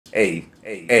Hey,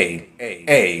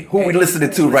 who we listening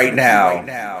to right now?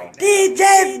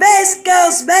 DJ Bass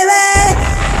Ghost, baby!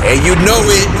 Hey, you know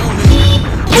it.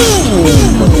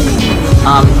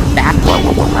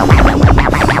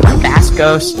 Bass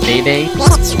Ghost Baby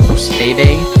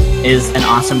is an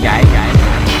awesome guy.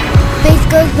 Bass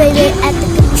Ghost Baby at the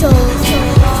controls.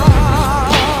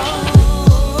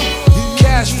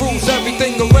 Cash rules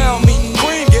everything around me.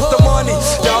 Cream, get the money.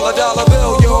 Dollar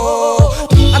bill, yo.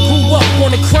 I grew up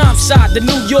on the crime side, the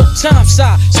New York Times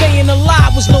side. Staying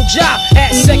alive was no job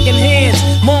at second hands.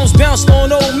 Moms bounced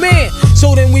on old men.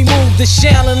 So then we moved to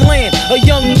Shaolin Land. A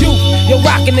young youth, you're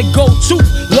rocking the go-to.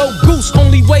 Low goose,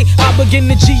 only way I begin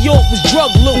to G-York was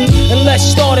drug loot. And let's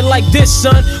start it like this,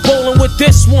 son. Rolling with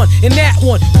this one and that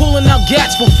one. Pulling out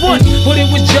gats for fun. But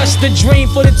it was just a dream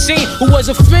for the teen who was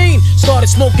a fiend. Started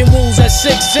smoking wools at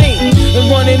 16. And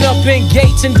running up in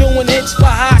gates and doing hits for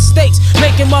high stakes.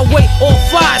 Making my way on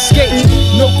fire skates.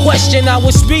 No question I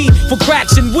was speed for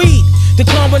cracks and weed. The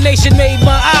combination made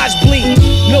my eyes bleed.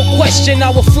 No question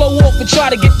I would flow off and try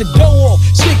to get the dough off.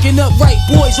 Sticking up right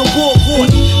boys on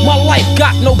board. My life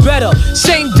got no better.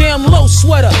 Same damn low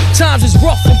sweater. Times is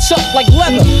rough and tough like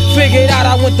leather. Figured out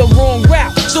I went the wrong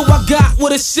route. So I got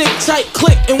with a sick tight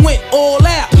click and went all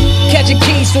out. Catching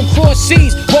keys from cross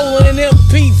seas. Rolling in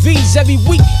MPVs. Every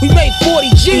week we made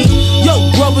 40 G's. Yo,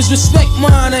 brothers, respect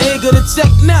mine. I ain't gonna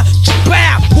tech now.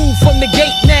 Bow, move from the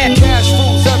gate now. Cash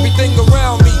rules everything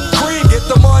around me. Cream, get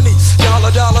the money.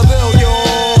 Dollar bill, yo.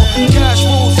 Cash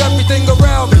rules everything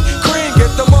around me. Cream,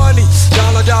 get the money.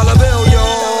 Dollar bill, yo.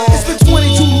 It's been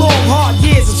 22 long, hard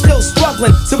years. I'm still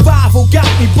struggling. Survival got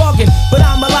me bugging, but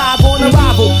I'm alive on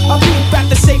arrival. I beat back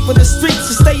the shape of the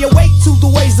streets to stay awake to the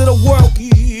ways of the world.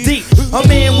 Deep, a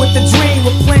man with a dream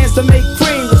with plans to make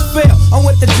cream was fail. I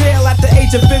went to jail at the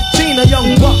age of 15, a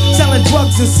young buck selling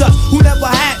drugs and such who never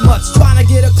had much, trying to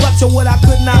get a clutch on what I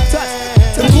could not touch.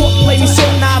 The court played me short,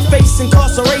 now I face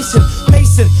incarceration.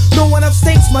 Mason, no one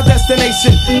upstates my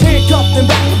destination. Handcuffed in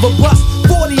back of a bus,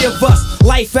 40 of us.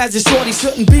 Life as a shorty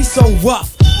shouldn't be so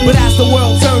rough. But as the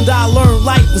world turned, I learned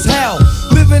life was hell.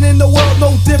 Living in the world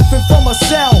no different from a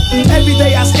cell. Every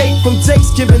day I escape from Jake's,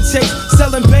 giving chase,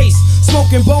 selling bass,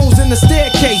 smoking bones in the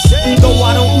staircase. Though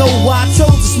I don't know why I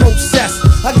chose to smoke cess.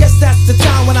 I guess that's the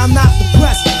time when I'm not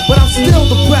depressed, but I'm still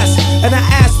depressed. And I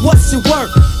ask, what's your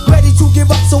work? Ready to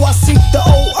give up, so I seek the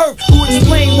old earth who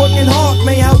explain working hard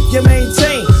may help you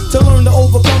maintain. To learn to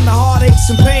overcome the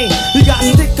heartaches and pain. You got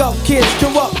stick-up kids,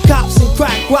 corrupt cops, and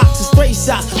crack rocks and stray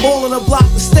shots. All in a block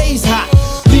that stays hot.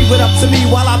 Leave it up to me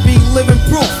while I be living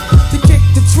proof to kick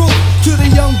the truth to the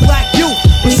young black youth.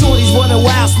 When shorties running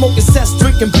wild, smoking cess,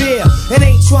 drinking beer, and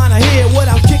ain't trying to hear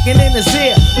what I'm kicking in his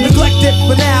ear. Neglected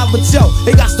for now, but yo,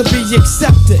 it got to be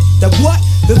accepted. That what?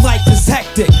 The life is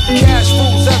hectic. Cash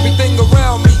rules everything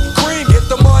around me. Cream, get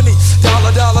the money.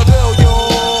 Dollar bill,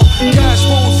 yo. Cash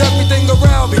rules everything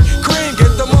around me. Cream,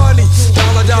 get the money.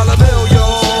 Dollar bill, yo.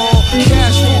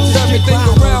 Cash rules everything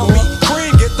around me.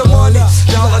 Cream, get the money.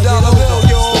 Dollar bill,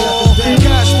 yo.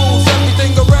 Cash rules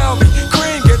everything around me.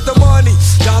 Cream, get the money.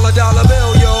 Dollar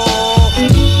bill, yo.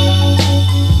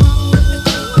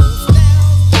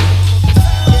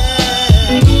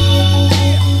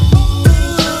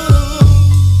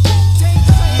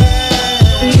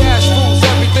 Cash rules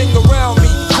everything around me.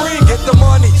 Cream, get the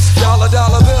money.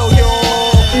 Dollar bill, yo.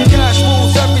 Cash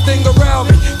rules everything around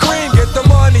me. Cream, get the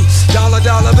money.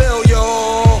 Dollar bill,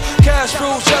 yo. Cash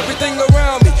rules everything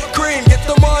around me. Cream, get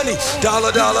the money.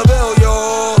 Dollar bill,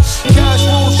 yo. Cash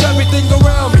rules everything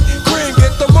around me. Cream,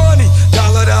 get the money.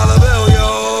 Dollar bill, yo.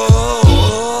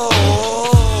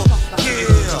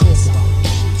 Yeah.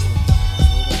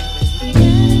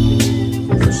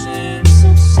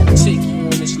 Take you on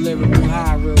this lyrical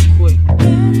high real quick.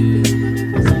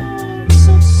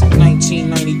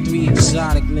 1993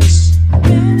 exoticness.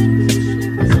 You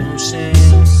know what I'm saying?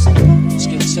 Let's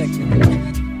get technical.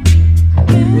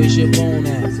 Where's your bone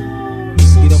at?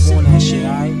 Get up on that shit,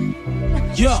 alright?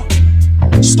 Yo!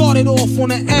 Started off on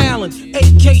the island,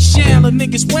 AK Shallon,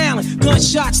 niggas wailing,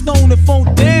 gunshots thrown and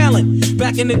phone dialing.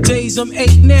 Back in the days, I'm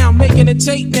 8 now, making a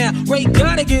tape now. Ray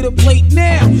gotta get a plate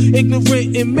now.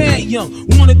 Ignorant and mad young,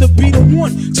 wanted to be the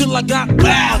one till I got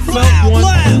loud. Felt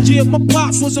one. Yeah, my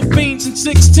pops was a fiend since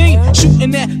 16,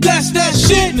 shooting that's that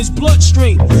shit in his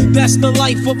bloodstream. That's the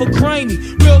life of a crimey,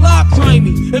 real life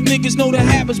crimey. If niggas know the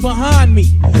habits behind me.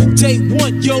 Day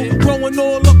one, yo, growing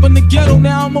all up in the ghetto.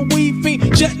 Now I'm a weed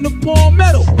fiend, jetting the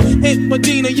palmetto. Hit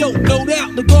Medina, yo, no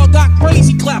doubt. The guard got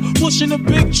crazy clout, pushing a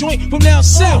big joint from down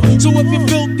south. So if you're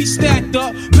filthy stacked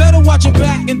up, better watch your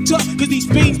back and tuck, cause these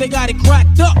fiends, they got it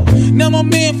cracked up. Now my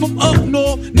man from up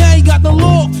north, now he got the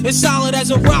law. It's solid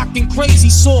as a rock and crazy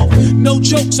saw. No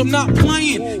jokes, I'm not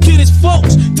playing. Kid his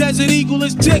folks, Desert Eagle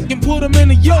his dick and put him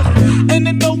in a yoke. And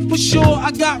to know for sure,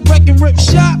 I got wreck and rip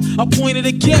shot. I pointed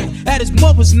a cat at his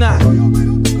mother's knot.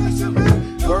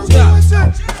 Word up.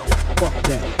 Fuck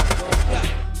that.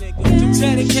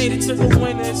 Dedicated to the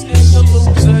winners and the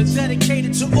losers.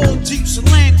 Dedicated to all Jeeps and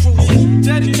Land Cruisers.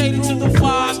 Dedicated to the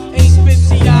 5s,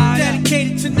 850i.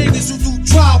 Dedicated to niggas who do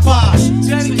drive-bys.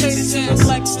 Dedicated to the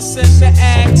Lexus and the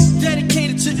Axe.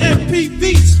 Dedicated to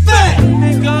MPVs. Fat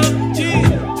nigga,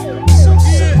 yeah.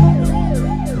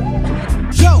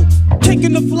 Yo,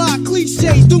 taking the fly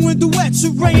cliches, doing duets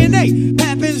with Ray and A.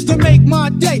 Happens to make my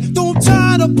day. Though I'm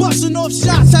tired of busting off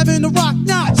shots, having to rock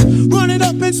knots, running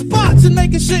up in spots and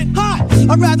making shit hot.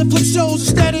 I'd rather flip shows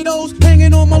instead of those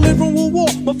hanging on my living room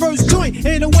wall. My first joint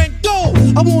and it went gold.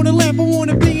 I want a lamp, I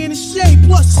wanna be in the shade,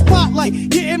 plus a spotlight,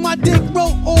 getting my dick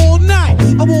rolled all night.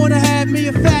 I wanna have me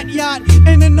a fat yacht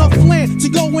and enough land to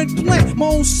go and plant my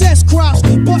own cess crops.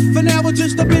 But for now it's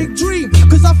just a big dream,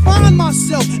 cause I find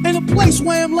myself in a place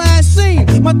where I'm last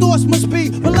seen. My thoughts must be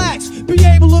relaxed, be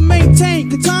able to maintain,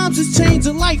 cause times is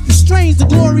changing, life is strange. The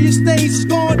glorious days is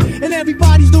gone and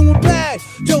everybody's doing bad.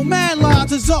 Yo, mad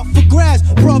lives is up for grabs.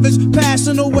 Brothers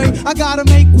passing away, I gotta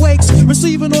make wakes,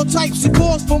 receiving all types of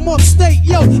calls from upstate.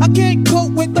 Yo, I can't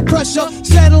cope with the pressure,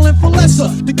 settling for lesser.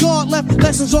 The God left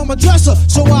lessons on my dresser,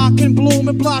 so I can bloom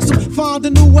and blossom, find a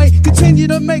new way, continue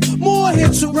to make more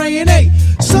hits with Ray and A.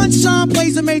 Sunshine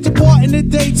plays a major part in the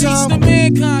daytime. Peace to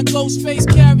mankind, Ghostface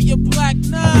carry a black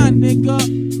 9, nigga.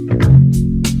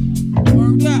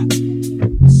 Word up.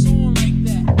 Song like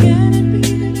that. Can it be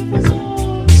that it was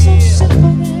all so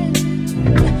simple then?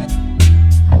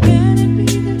 Can it be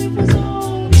that it was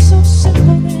all so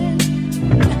simple then?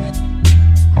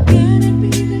 Can it be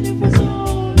that it was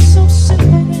all so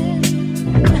simple then?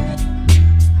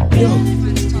 Yo,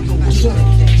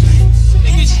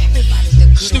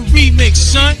 it's the remix,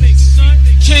 son.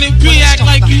 Can it be? Act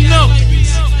like you know.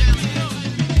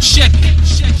 Check it.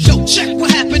 Yo, check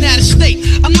what happened out of state.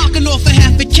 I'm knocking off a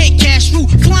half a cake, cash route,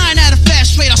 flying out of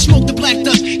fast rate. I smoked the black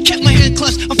dust, kept my hand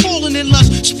clutched. I'm falling in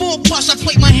lust. Sport plus, I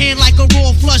plate my hand like a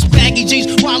raw flush. Baggy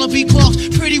jeans, wallaby cloths,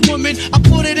 pretty woman. I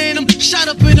put it in them, shot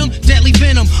up in them, deadly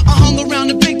venom. I hung around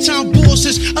the big time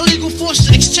bosses, illegal forces,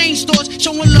 exchange stores,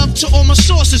 showing love to all my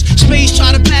sources. Spades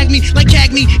try to bag me like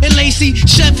Cagney and Lacey.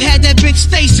 Chef had that big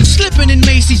Stacy, slipping in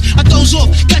Macy's. I doze off,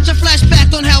 catch a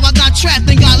flashback on how I got trapped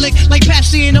and got licked like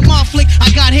Pepsi in a mall flick. I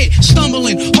got hit,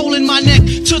 stumbling, holding my neck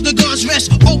to the guard's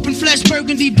rest. Open flesh,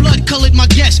 burgundy blood colored my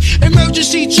guest.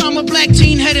 Emergency trauma, black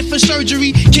teen headed for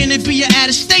surgery. Can it be a out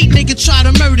of state nigga try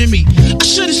to murder me? I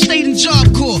should've stayed in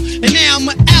Job Corps, and now I'm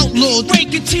an outlaw.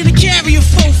 Breaking to the carrier,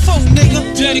 fofo, nigga.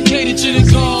 Dedicated to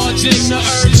the gods and the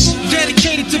earth.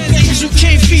 Dedicated to babies who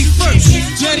can't be first.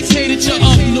 Dedicated to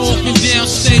up north and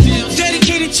downstate.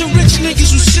 Dedicated to rich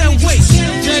niggas who sell waste.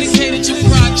 Dedicated to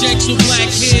projects with black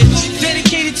kids.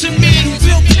 Dedicated to men who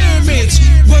build pyramids.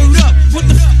 Word up, what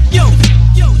the f***, yo.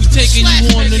 We taking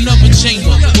you on another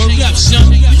chamber. Word up,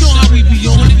 son. You know how we be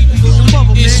on it.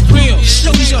 It's real.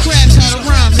 Show these crabs how to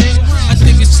rhyme, man. I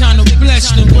think it's time to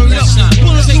bless them. Word up, son.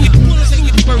 Take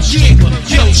it first chamber.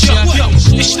 Yo,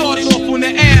 it started off on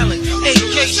the island.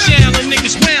 AK shallin',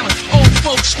 niggas wailing. Old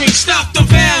folks scream, stop the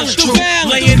violence.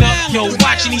 Laying up, yo,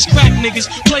 watching these crack niggas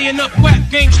playing up rap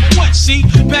games. What, see?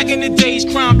 Back in the days,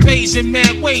 crime pays in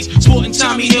mad ways. Sporting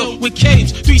Tommy Hill with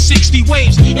caves, 360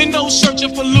 waves. And no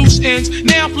searching for loose ends.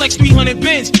 Now flex 300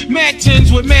 bins, mad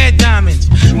tins with mad diamonds.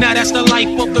 Now that's the life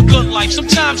of the good life.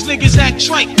 Sometimes niggas act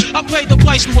trite. I paid the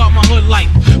price throughout my hood life.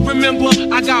 Remember,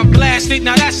 I got blasted.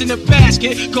 Now that's in the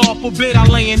basket. God forbid I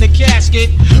lay in the casket.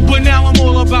 But now I'm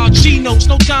all about G-notes.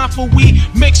 No time for weed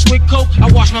mixed with coke.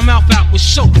 I wash my mouth out with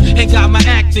soap and got my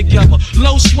act together.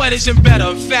 Low sweaters and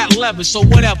better, fat leather, so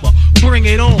whatever. Bring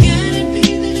it on. Can it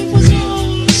be that it was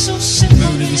all so simple?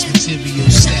 Murderous material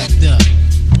stacked up.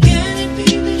 Can it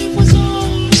be that it was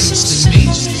all so Mr.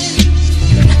 simple?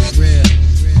 Real.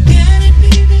 Can it be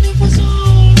that it was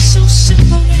all so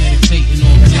simple? Meditating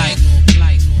on life.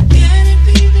 Can it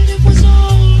be that it was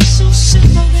all so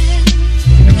simple?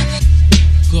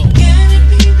 Go. Can it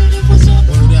be that it was all?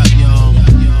 Word up, y'all.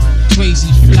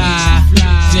 Crazy fly.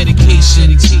 Dedication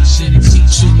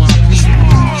to my people.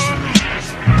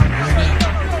 Word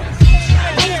up.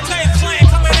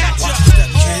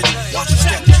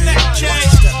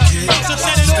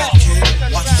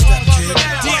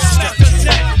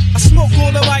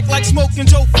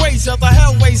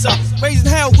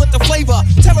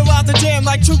 Terrorize the jam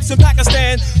like troops in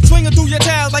Pakistan. Swinging through your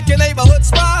town like your neighborhood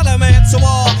Spider-Man. So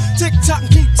tick-tock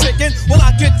and keep ticking while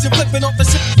I get you flipping off the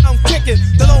shit I'm kicking.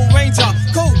 The Lone Ranger,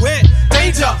 co-ed,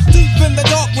 danger. Deep in the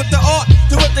dark with the art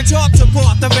to whip the chart to pull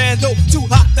out the vandal. Too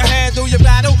hot to handle your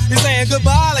battle. You're saying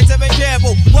goodbye like Seven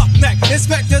Campbell. Roughneck,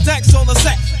 Inspector Dex on the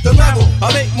set. The rebel,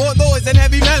 I make more noise than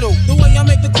heavy metal. The way I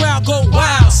make the crowd go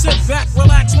wild. Sit back,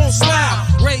 relax, won't smile.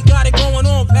 Ray got it going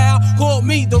on, pal. Call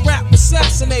me the rap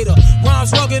assassinator.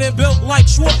 Rhymes rugged and built like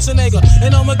Schwarzenegger.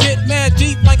 And I'ma get mad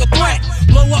deep like a threat.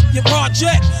 Blow up your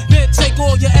project, then take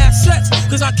all your assets.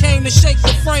 Cause I came to shake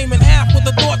the frame in half with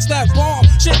the thoughts that bomb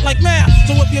shit like math.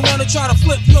 So if you wanna try to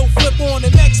flip, yo, flip on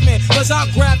the next man. Cause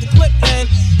I'll grab the clip and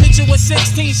hit you with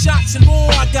 16 shots and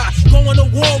more. I got going to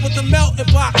war with the melting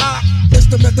pot. It's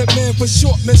the Method Man for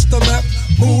short, Mr. Map.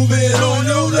 Move it on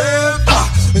your left,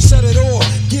 and set it off,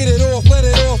 get it off, let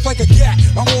it off like a gat.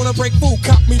 I wanna break food,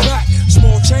 cop me back.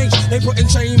 Small change, they putting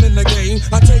chain in the game.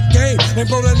 I take game and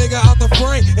blow that nigga out the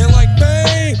frame. And like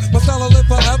bang, my style live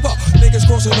forever. Niggas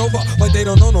crossing over like they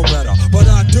don't know no better, but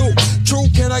I do. True,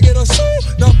 can I get a sue?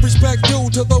 Enough respect due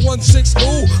to the 1-6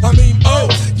 ooh. I mean, oh,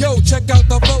 yo, check out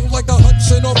the flow like the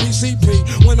Hudson or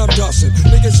PCP. When I'm dusting,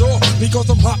 niggas off because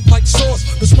I'm hot like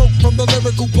sauce. The smoke from the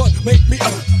lyrical blood make me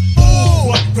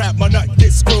ooh, what rap my nut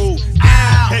get screwed.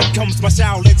 Ow, here comes my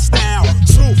Shaolin style.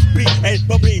 True,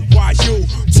 B-A-B-Y-U.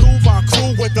 To my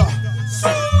crew with the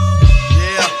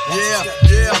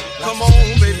yeah. Come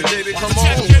on, baby, come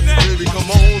on. Baby,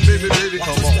 come on, baby,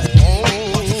 come on.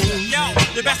 Yo,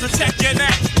 you best protect your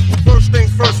neck. First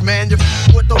things first, man, you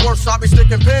with the worst. I'll be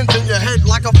sticking pins in your head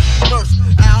like a nurse.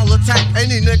 I'll attack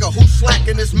any nigga who's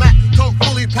slacking his Mac. Come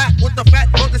fully packed with the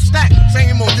fat burger stack.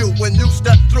 Shame on you when you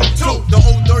step through. The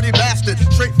old dirty bastard,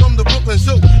 straight from the Brooklyn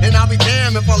Zoo. And I'll be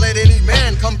damned if I let any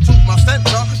man come to my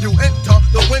center. You enter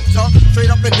the winter, straight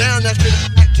up and down that shit.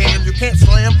 You can't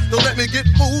slam, don't let me get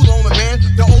fooled on it, man.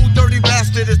 The old dirty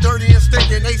bastard is dirty and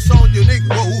stinking. They saw unique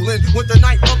rolling with the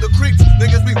night of the creeps.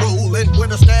 Niggas be rolling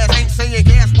with a stash. Ain't saying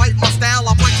gas, wipe my style.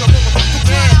 I bite your motherfucking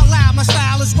gas. Out loud, my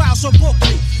style is wild, so book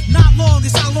me. Not long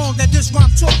is how long that this rhyme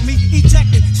took me.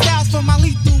 Ejected styles from my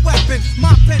lethal weapon.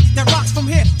 My pen that rocks from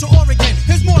here to Oregon.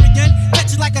 Here's more again.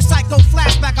 Catch it like a psycho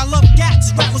flashback. I love gats.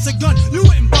 Rap was a gun. You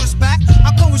wouldn't bust back. I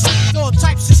go and shit all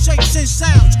types of shapes and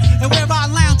sounds. And where I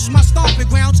lounge is my stomping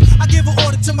grounds. I give an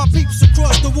order to my peeps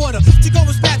across the water to go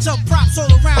and patch up props all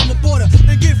around the border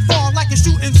and get far like a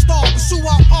shooting star. Pursue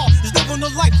our art is living the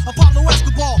life of Pablo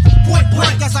Escobar. Point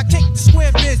blank as I kick the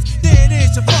square biz. There it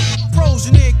is, the fuck pros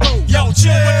and there it goes. Yo,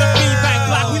 chill with the feedback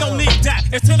block. We don't need that.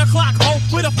 It's 10 o'clock. Hope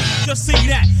where the f you see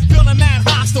that? Feeling mad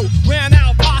hostile, ran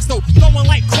out apostle. Going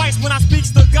like Christ when I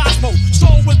speaks the gospel.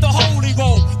 Stroll with the holy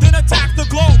roll, then attack the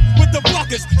globe with the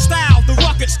buckets. Style the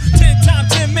ruckus. 10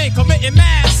 times 10 men committing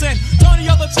mad sin. Turn the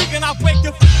other cheek and I'll break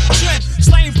the trend.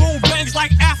 Slaying boom bangs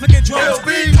like African drums.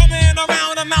 Coming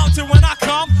around the mountain when I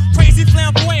come. Crazy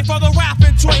flamboyant for the rap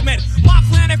enjoyment. My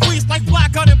clan increased like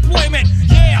black unemployment.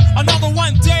 Yeah, another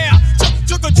one dare.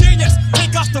 Took a genius,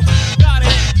 take us the out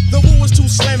of here. The Wu is too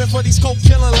slamming for these coke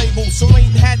killing labels. So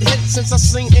ain't had hits since I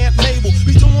seen Aunt Mabel.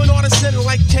 Be doing all the sin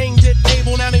like King did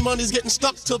Abel. Now they money's getting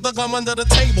stuck to the gum under the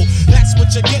table. That's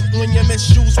what you get when you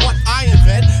misuse what I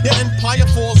invent. Your empire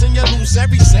falls and you lose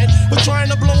every cent. But trying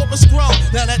to blow up a scrub.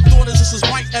 Now that thought is just as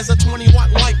white as a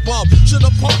 20-watt light bulb.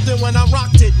 Should've pumped it when I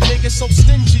rocked it. Niggas so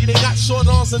stingy, they got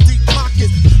short arms and deep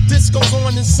pockets. This goes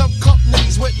on in some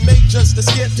companies with majors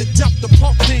that's scared to death to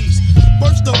pump these.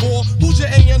 First of all, who's your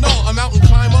A&R? A mountain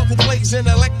climber who plays an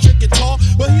electric guitar,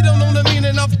 but he don't know the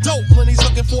meaning of dope when he's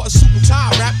looking for a suit and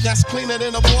tie rap that's cleaner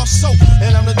than a bar soap.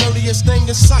 And I'm the dirtiest thing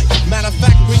in sight. Matter of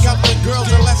fact, bring out the girls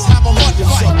and let's have a mud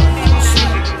fight.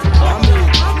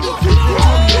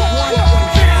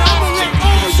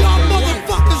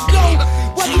 Motherfuckers know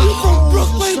whether you from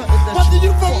Brooklyn, whether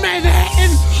you from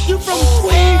Manhattan, you from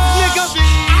Queens, nigga.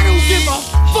 I don't give a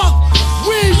fuck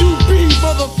where you be,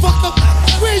 motherfucker,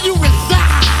 where you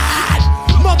reside,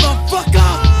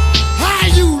 motherfucker, how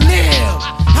you live,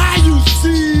 how you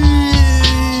see.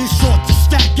 Short to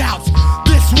stack out,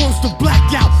 this one's the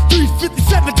blackout.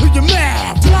 357 to your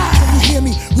mouth. Can you hear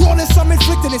me? Rawness I'm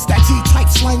inflicting. It's that G-type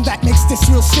slang that makes this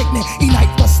real sickening.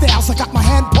 Ignite the styles, I got my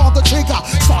hand on the trigger.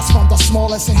 Starts from the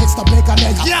smallest and hits the bigger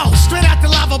nigga. Yo, straight out the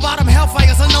lava bottom,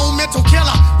 hellfire's a known mental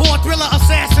killer. Born thriller,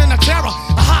 assassin, a terror.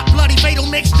 A hot, bloody, fatal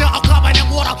mixture of carbon and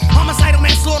water. Homicidal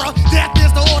manslaughter, death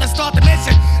is the order, start the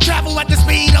mission. Travel at the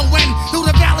speed of wind, through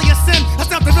the valley of sin. I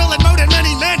stopped the villain, murdered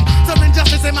many men. Some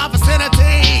injustice in my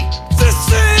vicinity. This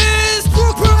is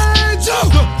Brooklyn Joe.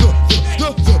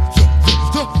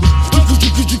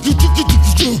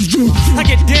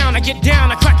 I get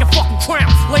down, I crack your fucking crown.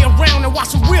 Lay around and watch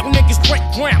some real niggas break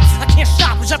ground.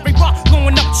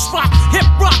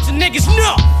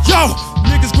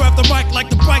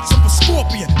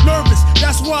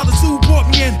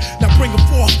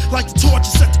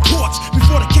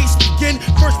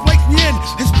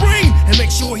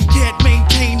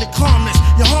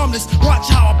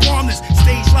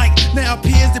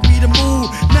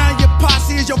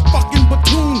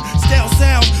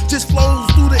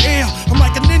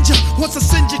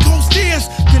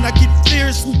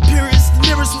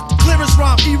 lyrics with the clearest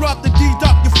rhyme. Erupt the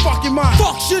deduct your fucking mind.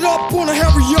 Fuck shit up, wanna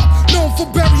hurry up. Known for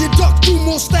burying duck, do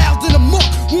more styles than a muck.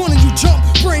 Warning you jump,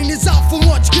 brain is out for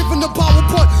lunch. Giving the power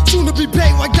punch, soon to be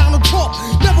paid like Donald Trump.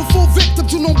 Never fall victim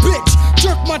to no bitch.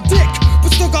 Jerk my dick,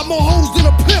 but still got more hoes than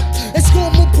a pimp. And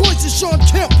score more points than Sean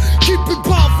Kemp. Keep it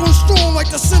powerful and strong like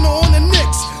the center on the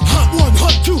Knicks. Hot 1,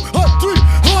 hot 2, hot 3,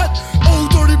 hot. Old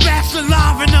dirty bastard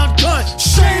live and uncut.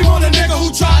 Shame on the nigga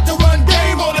who tried to run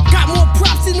game on it. Got more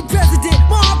props than the president.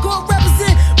 My hardcore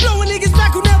represent. Blowing niggas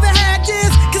back who never had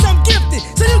this. Cause I'm gifted.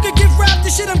 So you can give rap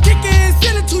the shit I'm kicking.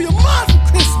 Send it to your mom for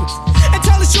Christmas. And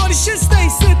tell the shorty shit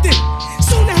stay scented.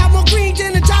 Soon to have more green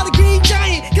than a Jolly Green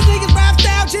Giant. Cause niggas rap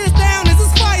style just down as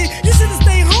inspired. You should've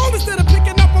stayed home instead of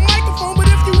picking up a microphone.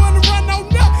 But if you wanna run no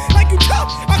nut like you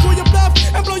tough, I call your bluff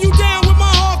and blow you down with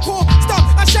my hardcore stuff.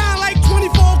 I shine like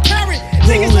 24 karat.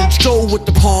 Rolling Joe with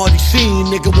the party scene.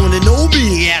 Nigga wanna know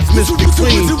me as Mr.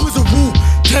 Clean. It was a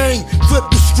WU-TANG, flip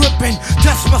the stripping.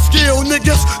 That's my skill,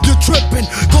 niggas, you're tripping.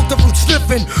 Cooked up from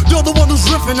sniffing, you're the one who's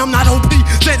riffing. I'm not OP,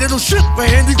 said it'll shit for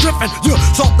Andy Griffin. You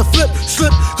start to flip,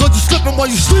 slip, cause you're slipping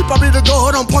while you sleep. I'll be the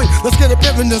guard on point, let's get it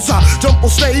in this jump on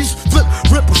stage, flip,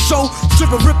 rip a show,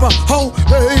 strip a rip a hoe.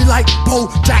 Hey, like Bo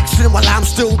Jackson, while I'm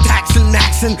still taxing,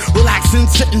 maxing, relaxing,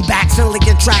 sitting back, and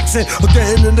licking tracks in.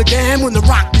 Again and again when the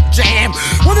rock the jam.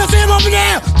 When I see him over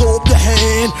there, throw up your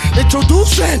hand.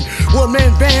 Introducing one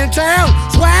man band town.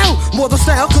 Wow, mother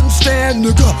style couldn't stand,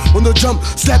 nigga. When the jump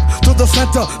step to the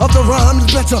center of the rhyme is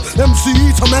better.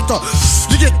 MC tormentor,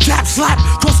 you get tap slap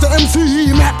across the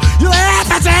MC map. You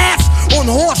laugh at ass on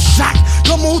the horse shot.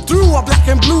 Come on through, I black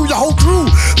and blue your whole crew.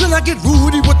 Then I get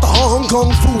rudy with the Hong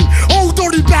Kong food. Old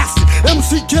dirty bastard,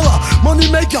 MC killer, money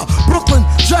maker, Brooklyn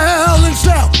jail and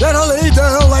cell. Then I lay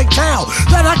down like cow.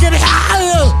 Then I get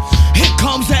higher. Here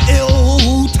comes that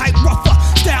ill type rougher.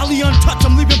 Style untouched,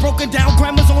 I'm leaving broken down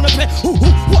grammars on a pen.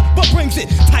 What brings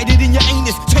it? Tighter than your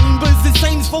anus. Chambers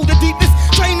insane for the deepest.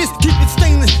 Trainers keep it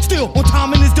stainless. Still on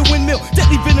timing is the windmill.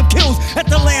 Deadly venom kills at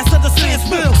the last of the sand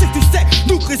spill. 60 sec,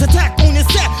 nucleus attack on your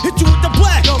set. Hit you with the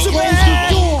black. Close the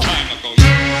door.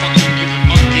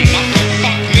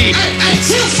 Hey,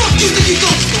 who the fuck you think you go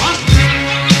for, huh?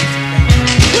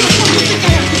 Who the fuck you think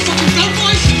you go for, fucking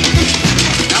cowboys?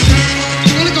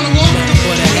 You only gonna walk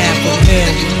for the half a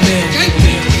man.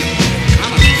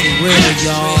 Real,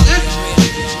 y'all.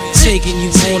 Taking you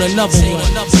on another one.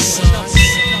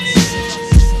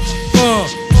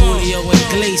 Julio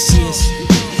Iglesias.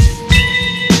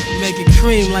 Make it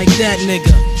cream like that,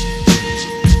 nigga.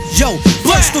 Yo,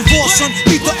 burst the war, son,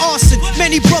 beat the arson.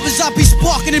 Many brothers I be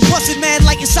sparking and busting mad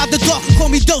like inside the dark and call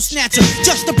me dough snatcher.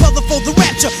 Just a brother for the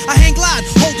rapture. I hang glide,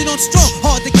 holding on strong,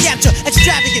 hard to capture.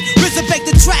 Extravagant, resurrect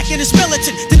the track and it's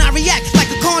militant. Then I react like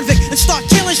a convict and start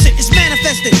killing shit. It's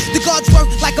manifested. The guards work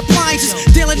like appliances.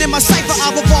 Dealing in my cipher,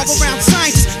 I revolve around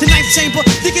sciences. The knife chamber,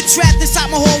 they get trapped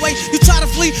inside my hallway. You try to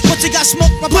flee, but you got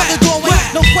smoked right by the doorway.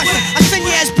 No question, I send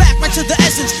your ass back right to the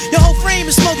essence. Your whole frame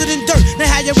is smothered in dirt. Now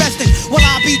how you resting? Well,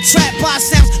 I'll be trapped by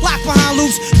sounds, locked behind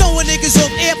loops. Throwing niggas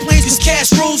off airplanes cause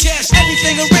cash rules.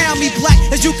 Everything around me black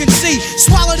as you can see.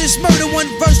 Swallow this murder one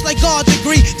verse like God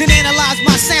degree. Then analyze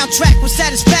my soundtrack with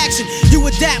satisfaction. You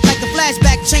adapt like a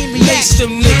flashback chain reaction.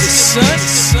 Them niggas, son.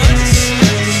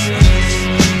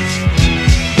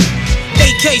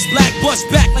 AK's black, bust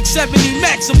back like 70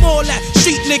 max. I'm all that.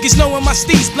 Street niggas knowing my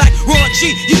steez black. Raw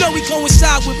G, you know he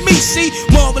coincide with me, see?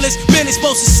 Marvelous, menace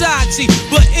for society.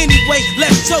 But anyway,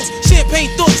 let's toast. Champagne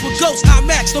thoughts with ghosts. I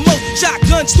max the most.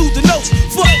 Shotguns through the nose.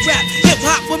 Fuck rap, hip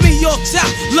hop for me, York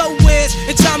South. Low wears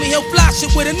and Tommy Hill fly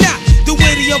shit with a knot. The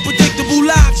witty, unpredictable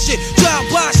live shit. Drive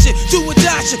by shit, do or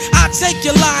die shit. I take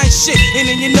your lying shit. And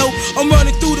then you know, I'm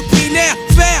running through the P now.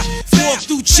 Foul. Walk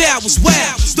through child was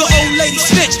wild. The old lady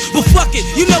snitch, but fuck it.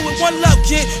 You know it, one love,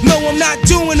 kid. No, I'm not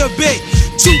doing a bit.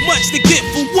 Too much to get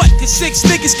for what? Cause 6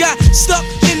 niggas got stuck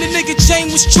in the nigga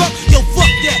chain was truck. Yo, fuck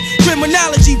that.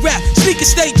 Criminology rap. Sneaker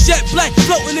stay jet black.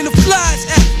 Floating in the flies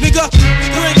app, nigga.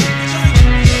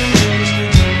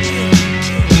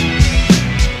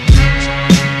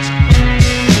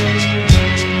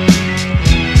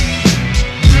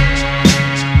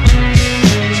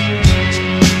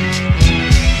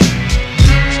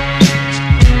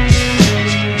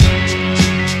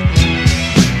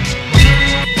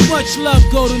 Much love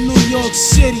go to New York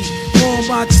City. Born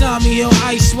by Tommy Hill,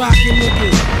 ice rockin'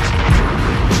 niggas.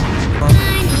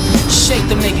 shake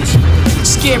them niggas.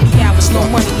 Scary hours, no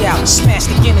money out. Smash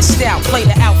the Guinness stout, play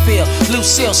the outfield.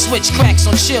 Lucille switch cracks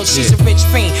on chill. She's a rich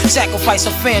fiend. Sacrifice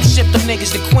her fam, ship them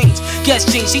niggas to Queens.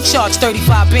 Guest jeans, he charged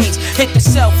 35 beans. Hit the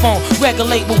cell phone,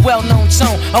 regulate with well-known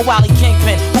tone. A Wally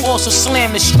Kingpin, who also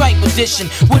slammed the Stripe edition.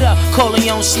 What up,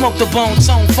 Corleone, smoke the bone,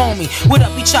 tone foamy. What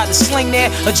up, we tried to sling there,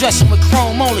 address him with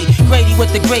chrome only. Grady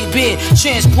with the gray beard,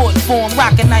 transport form,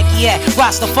 rockin' Nike hat.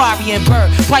 Rastafari and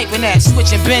Bird, piping that,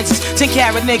 switching Benzes.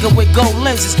 10-carat nigga with gold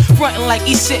lenses, frontin' like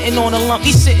he's sitting on a lump,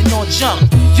 he's sitting on junk.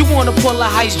 You wanna pull a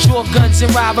heist, draw guns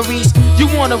and robberies. You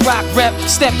wanna rock rep,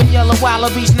 step in yellow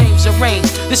wallabies, names arranged.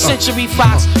 The Century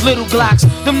Fox, Little Glocks,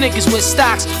 them niggas with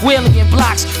stocks, wheeling in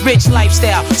blocks, rich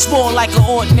lifestyle, small like an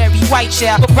ordinary white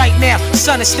child. But right now,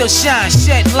 sun is still shine,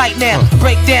 shed light now,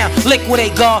 break down,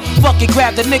 liquidate guard, fucking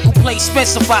grab the nickel plate,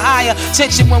 Spencer for hire.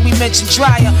 Tension when we mention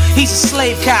Dryer, he's a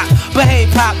slave cop,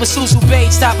 behave pop, with Susu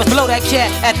Bates, stop and blow that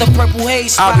cat at the Purple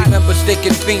Haze spot. I remember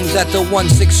sticking fiends at the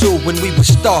 162 when we was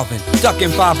starving, ducking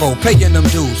 5-0, paying them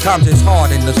dues. Times is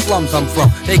hard in the slums I'm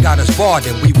from, they got us barred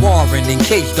and we warring in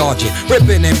case dodging,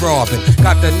 ripping and robbing,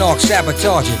 got the knock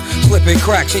sabotaging, slipping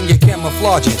cracks in your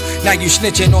camouflaging. Now you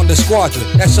snitching on the squadron,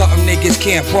 that's something niggas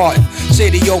can't pardon.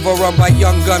 City overrun by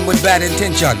young gun with bad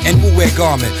intention and wu-wear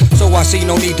garment, so I see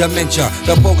no need to mention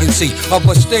the potency of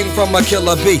a sting from a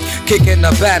killer bee, kicking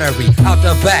the battery out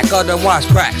the back of the watch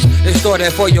cracks.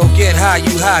 Distorted for your get high,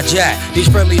 you hijack. These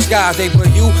friendly skies, they for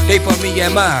you, they for me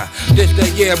and mine. This the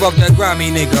year of the grimy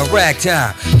nigga,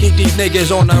 ragtime. Keep these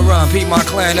niggas on the run, peep my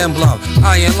clan emblem.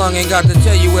 Iron lung ain't got to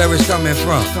tell you where it's coming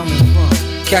from.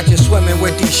 Catch you swimming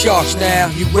with these sharks now.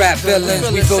 You rap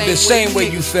villains, we feel the same way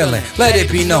you feeling. Let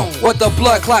it be known, what the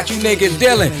blood clot you niggas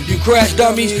dealing. You crash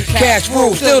dummies, cash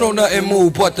rules, still don't nothing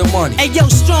move but the money. Hey yo,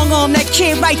 strong arm that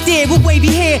kid right there with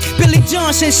wavy hair. Billy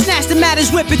Johnson snatched the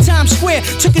matters whip in Times Square.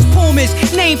 Took his Pumas,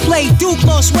 nameplate, Duke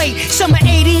lost weight. Summer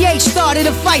 88 started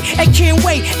a fight at Can't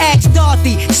Wait. Asked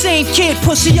Dorothy, same kid,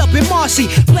 pussy up in Marcy.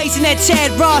 Blazing at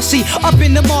Ted Rossi, up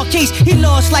in the Marquise. He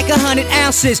lost like 100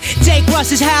 ounces. Jake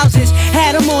Russ's houses,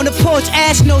 had him on the porch,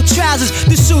 ass no trousers.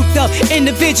 The souped up,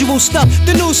 individual stuff,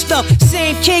 the new stuff.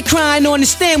 Same kid crying on the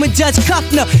stand with Judge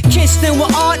Kuffner. Kissed him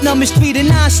with art numbers 3 to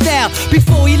 9 style.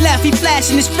 Before he left, he flashed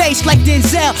in his face like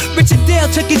Denzel. Richard Dale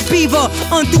took his beaver,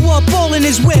 undrew a ball in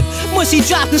his whip. Musty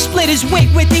dropped and split his wig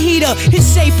with the heater. His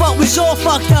safe up was all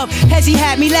fucked up as he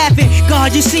had me laughing.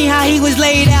 God, you seen how he was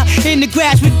laid out in the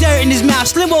grass with dirt in his mouth.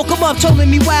 Slim woke him up, told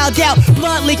him he wild out.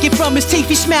 Blood leaking from his teeth,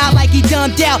 he smiled like he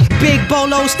dumped out. Big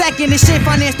bolo, stacking his shit,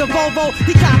 financed the Volvo.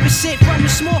 He copping shit from the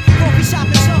small coffee shop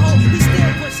in Soho. He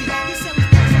still pussy. He sell his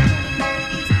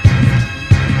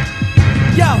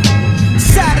Yo,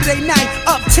 Saturday night,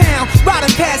 uptown,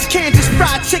 riding past Kansas,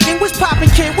 fried chicken was popping.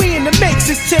 Can we in the mix?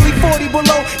 It's chilly 40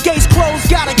 below. Gates closed,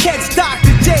 gotta catch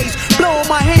Dr. J's. Blow on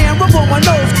my hand, rub on my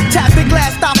nose. Tap the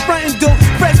glass, stop frontin', dude.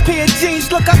 Fresh pair of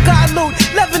jeans, look, I got loot.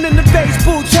 11 in the base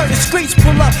boots, heard the screech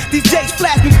pull up. These Jakes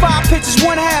flashed me 5 pictures,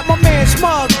 one half my man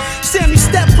smug. Sammy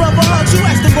stepbrother hugs, you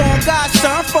asked the wrong guy,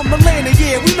 son. From Atlanta,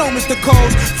 yeah, we know Mr.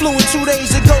 Coles. Flew in 2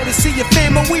 days ago to see your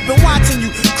family, we've been watching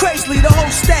you. Crazily, the whole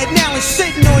Staten Island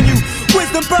sitting on you.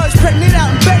 Wisdom birds pregnant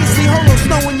out in Basie, holo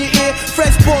snow in your ear.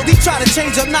 Fresh ball, he try to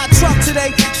change up, not Trump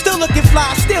today. Still looking fly,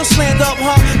 still slammed up,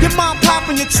 huh? Your mom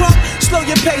popping your trunk, slow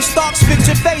your pace, stalks, fix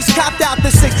your face, copped out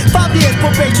the 6. 5 years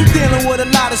probate, you dealing with a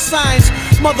lot of science.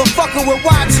 Motherfucker, we're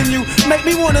watching you, make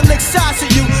me wanna lick shots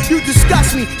at you. You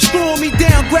disgust me, screwing me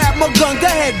down, grab my gun, go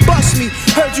ahead, bust me.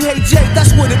 Heard you hate Jake,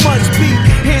 that's what it must be.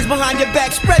 Hands behind your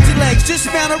back, spread your legs,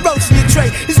 just found a roach in your tray.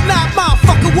 It's not my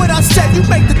fucker, what I said, you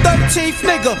make the 13th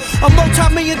nigga. A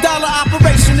multi-million-dollar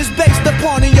operation is based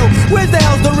upon it, yo. Where the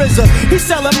hell's the RZA? He's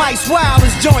selling mice, wild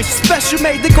as joints. Special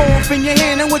made to go off in your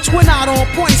hand, and which went out on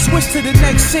point. Switch to the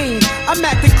next scene. I'm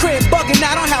at the crib, bugging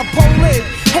out on how Pole live.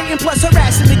 Hating plus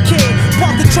harassing the kid.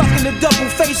 Park the truck in the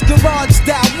double-faced garage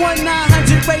style.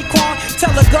 1-900 Raekwon.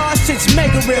 Tell the guard shit's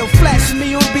mega real. Flashing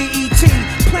me on BET.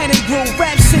 Planet Groove,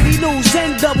 Rap City News,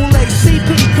 NAACP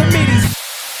committees.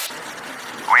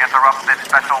 We interrupt this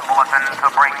special bulletin to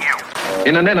bring you.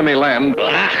 In an enemy land.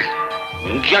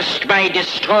 Just by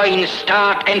destroying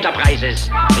Stark Enterprises,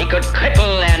 we could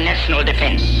cripple their national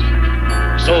defense.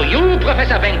 So you,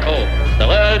 Professor Venko, the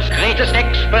world's greatest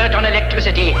expert on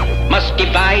electricity, must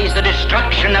devise the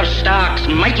destruction of Stark's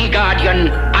mighty guardian,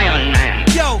 Iron Man.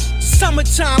 Yo,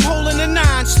 summertime, holding a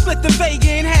 9, split the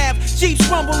Vega in half. Jeeps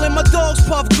rumble and my dogs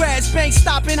puff grass. Bank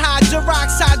stopping,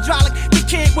 hydrox, hydraulic. The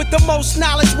kid with the most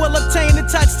knowledge will obtain and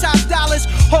touch top dollars.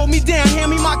 Hold me down,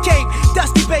 hand me my cake.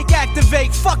 Dusty bake,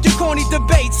 activate. Fuck your corny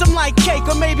debates. I'm like cake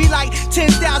or maybe like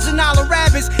 $10,000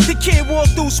 rabbits. The kid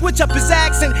walked through, switch up his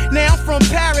accent. Now I'm from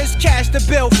Paris. Cash the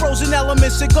bill, frozen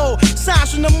elements of gold.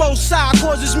 Signs from the most side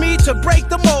causes me to break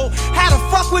the mold. How the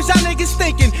fuck was y'all niggas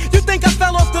thinking? You think I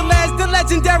fell off the ledge? The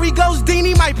legendary Ghost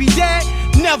Dini might be dead.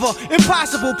 Never,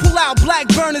 impossible. Pull out black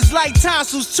burners like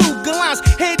tonsils. Two gallons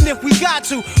hidden if we got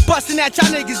to. Busting at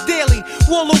y'all niggas daily.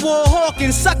 Wall to wall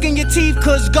hawking, sucking your teeth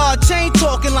cause God chain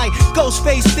talking like ghost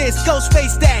face this, ghost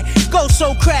face that. Ghost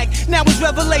so cracked, now it's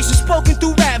revelation spoken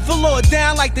through rap. Velour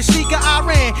down like the Sheik of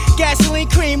Iran. Gasoline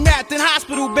cream wrapped in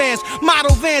hospital bands.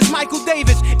 Model vans, Michael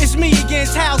Davis. It's me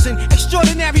against housing.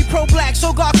 Extraordinary pro-black,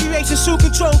 so God creation, Su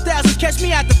Control 1000. Catch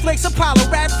me at the flicks, Apollo,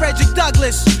 Rap, Frederick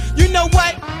Douglass. You know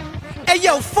what? Hey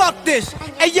yo, fuck this.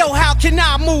 Hey yo, how can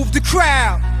I move the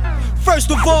crowd?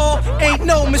 First of all, ain't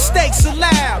no mistakes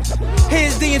allowed.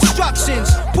 Here's the instructions,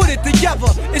 put it together.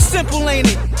 It's simple, ain't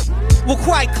it? Well,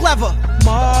 quite clever.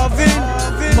 Marvin,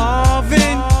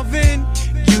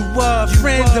 you were a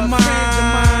friend of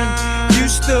mine. You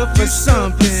stood for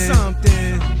something.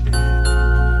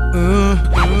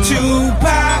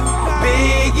 Tupac,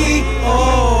 Biggie,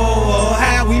 oh,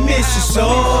 how we miss you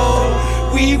so.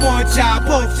 We want y'all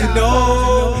both to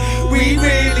know we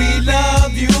really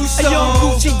love you so. Yo,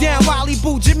 Gucci down, Wally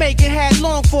Boo, Jamaican hat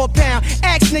long for a pound.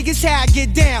 Ask niggas how I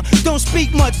get down. Don't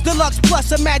speak much, deluxe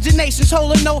plus imaginations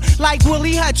holding no like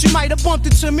Willie Hutch. You might have bumped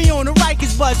into me on the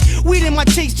Rikers bus. Weed in my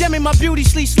cheeks, gem in my beauty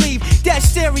sleeve. That's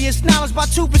serious, knowledge by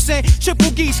 2%.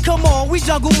 Triple geese, come on, we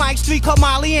jungle mics, 3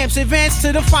 Kamali amps. Advance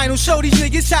to the final, show these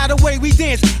niggas how the way we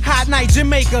dance. Hot night,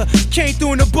 Jamaica, came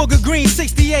through in the Booger Green,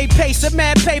 68 pace. A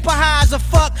mad paper high as a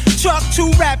fuck truck.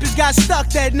 2 rappers got stuck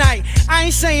that night. I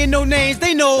ain't saying no names,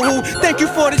 they know who. Thank you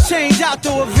for the change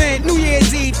outdoor event. New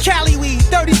Year's Eve, Cali weed,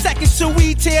 30 seconds till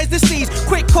weed tears the seas.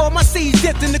 Quick call, my seeds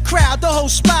dipped in the crowd. The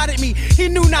host spotted me, he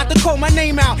knew not to call my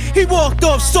name out. He walked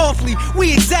off softly,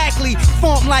 we exactly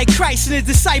formed like Christ and his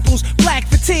disciples. Black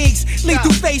fatigues,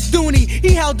 lethal face Dooney.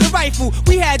 He held the rifle,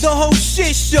 we had the whole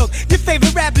shit shook. Your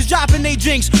favorite rappers dropping they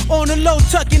drinks on the low,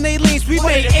 tucking they links. We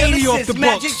made 80 off the books.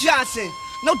 Magic Johnson.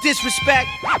 No disrespect,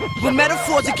 but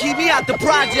metaphors to keep me out the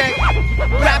project.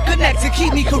 Rap connects to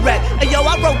keep me correct. Hey yo,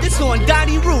 I wrote this on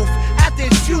Donnie Roof after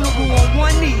his funeral on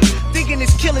one knee, thinking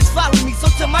his killers follow me. So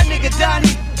tell my nigga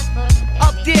Donnie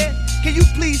up there, can you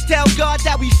please tell God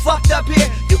that we fucked up here?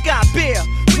 You got beer,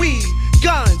 weed,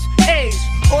 guns, AIDS,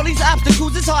 all these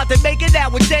obstacles. It's hard to make it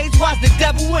nowadays. Watch the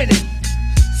devil winning.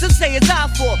 Some say it's our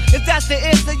fault. If that's the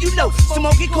answer, you know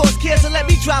smoking cause cancer. Let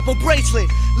me drop a bracelet,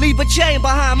 leave a chain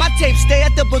behind. My tape stay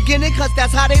at the beginning, cause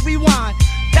that's how they rewind.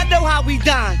 Y'all know how we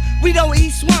dine. We don't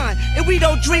eat swine, and we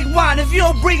don't drink wine. If you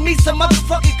don't bring me some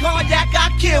motherfucking cognac,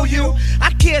 I'll kill you. I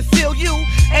can't feel you,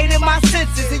 ain't in my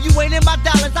senses. And you ain't in my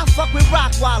dollars, I fuck with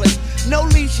rock wallets. No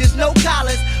leashes, no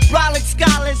collars, brolic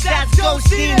scholars, that's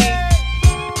Ghostini.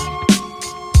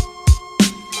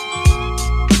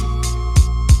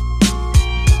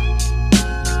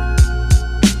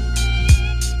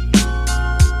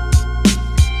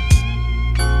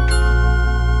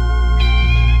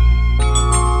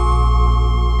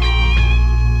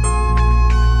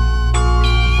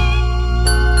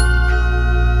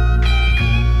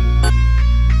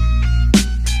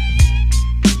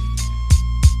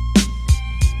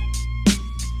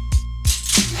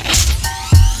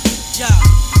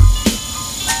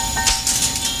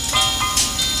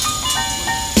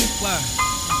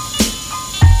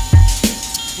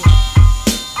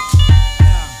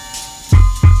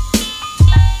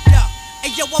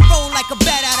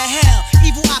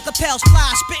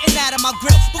 Fly spitting out of my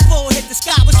grill before it hit the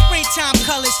sky with springtime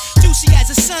colors, juicy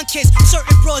as a sun kiss.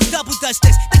 Certain bros double dust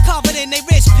this. They carve it in their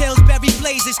wrist, Pillsbury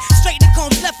blazes. Straighten the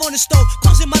combs left on the stove,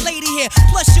 closing my lady here.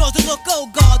 Plus yours to look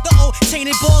old guard, the old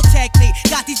tainted ball technique.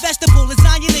 Got these vegetable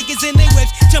lasagna niggas in they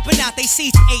whips, jumping out they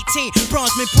seats. 18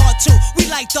 Bronzeman Part 2. We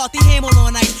like Dorothy Hamill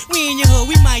on ice. We in your hood,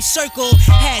 we might circle.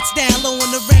 Hats down low in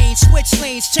the range, switch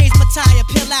lanes, change my tire,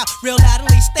 peel out, real loud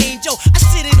and stain. Joe, I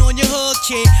sit it on your hood,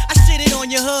 kid. I sit it on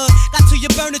your hood. Got to your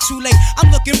burner too late.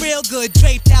 I'm looking real good,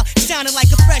 draped out, sounding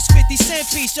like a fresh 50-cent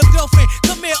piece. Your girlfriend,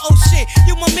 come here, oh shit,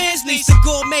 you my man's niece. The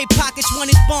gourmet pockets, 1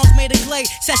 inch bombs made of clay.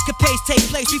 Sescapades take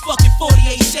place, we fucking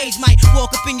 48 shades. Might walk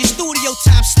up in your studio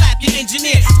time, slap your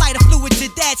engineer. Light a fluid to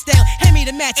dad's down, hand me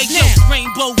the matches now.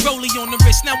 Rainbow rollie on the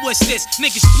wrist, now what's this?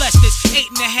 Niggas bless this,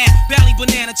 8.5, Bally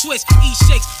banana twist, eat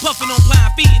shakes, puffing on pine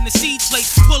feet in the seed plate,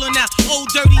 pulling out old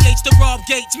dirty H to rob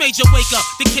gates, major wake up,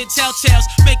 the kid tell tales,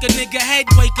 make a nigga head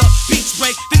wake up, beats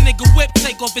break, the nigga whip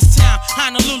take off his time,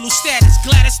 Honolulu status,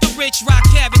 Gladys the rich, rock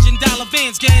cabbage and dollar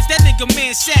vans, gans, that nigga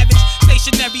man savage,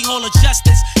 stationary hall of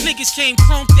justice, niggas came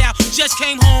chromed out, just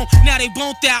came home, now they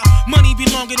boned out, money be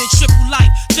longer than triple life,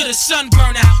 to the sun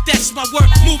burn out, that's my work,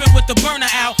 moving with the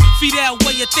burner out, Fidel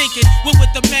way of thinking, we're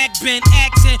with the Mac Ben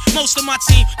accent, most of my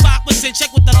team, 5%,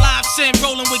 check with the live sin,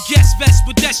 rolling with guest vest,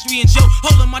 pedestrian Joe,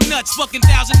 holding my nuts, fucking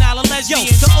 $1,000 lesbians. Yo,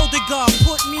 the older guard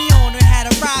put me on and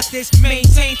had to rock this,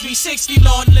 maintain 360,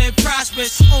 Lord live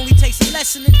prosperous, only takes a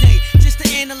lesson a day, just to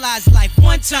analyze life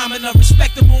one time in a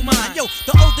respectable mind. Yo,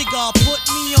 the older guard put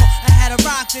me on and had to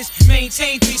rock this,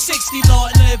 maintain 360,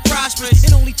 Lord live prosperous,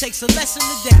 it only takes a lesson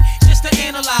a day, just to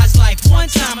analyze life one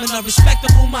time in a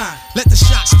respectable mind. Let the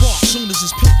shot spark soon as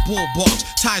his pit bull barks.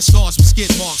 Tire stars with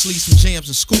skid marks, leaves some jams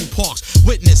in school parks.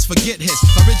 Witness, forget his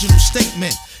original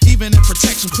statement. Even in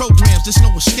protection programs, there's no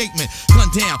escapement. Gun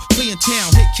down, flee in town,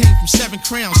 hit came from 7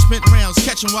 crowns. Spent rounds,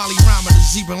 catching Wally Rhyme at the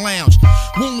Zebra Lounge.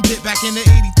 Wounded back in the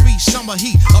 83 summer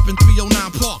heat, up in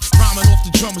 309 Park, rhyming off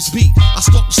the drummer's beat. I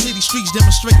stalk the city streets,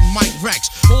 demonstrating Mike Rex.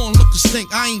 Onlookers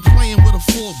think I ain't playing with a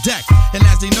full deck. And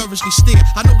as they nervously stare,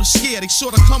 I know they're scared. They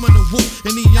sorta coming to whoop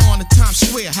in neon in Times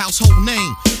Square, household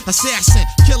name. Assassin,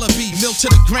 killer bee, milk to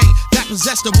the grain. That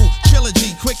possessable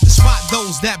trilogy, quick to spot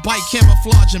those that bite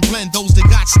camouflage and blend. Those that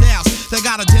got styles, that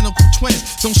got identical twins.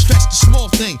 Don't stress the small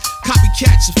thing.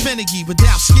 Copycats are finicky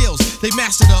without skills. They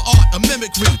master the art of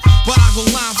mimicry. But I go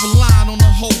line for line on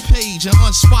the whole page. And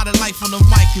unspotted life on the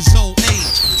mic is old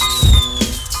age.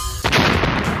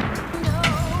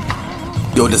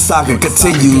 Yo, the saga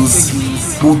continues.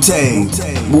 WU-TANG,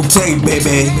 WU-TANG,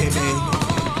 baby.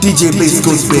 DJ Bass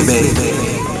Ghost, baby.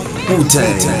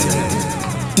 WU-TANG.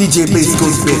 DJ Bass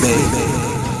Ghost, baby.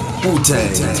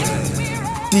 WU-TANG.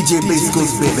 DJ Bass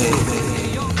Ghost, baby.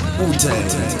 WU-TANG.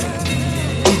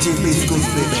 DJ Bass Ghost,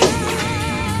 baby.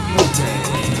 WU-TANG.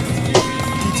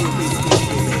 DJ Bass Ghost,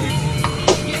 baby.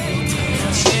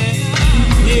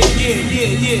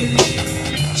 Yeah.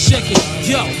 Check it,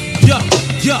 yo.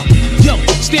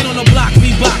 Stand on the block,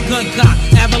 Reebok, gun cock,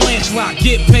 avalanche rock,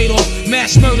 get paid off,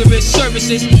 mass murderous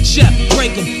services, chef,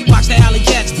 break 'em, watch the alley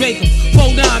cats bake 'em,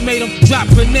 4-9 made 'em, drop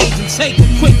grenades and take 'em,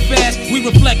 quick fast, we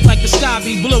reflect like the sky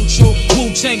be blue, true,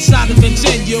 WU-TANG saga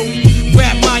continue,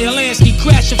 rap Maya Lansky,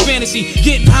 crash your fantasy,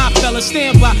 getting high fellas,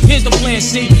 stand by, here's the plan,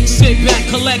 see, sit back,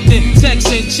 collecting,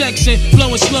 texting, checks in,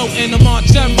 flowing slow, and I'm on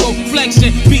tempo,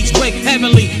 flexing, beats break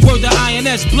heavenly, word to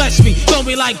INS, bless me, throw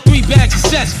me like 3 bags of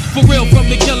sets, for real from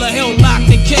the killer hill, locked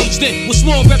and caged in, with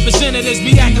small representatives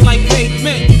be acting like paid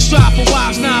men, strive for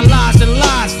wives, 9 lies and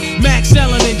lies, Max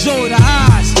Ellen, enjoy the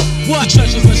highs, what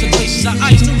treasures and places of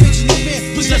ice, original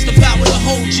men, possess the power to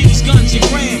hold G's, guns and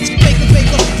grams,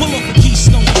 baker, pull up a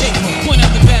keystone paper, point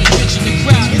out the bad bitch in the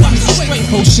crowd, watch the straight.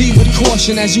 Proceed with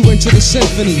caution as you enter the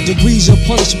symphony. Degrees of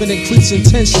punishment increase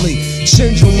intensely.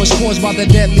 Syndrome was caused by the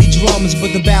deadly drums,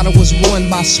 but the battle was won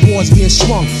by swords being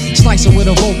swung. Slicing with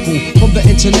a vocal from the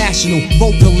international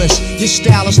vocalist. Your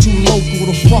style is too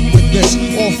local to fuck with this.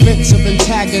 Offensive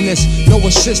antagonist, no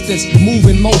assistance,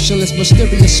 moving motionless,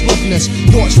 mysterious swiftness.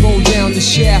 Thoughts roll down the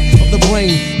shaft of the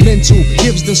brain. Mental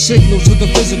gives the signal to the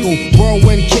physical.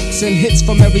 Whirlwind kicks and hits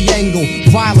from every angle.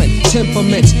 Violent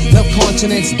temperaments, the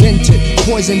continents dented.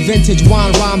 Poison vintage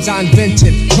wine rhymes I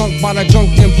invented. Drunk by the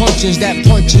drunken punches that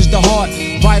punches the heart.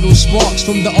 Vital sparks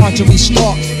from the artery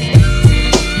stalk.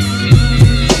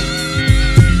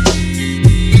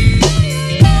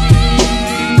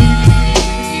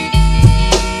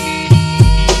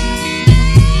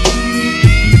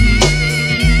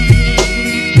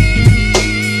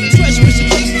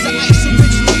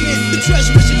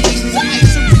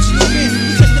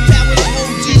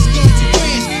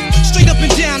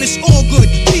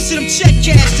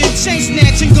 Chain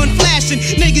snatching, gun flashing,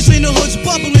 niggas in the hoods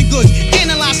bubbling goods.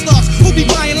 Analyze thoughts, who be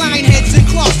buying lion heads and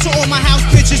clocks to all my house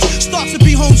bitches. Starts to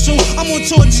be home soon, I'm on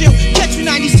tour chill. Catch me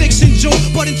 96 in June,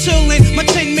 but until then, my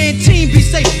 10-man team be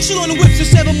safe. Chill on the whips in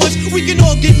 7 months, we can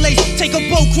all get laced. Take a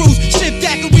boat cruise, sip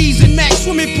daiquiris and max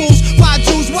swimming pools. Buy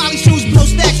jewels, Wally shoes, blow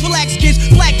stacks, relax kids.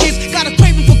 Black kids, got a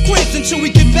craving for cribs until we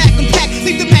get back and pack.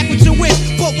 Leave the Mac with your whiz,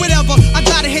 but whatever. I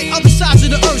gotta hit other sides of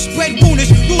the earth, spread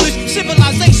wounders, rulers,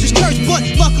 civilizations cursed, but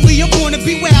luckily I'm gonna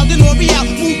be wild and or be out.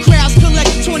 Move crowds,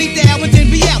 collect 20 down and then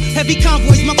be out. Heavy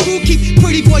convoys, my crew keep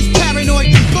pretty boys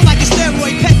paranoid. Go like a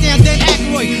steroid, pet down, then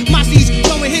Ackroyd. My seeds,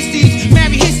 blowing his seeds,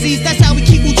 marry his seeds. That's how we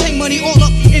keep WU-TANG money all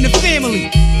up in the family.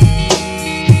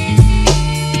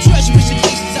 The treasure is in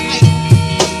places of ice.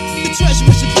 The treasure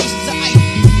is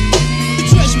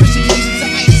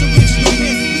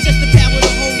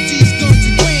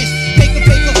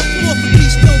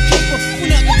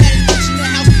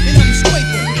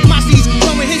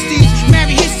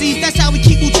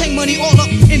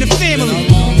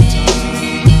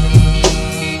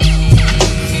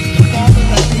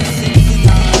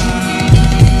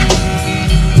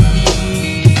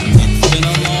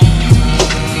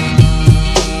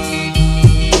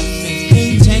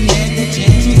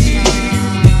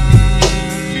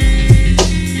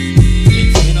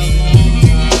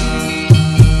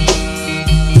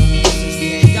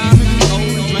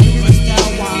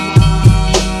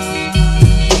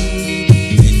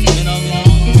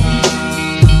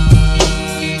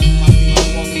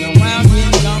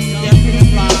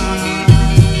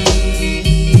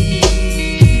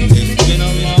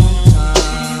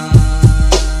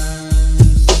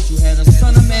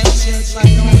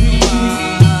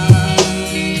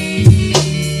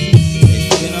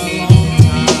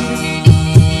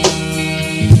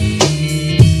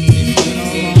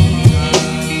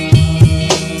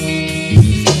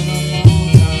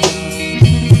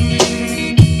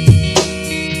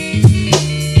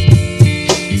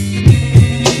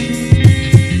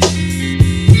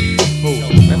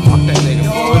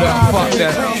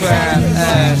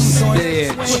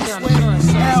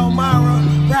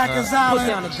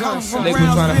Come from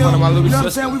Brownsville. You know what I'm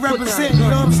saying? We represent, you know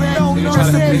what I'm saying? You know what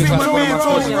I'm saying? Big man,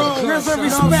 there's a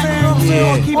respect, you know what I'm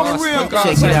saying? Keep it real.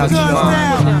 Check it out,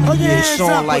 y'all. Yeah,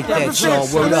 Sean like that, y'all.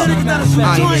 Word up. Iron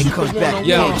Man comes back.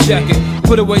 Yo, check it.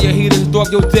 Put away your heaters, throw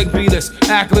up your dick beaters.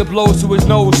 Accolade blows to his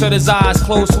nose, shut his eyes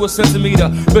close to a centimeter.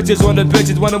 Bitches on the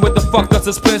benches, wondering what the fuck the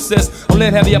suspense is. I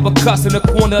land heavy uppercuts in the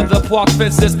corner of the park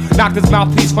fences. Knocked his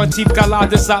mouthpiece, front teeth got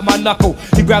loud inside my knuckle.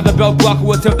 He grabbed the belt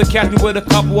buckle, attempt to catch me with a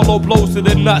couple of low blows to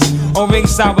the nuts. On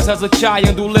ringside was Hezekiah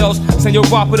and Doolills. Senor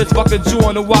Bob put his fucking jaw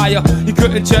on the wire. He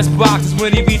couldn't chest boxes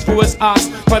when he reached for his ox.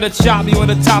 Tried to chop me on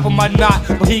the top of my knot,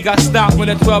 but he got stopped when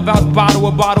a 12-ounce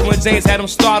bottle and James had him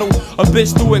startled. A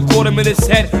bitch threw it, caught him in his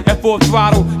head at full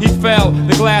throttle. He fell,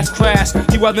 the glass crashed.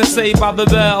 He wasn't saved by the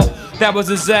bell. That was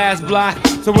his ass block.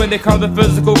 So when it comes to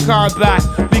physical combat,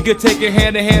 we could take it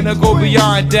hand in hand and go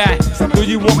beyond that. Do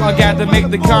you want my guy to make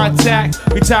the contact?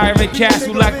 Retiring cats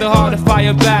who lack the heart to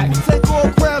fire back.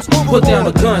 Put down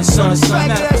the gun, son.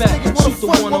 Matter of fact, shoot the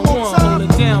one-on-one, hold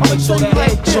it down, make sure that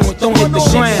head joint don't hit the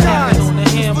ground. Happen on the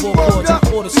handball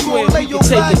court or the square, we can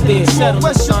take it there. Settle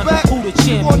it, son. Who the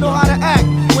champion? Know how to act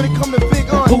when it come to big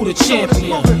on. Who the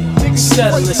champion?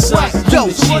 Settle it, son. Yo,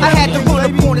 I had to run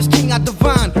up on this king out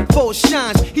divine, full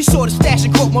shines. He saw the stash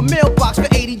and caught my mailbox for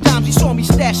 80 dimes. He saw me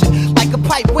stashing like a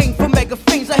pipe wing for mega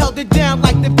things. I held it down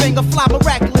like the banger, fly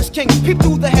miraculous king. Peep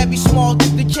through the heavy small,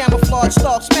 dip the camouflage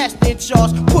stalk, smash the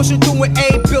inch-offs, pushing through an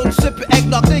A, building, sipping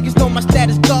eggnog. Niggas know my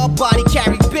status, dog body,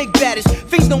 carry big baddest.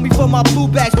 Fiends know me for my blue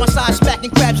bags, my side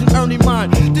smacking crabs and earning mine.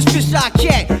 This fish-eye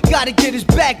cat, gotta get his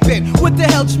back bent. What the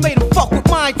hell just made him fuck with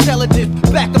my intelligence?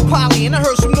 Back to Polly and I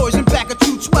heard some noise in back of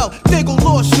 212. Diggle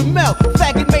Lord Shamel,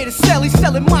 faggot made a sell, he's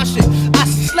selling my shit. I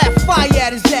slap fire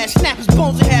at his ass, snap his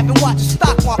bones in half and watch the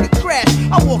stock market crash.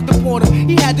 I walked up on him,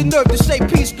 he had the nerve to say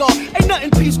peace guard. Ain't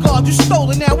nothing peace guard, you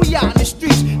stole it, now we out in the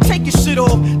streets. Take your shit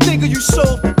off, nigga you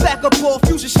sold. Back up off,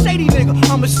 you's a shady nigga.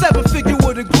 I'm a 7-figure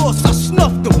with a gloss, I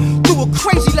snuffed him. Threw a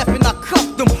crazy left and I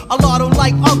cuffed him. A lot don't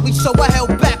like ugly, so I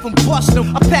held back from busting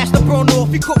him. I passed the burn off,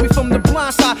 he caught me from the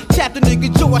blind side. Tapped the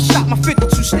nigga Joe, I shot my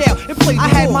 52 stale and played the I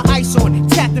had my ice on,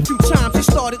 tapped a few times, he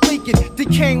started leaking.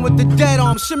 Decaying with the dead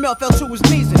arm, Shamel fell to his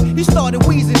knees and he started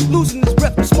wheezing, losing his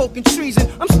breath from smoking treason.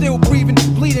 I'm still breathing,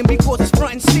 bleeding because it's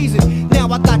frontin' season. Now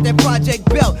I got that project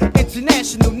belt,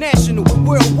 international, national,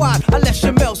 worldwide. I let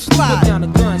Shamel slide. Put down the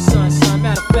gun, son.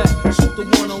 Matter of fact, shoot the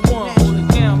one-on-one, hold it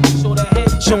down, make sure that head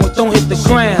joint don't hit the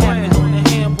ground. Happen on the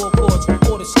handball courts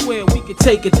or the square, we can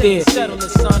take it there. Settle it,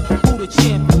 son. Who the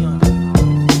champion?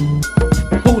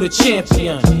 Who the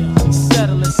champion?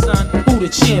 Settle it, son. Who the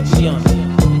champion?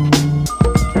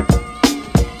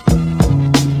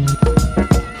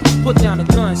 Put down the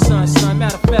gun, son.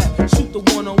 Matter of fact, shoot the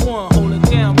one-on-one, hold it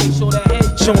down, make sure that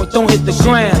head joint don't hit the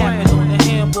ground. Happen on the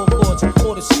handball courts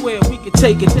or the square, we can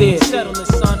take it there. Settle it,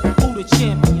 son. Who the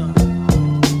champion?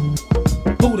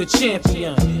 Who the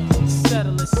champion?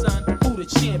 Settle it, son. Who the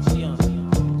champion?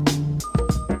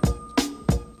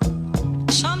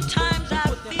 Sometimes I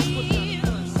feel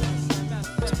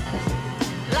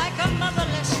like a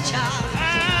motherless child.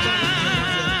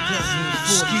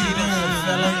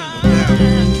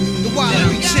 The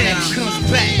Wally champ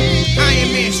comes back.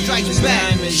 Iron Man strikes back.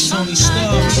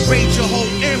 Raise your whole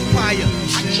empire.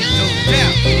 No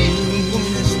doubt.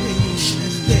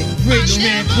 Rich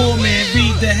man, poor man,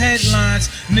 read the headlines.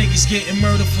 Niggas getting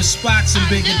murdered for spots and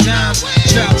bigger dimes.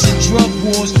 Droughts and drug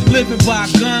wars, living by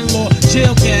gun law.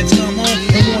 Jail cats come home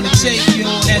and wanna take you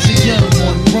on as a young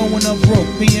one. Growing up broke,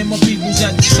 me and my peoples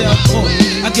at the cell court.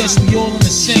 I guess we all in the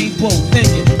same boat,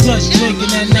 thinking, lunch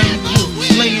drinking at 9 o'clock.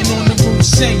 Laying on the roof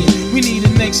saying, we need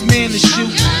the next man to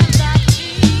shoot.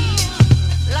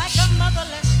 Like a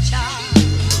motherless child.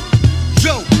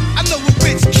 Yo, I know a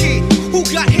rich kid who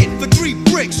got hit for 3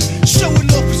 bricks, showing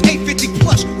off his 850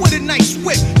 plus with a nice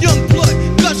whip. Young blood,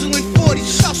 guzzling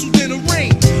 40s, hustled in the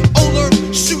rain. Older,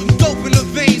 shooting dope in the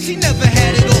veins. He never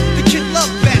had it all. The kid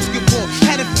loved basketball,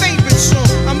 had a favorite song,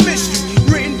 I Miss You,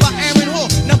 written by Aaron Hall.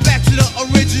 Now back to the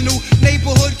original.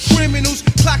 Neighborhood criminals,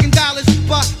 clocking dollars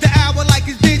by the hour like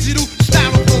it's digital.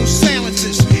 Styrofoam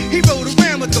silences. He rode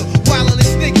around with the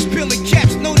wireless niggas, peeling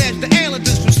caps, known as the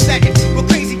Islanders from Staten.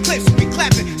 With crazy clips, we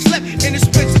clapping, slept in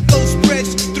expensive those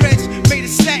spreads, threads, made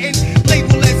it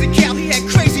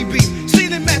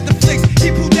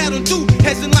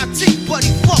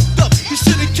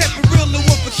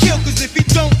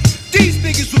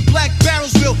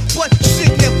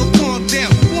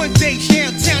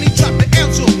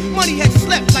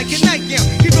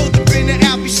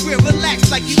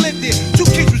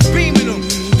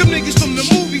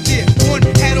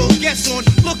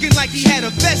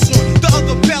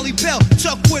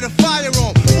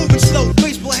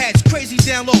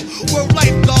down low. World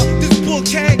life, dog, this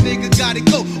bookhead nigga gotta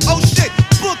go. Oh shit,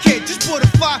 bookhead just bought a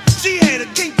 5G head, a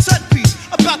King Tut piece,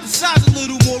 about the size of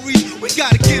Little Maurice. We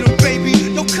gotta get him, baby.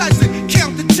 No cousin,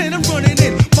 count to 10, I'm running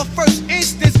in. My first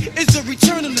instance is the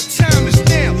return of the time is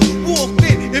now. Walked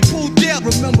in and pulled out.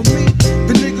 Remember me,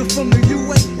 the nigga from the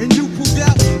UA, and you pulled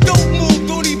out. Don't move,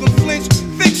 don't even flinch.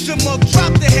 Fix him up,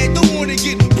 drop the head, don't wanna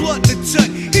get blood to touch.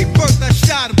 He first, I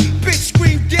shot him. Bitch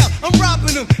screamed out, I'm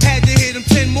robbing him. Had to hit him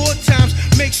 10 more times,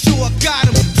 make sure I got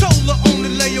him. Told her on the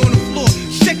lay on the floor.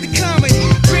 Check the comment.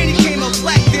 Granny came up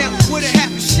black down with a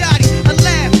half a shotty. I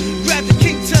laughed, grabbed the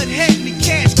King Tut head and the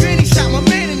cash. Granny shot my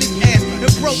man in his ass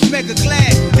and broke mega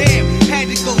glass. Damn, had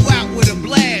to go out with a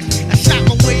blast. I shot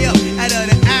my way up out of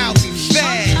the aisle, be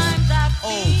fast.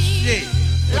 Oh shit,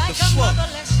 what the fuck?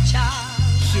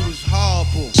 Shit was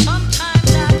horrible. Sometimes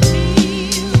I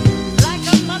feel like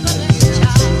a motherless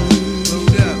child.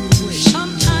 Hold up.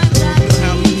 Sometimes I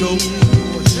feel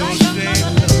like a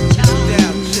motherless child.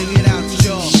 Sing it out to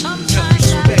y'all. Sometimes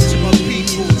respect to my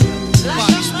people.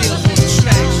 Body steals on the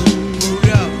tracks. Hold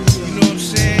up. You know what I'm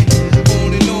saying?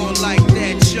 On and on like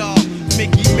that, y'all.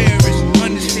 Mickey Maris,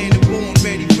 understand the born,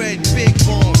 ready, red, big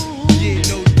born. Yeah,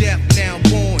 no death, now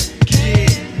born.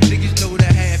 Yeah, niggas know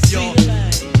that half, y'all.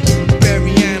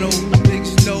 Bariano,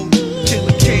 niggas know.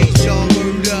 Killer Cage, y'all.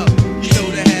 Word up, you know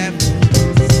the half.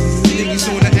 Niggas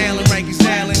on the island, Rankins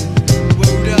Island.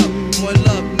 Word up, more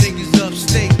love, niggas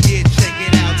upstate. Yeah, check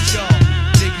it out, y'all.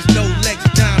 Niggas know Lex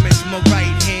Diamonds, my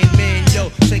right hand man, yo.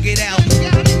 Check it out.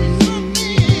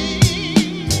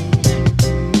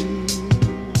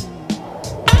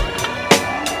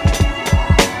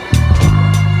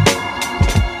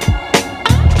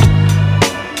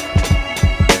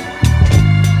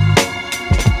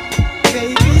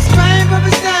 Baby's crying,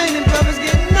 brothers dying, and brothers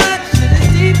getting knocked. Shit is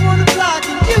deep on the block,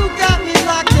 and you got me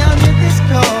locked down in this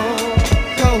cold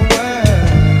world.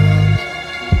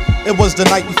 It was the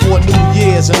night before New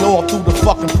Year's and all through the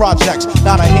fucking projects.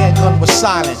 Not a handgun was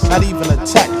silent, not even a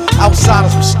tech.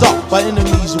 Outsiders were stuck by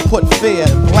enemies who put fear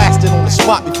and blasted on the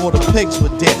spot before the pigs were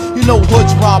dead. You know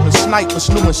hoods, robbing, snipers,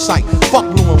 new in sight. Fuck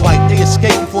blue and white, they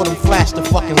escaped before them flashed the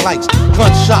fucking lights.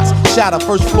 Gunshots shatter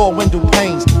first floor window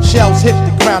panes. Shells hit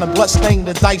the ground and blood stained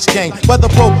the dice game. Weather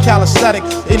broke calisthenic,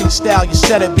 any style you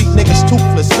said it. Beat niggas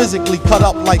toothless, physically cut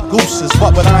up like gooses.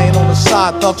 But with iron on the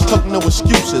side, thugs took no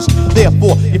excuses.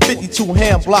 Therefore, your 52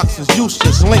 hand blocks is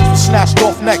useless. Links were snatched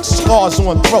off necks, scars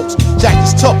on throats.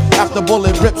 Jackets took after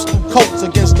bullet rips through coats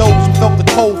against those who felt the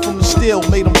cold from the steel.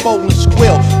 Made them fold and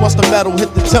squeal once the metal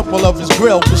hit the temple of his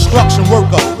grill. Construction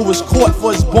worker who was caught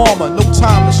for his bomber. No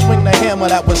time to swing the hammer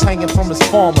that was hanging from his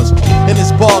farmers. In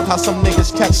his bug, how some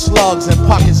niggas catch slugs and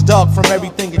pockets dug from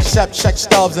everything except check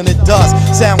stubs. And it does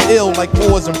sound ill like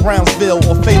wars in Brownsville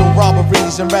or fatal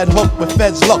robberies in Red Hook with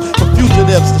feds look for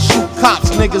fugitives to shoot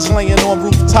cops. Niggas laying on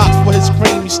rooftops for his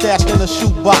cream he stashed in a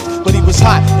shoebox. But he was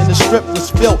hot and the strip was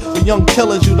filled with young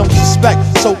killers you don't suspect.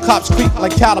 So cops creep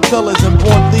like caterpillars and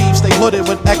born thieves. They hooded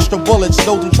with extra bullets.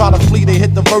 Those who try to flee, they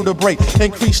hit the vertebrae.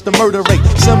 Increase the murder rate.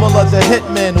 Similar to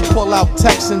hitmen who pull out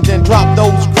texts and then drop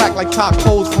those. Crack like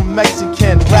tacos from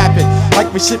Mexican. Rapping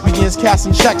like recipients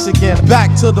casting checks again.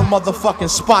 Back to the motherfucking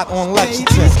spot on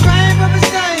Lexington. Baby's crying,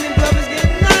 brothers dying, and brothers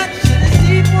getting knocked. Shit is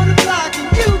deep on the block,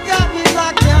 and you got me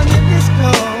locked down in this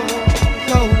cold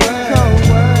world.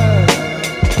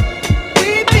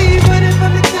 We be running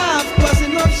from the cops,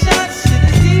 busting off shots. Shit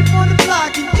is deep on the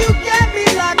block, and you got me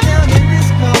locked down in this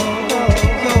cold world.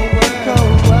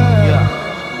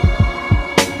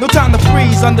 No time to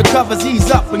freeze, undercovers ease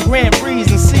up and Grand Prix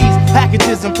and seize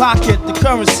packages and pocket the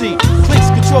currency. Clicks,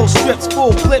 control strips,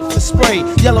 full clips to spray.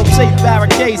 Yellow tape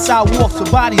barricades, sidewalks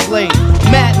with bodies laid.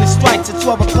 Madness strikes at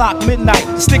 12 o'clock midnight.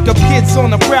 Stick up kids on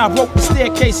the prowl, rope the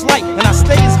staircase light, and I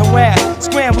stay as harassed,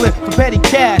 scrambling for petty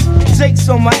cash. Jake's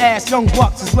on my ass, young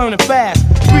bucks is learning fast.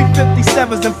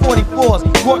 357s and 44s,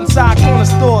 brought inside corner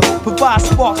stores, provide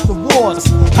sparks for wars.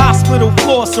 Hospital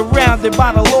floor surrounded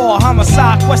by the law.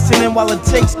 Homicide questioning while it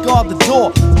takes guard the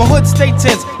door. My hood stay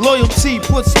tense, loyalty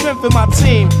puts strength in my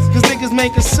team. Cause niggas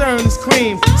main concern is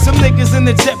cream. Some niggas in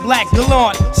the jet black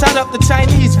gallant shot up the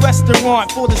Chinese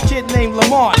restaurant for this kid named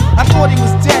Lamont. I thought he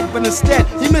was dead, but instead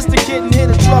he missed the kid and hit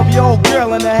a 12-year-old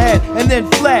girl in the head and then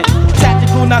fled.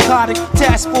 Tactical narcotic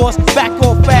task force, back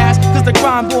off fast. Cause the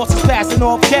crime boss is passing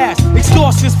off cash.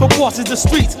 Extortions for bosses the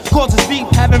streets, causes beef.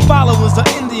 Having followers of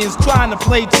Indians trying to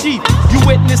play cheap. You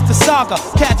witness the saga,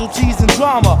 casualties and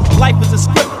drama. Life is a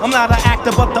script, I'm not an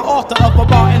actor but the author of a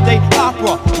modern day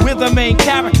opera. We're the main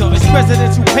character, it's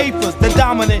presidential papers, the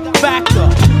dominant factor.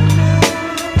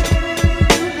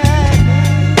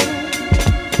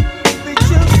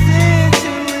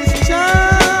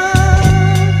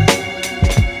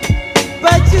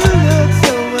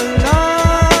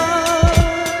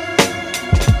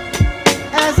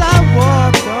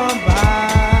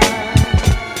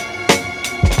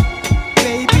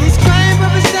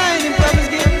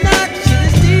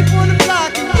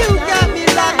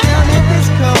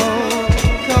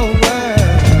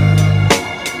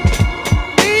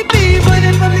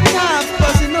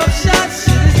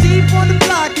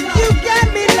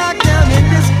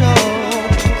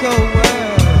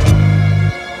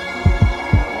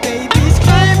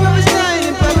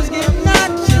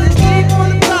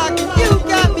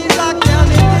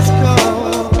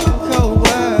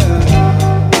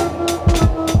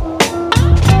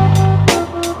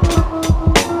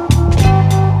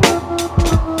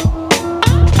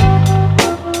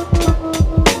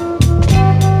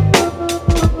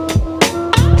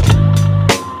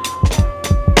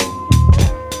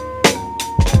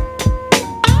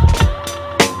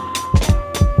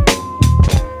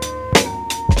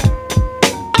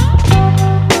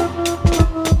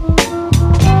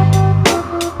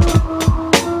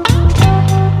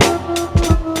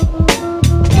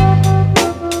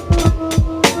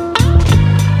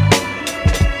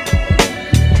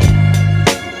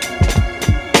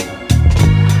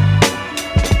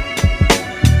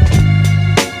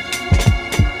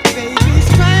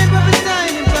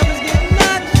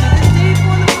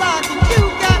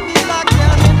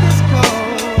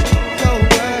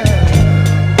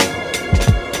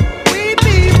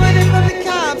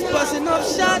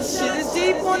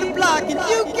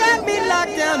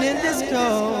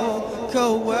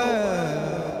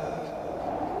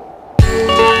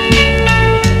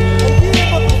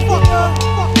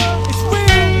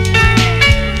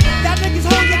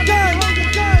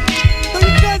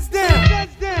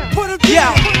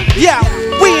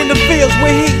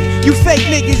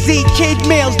 Z kid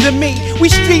males to me. We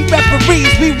street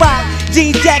referees, we rock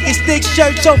jean jackets, thick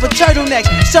shirts over turtlenecks.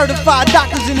 Certified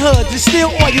doctors in hoods and still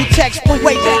oil techs. But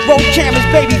wait, roll cameras,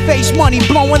 baby face money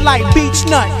blowing like beach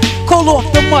nut. Call off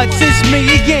the mutts, it's me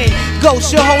again.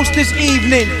 Ghost your host this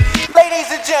evening.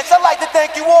 Ladies and gents, I'd like to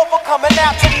thank you all for coming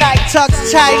out tonight. Tux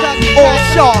tight, all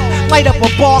sharp. Light up a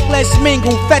bark, let's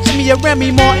mingle. Fetch me a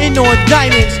Remy Martin on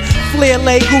diamonds. Flair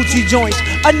lay Gucci joints.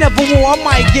 I never wore, I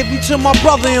might give you to my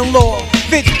brother-in-law.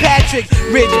 Fitzpatrick,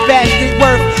 rich bastard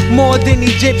worth more than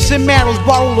Egyptian marrows.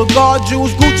 Bottle of guard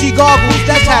jewels, Gucci goggles,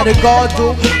 that's how the guard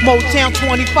do. Motown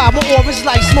 25, my aura's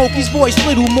like Smokey's voice,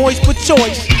 little moist but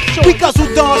choice. We guzzle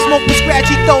dawn, smoke with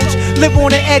scratchy throats. Live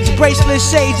on the edge, bracelets,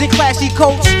 shades, and classy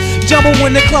coats. Jumbo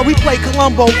in the club, we play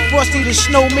Columbo. Frosty the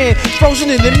snowman, frozen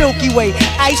in the Milky Way.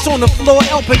 Ice on the floor,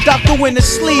 El Peducto in the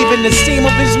sleeve, in the seam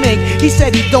of his mink. He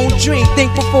said he don't drink,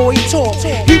 think before he talk.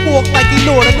 He walk like he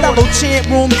know the fellow chant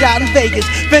rooms out in Vegas.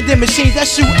 Vending machines that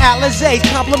shoot Alizés,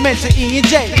 compliments to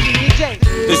E&J.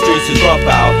 The streets is rough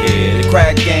out here. The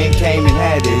crack game came and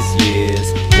had its years.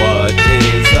 What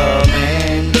is a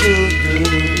man to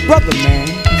do? Brother man,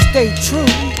 stay true,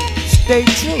 stay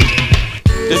true.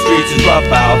 The streets is rough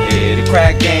out here. The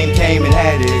crack game came and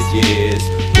had its years.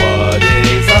 What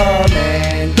is a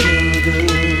man to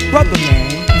do? Brother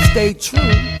man, stay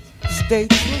true, stay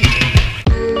true.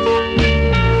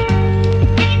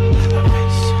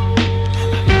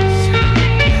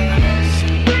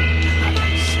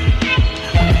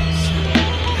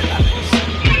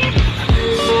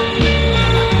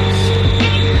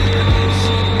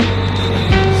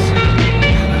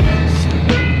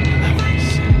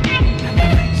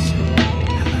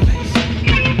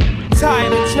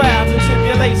 Tired of trials and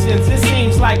tribulations, it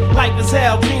seems like life is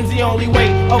hell. Dreams the only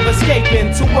way of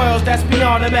escaping to worlds that's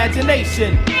beyond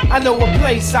imagination. I know a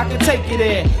place I can take you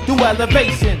there through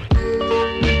elevation.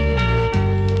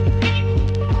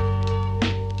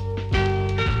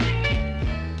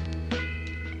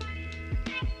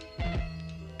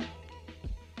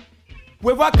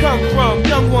 Where I come from,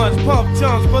 young ones pump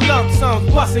chunks for lump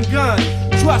sums, busting guns.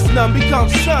 Trust none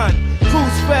becomes sun.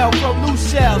 Crews fell from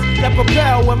loose shells that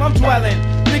propel where I'm dwelling.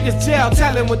 Niggas jail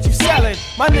telling what you selling.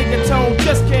 My nigga Tone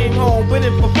just came home, been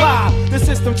in for 5. The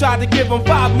system tried to give him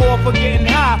 5 more for getting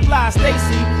high. Fly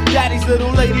Stacy, daddy's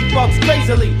little lady fucks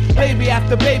crazily. Baby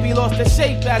after baby lost her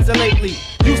shape as of lately.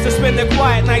 Used to spend the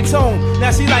quiet nights home,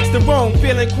 now she likes to roam.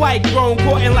 Feeling quite grown,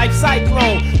 caught in life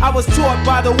cyclone. I was taught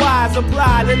by the wise,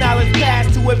 apply the knowledge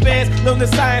past to advance. Learn the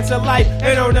science of life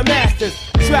and earn a master's.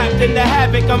 Trapped in the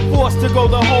havoc, I'm forced to go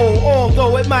the whole.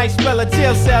 Although it might spell a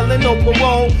jail cell and no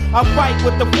parole, I fight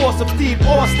with the force of Steve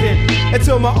Austin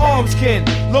until my arms can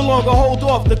no longer hold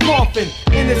off the coffin.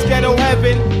 In this ghetto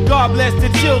heaven, God bless the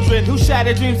children whose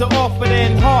shattered dreams are often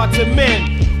and hard to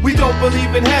mend. We don't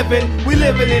believe in heaven, we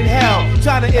living in hell,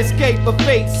 trying to escape a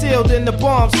fate sealed in the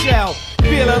bombshell.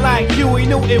 Feeling like Huey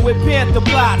Newton with Panther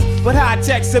plots, but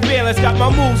high-tech surveillance got my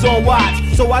moves on watch.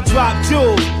 So I drop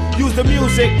jewels, use the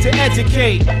music to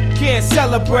educate. Can't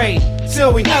celebrate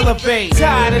till we elevate.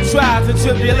 Tired of trials and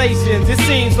tribulations, it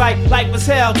seems like life is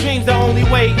hell. Dreams the only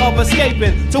way of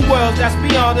escaping to worlds that's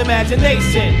beyond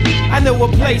imagination. I know a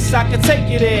place I can take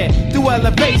you there through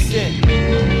elevation.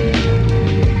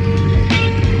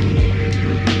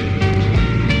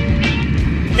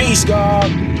 Peace, God.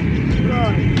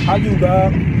 How you,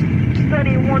 God?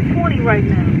 Studying 120 right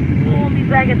now. We'll be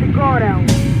back at the guard hour.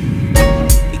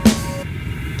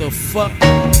 The fuck?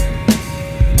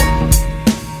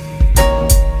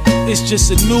 It's just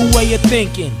a new way of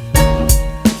thinking.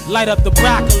 Light up the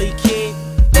broccoli, kid.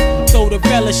 Throw the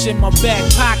relish in my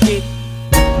back pocket.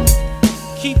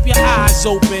 Keep your eyes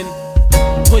open.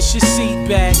 Push your seat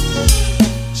back.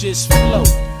 Just float.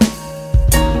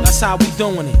 That's how we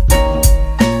doing it.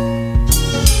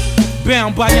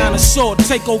 Bound by honor sword,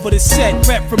 take over the set.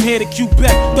 Rep from here to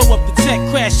Quebec, throw up the tech,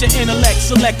 crash your intellect,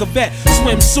 select a vet.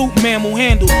 Swimsuit, mammal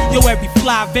handle, yo every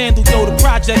fly vandal. Yo the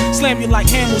project, slam you like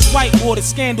Hamill's whitewater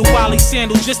scandal. Wally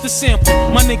sandal, just a sample.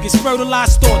 My niggas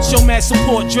fertilize thoughts, show mad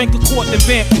support. Drink a quart, then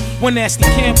vamp you. One nasty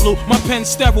can blue, my pen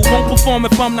sterile. Won't perform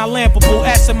if I'm not lampable.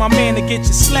 Asking my man to get your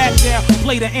slap down.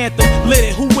 Play the anthem, lit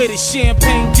it, who with it?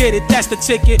 Champagne, get it, that's the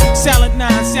ticket. Salad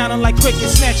 9, sounding like cricket.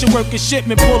 Snatch your work and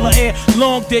shipment, pull her hair,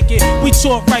 long dick it. We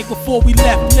taught right before we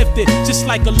left, lifted just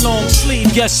like a long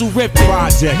sleeve. Guess who ripped it?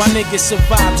 Projects. My niggas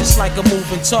survive just like a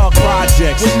moving target.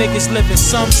 Projects. With niggas living,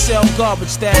 some sell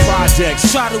garbage that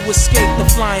projects. Try to escape the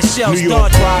flying shells. New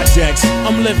York projects.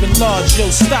 I'm living large, yo,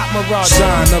 stop mirage.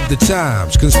 Sign of the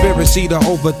times, conspiracy conspiracy to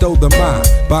overthrow the mind.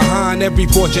 Behind every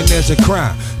fortune there's a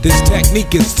crime. This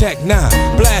technique is Tech 9.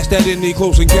 Blast at any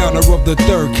close encounter of the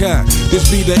third kind. This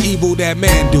be the evil that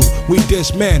man do. We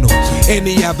dismantle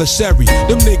any adversary.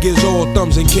 Them niggas all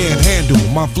thumbs and can't handle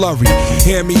my flurry.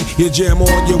 Hear me? You jam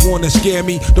on, you wanna scare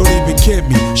me? Don't even kid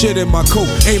me. Shit in my coat,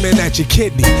 aiming at your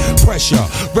kidney. Pressure,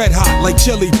 red hot like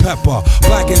chili pepper.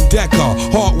 Black and Decker,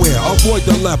 hardware, avoid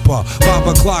the leper. 5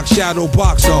 o'clock, shadow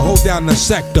boxer, hold down the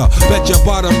sector. Bet your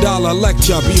bottom dollar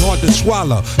lecture, be hard to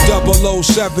swallow.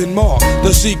 007 Mark,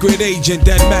 the secret agent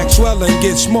that Maxwell and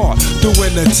get smart through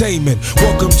entertainment.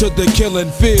 Welcome to the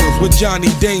killing fields with Johnny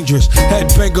Dangerous.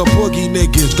 Headbanger boogie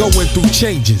niggas going through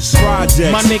changes.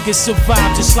 Projects. My niggas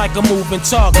survive just like a moving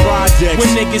target. Projects. When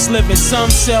niggas living, some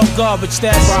sell garbage.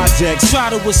 That's projects. Try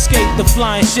to escape the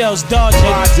flying shells, dodging.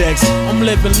 Projects. I'm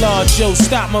living large, yo,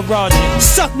 stop miraging.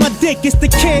 Suck my dick, it's the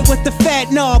kid with the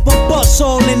fat knob. A bust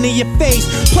all into your face.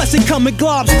 Plus it come in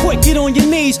globs, quick, get on your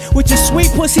knees. With your sweet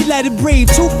pussy, let it breathe.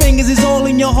 2 fingers is all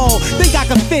in your hole. Think I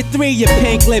can fit 3 of your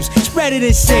pink lips. Spread it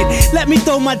and shit. Let me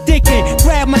throw my dick in.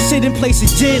 Grab my shit and place it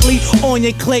gently on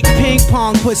your click. Ping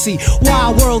pong pussy.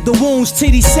 Wild world, the wounds,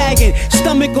 titties sagging.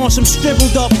 Stomach on some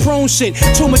shriveled up prone shit.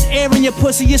 Too much air in your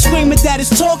pussy. You're screaming that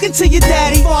it's talking to your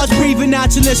daddy. Bars breathing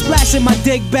out your lips, splashing my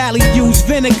dick belly. Use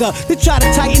vinegar to try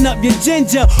to tighten up your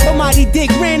ginger. Almighty dick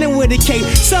ran in with a cape.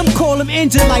 Some call him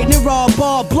engine lightning, raw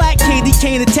ball. Black candy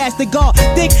cane attached to guard.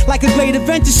 Thick like a great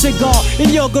adventure cigar. In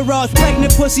your garage,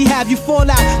 pregnant pussy have you fall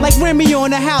out like Remy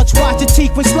on the house. Watch your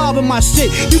teeth when slobbing my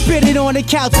shit. You bit it on the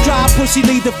couch, dry pussy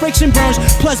leave the friction burns.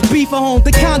 Plus beef at home,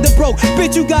 the kinda broke.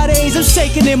 Bitch, you got AIDS, I'm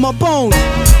shaking in my bones.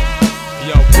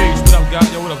 Yo, peace, what up,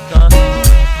 guys? Yo, what up, Don?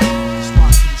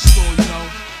 Spot to the store, you know.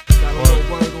 Got a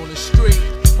little word on the street.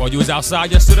 Well, you was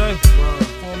outside yesterday? Word.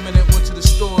 For a minute, went to the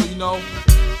store, you know.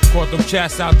 Caught them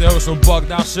cats out there with some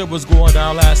bugged out shit was going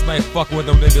down last night, fucking with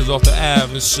them niggas off the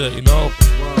Ave and shit, you know?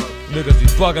 Word. Niggas be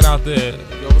bugging out there.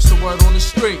 Yo, what's the word on the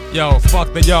street? Yo,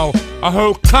 fuck that, yo. I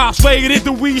heard cops raided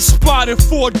the weed spot in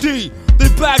 4D. They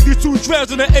bagged these 2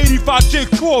 dreads in an 85 J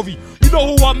Corey. You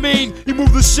know who I mean? He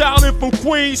moved the Shaolin from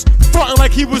Queens, frontin'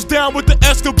 like he was down with the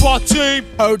Escobar team.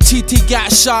 Heard TT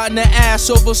got shot in the ass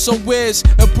over some whiz,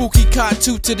 and Pookie caught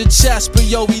 2 to the chest, but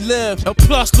yo, he lived. And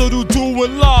plus little dude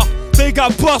and Law, they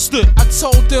got busted. I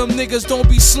told them niggas don't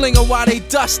be slinging while they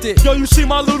dusted. Yo, you see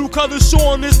my little cousin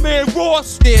Sean, this man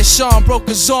Ross? Yeah, Sean broke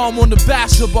his arm on the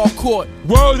basketball court.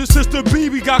 Word, his sister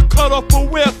BB got cut off for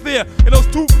welfare, and those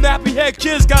 2 nappy head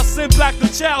kids got sent back to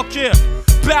child care.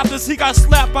 Baptist, he got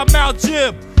slapped by Mount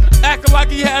Jib, acting like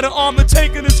he had an arm to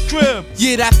take in his crib.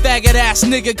 Yeah, that faggot ass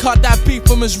nigga caught that beat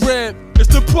from his rib. It's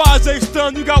the project's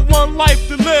done, you got 1 life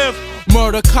to live.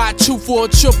 Murder caught 2 for a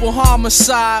triple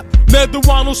homicide. Met the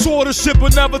Ronald Sorter shit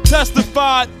but never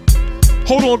testified.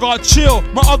 Hold on, God, chill,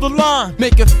 my other line.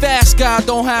 Make it fast, God,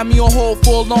 don't have me on hold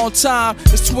for a long time.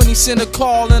 It's 20 cent a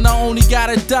call and I only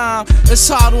got a dime. It's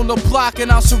hot on the block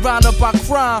and I'm surrounded by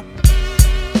crime.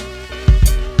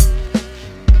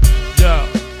 Yo.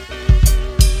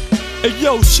 Hey,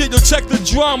 yo, shit, yo, check the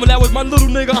drama. That was my little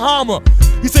nigga Hammer.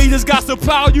 He said he just got some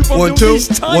power you from the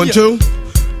East Tanya. 1, 2. You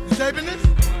taping this?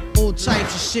 All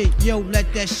types of shit, yo,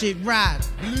 let that shit ride.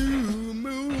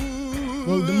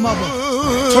 Roll the mother.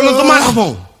 Turn up the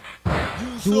microphone.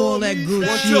 Do all that good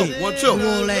shit. 1, 2. Do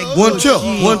all that good 1, 2. shit.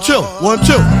 1, 2. 1,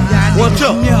 2. 1, 2.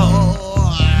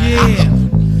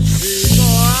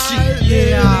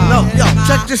 Yeah. No, yo,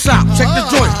 check this out. Check the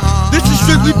joint. This is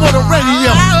strictly for the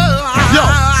radio. Yo,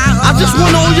 I just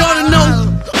want all y'all to know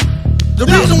the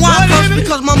reason why I curse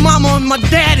because my mama and my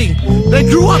daddy, they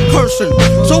grew up cursing.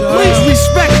 So please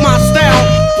respect my style.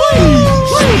 Please.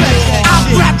 I'll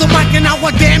grab the mic and I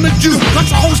will damage you. Cause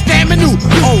the whole stamina.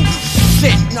 Oh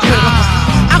shit.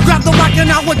 I'll grab the mic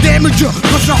and I will damage you.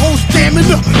 Cause the whole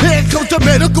stamina. Here comes the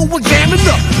medical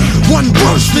examiner. 1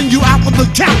 burst and you out for the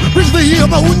count. Bring the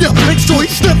ammonia. Make sure he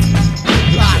sniff.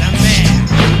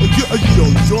 Yo,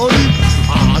 Jordy.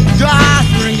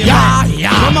 Yeah.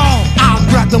 Come on. I'll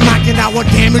grab the mic and I will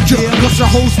damage you. Cause the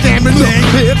whole stamina.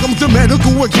 Here comes the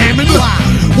medical examiner.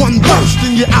 1 burst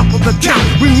and you're out for the count.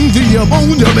 Bring the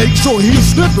ammonia. Make sure he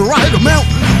sniffed the right amount.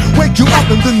 Wake you up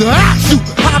and then ask you,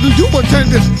 how do you attend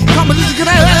this? Come and listen to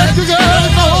that.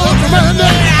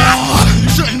 You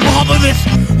shouldn't bother this.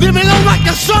 Leave me alone like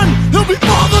your son. He'll be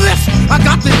fatherless. I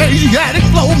got the Asiatic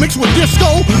flow mixed with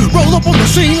disco. Roll up on the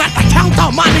scene like the Count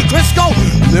of Monte Cristo.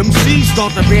 Them C's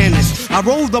start to vanish. I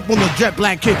rolled up on the jet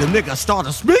black kid. The nigga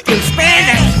started speaking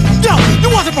Spanish. Yo, you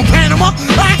wasn't from Panama.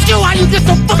 I asked you how you get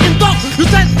so fucking dope. You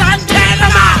said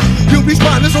Panama. You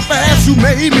responded so fast, you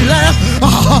made me laugh.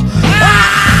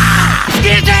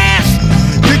 Skid ass.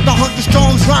 Get with the 100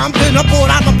 strongs rhyme. Then I brought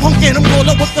out the pumpkin and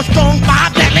roller with the strong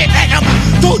vibe. Deadly venom.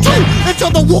 Don't you into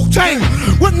the WU-TANG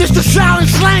with Mr. Silent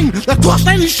Slang that cost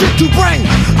any shit to bring.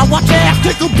 I watch your ass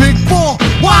take a big fall.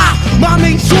 Why? My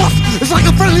main source is like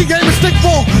a friendly game of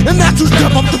stickball, and that's who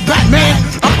step up the Batman.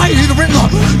 I play you the Riddler.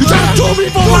 You try to do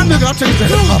me for one nigga, I'll change the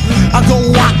Hitler. I go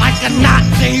out like a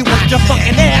Nazi with your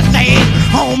fucking ass stay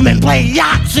home and play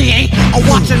Yahtzee. I'm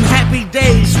watching Happy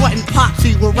Days, sweating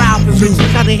potsy with Ralph and Richie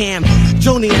Cunningham,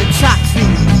 Joni and Chotsy.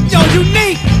 Yo,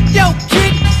 Unique, yo,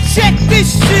 kid, check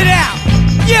this shit out.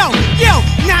 Yo,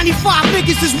 95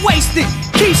 niggas is wasted.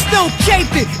 Keystone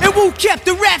caped it, and Wu kept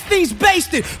the rap fiends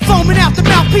basted. Foaming out the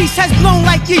mouthpiece has blown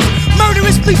like yeast.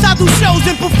 Murderous police, I do shows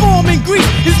and perform in Greece.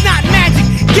 It's not magic,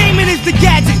 gaming is the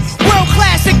gadget. World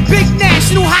classic, big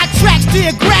national, high tracks,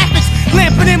 geographics.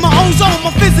 Lamping in my ozone,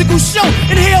 my physical show.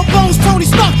 Inhale bones, Tony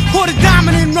Stark, pour the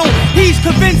dominant role. He's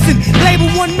convincing, label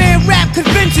one man rap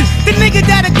convention. The nigga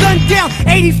that a gunned down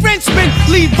 80 Frenchmen,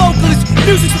 lead vocalist,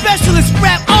 music specialist,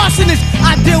 rap arsonist.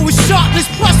 I deal with sharpness,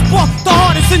 plus spark, the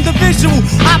hardest individual.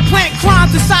 I plant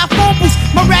crimes inside phone booths.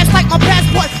 My rap's like my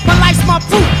passport, my life's my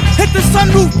proof. Hit the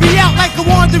sunroof, be out like a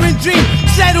wandering dream.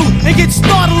 Settle and get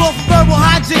startled off verbal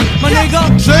hygiene, my nigga.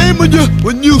 Shame on you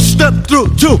when you step through,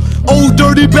 too. Old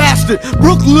dirty bastard,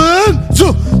 Brooklyn,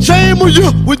 too. Shame on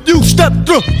you when you step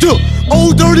through, too.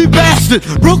 Old dirty bastard,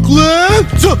 Brooklyn,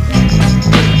 too.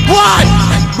 Why?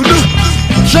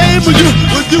 Shame on you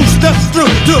when you step through,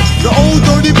 too. The old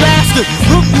dirty bastard,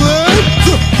 Brooklyn,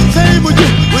 too. Shame on you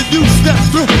when you step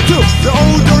through, too. The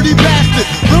old dirty bastard,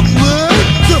 Brooklyn,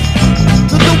 too.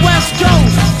 To the West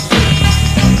Coast,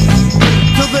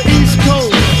 to the East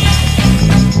Coast,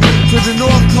 to the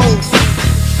North Coast,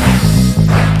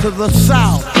 to the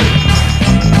South.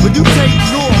 When you take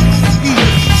North,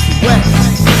 East,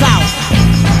 West, South,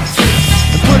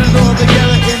 and put it all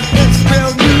together in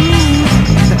Icebell News,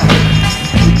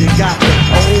 you got the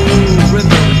old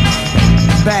rhythm,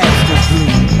 bastard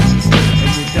blues,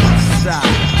 and you don't stop.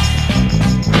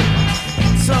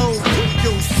 So,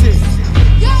 yo shit.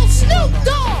 Yo Snoop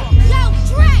Dogg, yo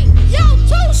Dre, yo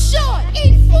Too Short,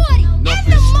 E40, in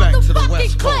the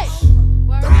motherfucking clip.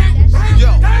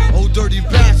 Yo, old dirty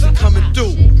bastard coming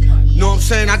through. Know what I'm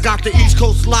saying? I got the East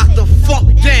Coast locked the fuck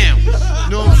down.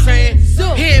 Know what I'm saying?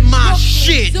 Hear my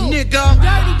shit, nigga.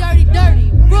 Dirty.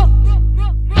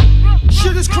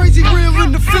 Shit is crazy real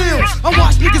in the field. I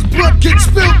watch niggas' blood get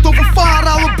spilled over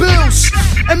 $5 bills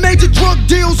and major drug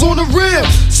deals on the real.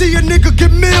 See a nigga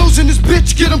get meals and this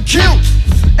bitch get him killed.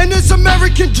 And this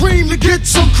American dream to get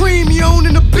some cream, you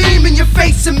owning a beam in your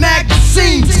face in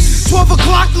magazines. 12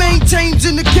 o'clock maintains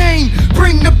in the game.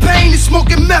 Bring the pain, it's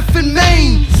smoking meth in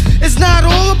Maine. It's not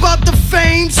all about the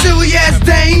fame, silly ass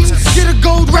dames. Get a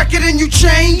gold record and you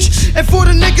change. And for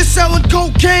the niggas selling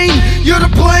cocaine, you're to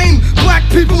blame. Black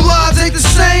people lives ain't the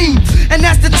same. And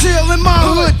that's the tale in my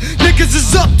hood. Niggas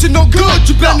is up to no good,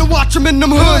 you better watch them in them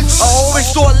hoods. I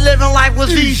always thought living life was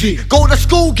easy. Go to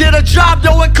school, get a job,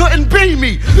 yo, it couldn't be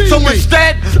me. So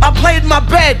instead, I played my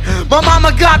bed. My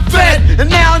mama got fed,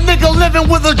 and now a nigga living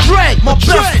with a dread. My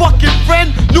best fucking friend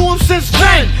knew him since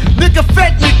 10. Nigga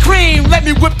fed me cream, let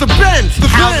me whip the Benz.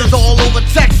 Houses all over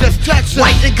Texas,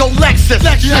 white and go Lexus.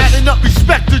 Adding up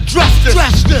respect to dress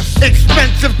this.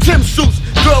 Expensive Tim suits,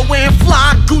 girl wearing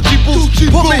fly Gucci boots.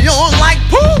 Put me on like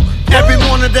poo. Every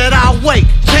morning that I wake,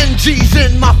 10 G's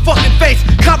in my fucking face.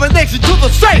 Combination to the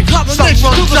safe. Combination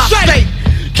to the safe.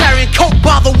 Carrying coke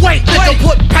by the weight. Nigga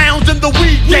put pounds in the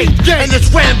weed gate. And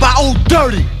it's ran by old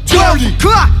Dirty.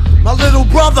 My little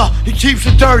brother, he keeps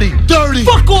it dirty.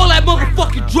 Fuck all that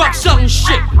motherfucking drug selling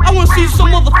shit. I wanna see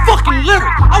some motherfucking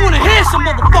lyrics. I wanna hear some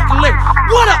motherfucking lyrics.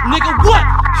 What up, nigga? What?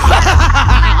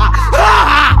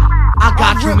 I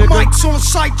got you, nigga. Mics on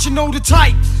sight, you know the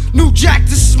type. New Jack,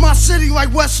 this is my city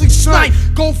like Wesley Snipes.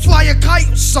 Go fly a kite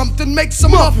or something, make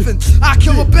some muffins. I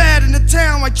kill a bad in the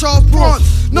town like Charles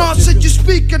Bronson. Nonsense you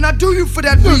speak and I do you for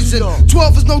that reason.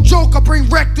 12 is no joke, I bring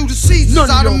wreck through the seasons.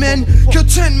 Out of men, kill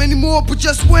 10, many more, but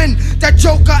just win. That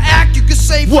Joker act you can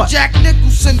say for Jack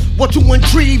Nicholson. What you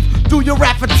intrigue through your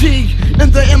rap fatigue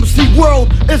in the MC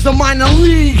world is a minor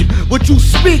league. What you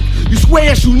speak, you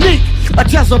swear it's unique. A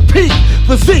Chesapeake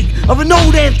physique of an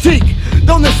old antique.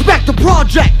 Don't expect a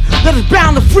project that is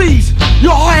bound to freeze.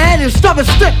 Your hard-headed stubborn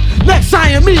stick, next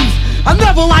Siamese. I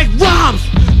never like rhymes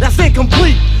that's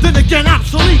incomplete, then again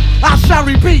obsolete. I shall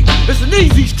repeat, it's an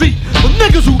easy street for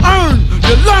niggas who earn.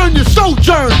 You learn, you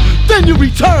sojourn, then you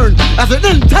return as an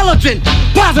intelligent,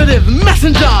 positive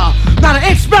messenger. Not an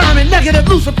experiment, negative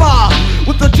Lucifer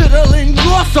with the chittering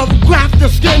gloss of grafted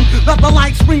skin, not the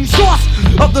light screen source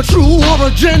of the true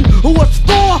origin. Who was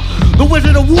Thor, the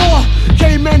Wizard of War?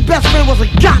 Caveman best friend was a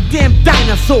goddamn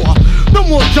dinosaur. No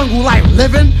more jungle life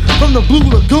living from the Blue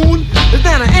Lagoon. It's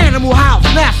not an Animal House,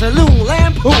 National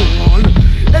Lampoon.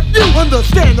 If you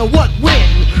understand the what, when,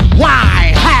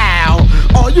 why, how,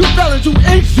 are you fellas to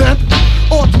exempt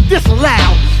or to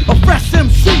disallow a fresh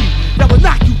MC that will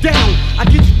knock you down? I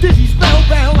get you dizzy,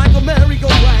 spellbound like a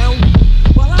merry-go-round.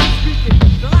 While I'm speaking,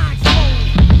 the line's phone.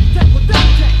 Tech with that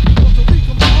tech, Puerto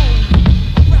Rican bone.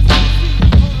 A fresh MC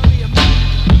is totally immune.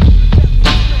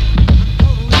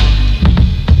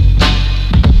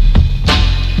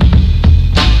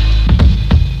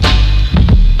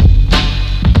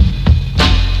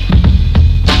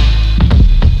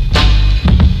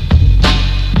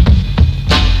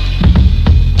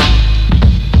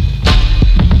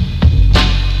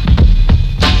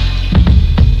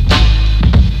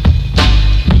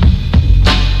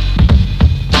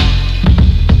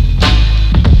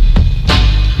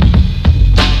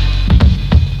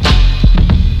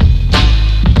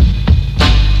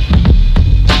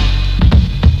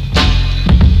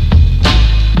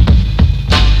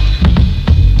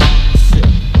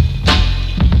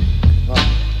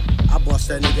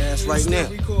 Right now,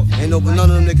 ain't no, but none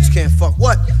of them niggas can't fuck.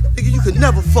 What? Nigga, you could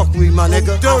never fuck with me, my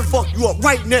nigga. I'll fuck you up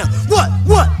right now. What?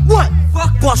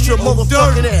 Fuck, bust your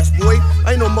motherfucking ass, boy.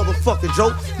 I ain't no motherfucking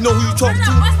joke. You know who you talking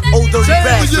to? Old dirty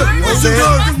bastard. You know what I'm saying?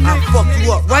 I'll fuck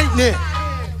you up right now.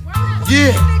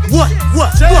 Yeah. What?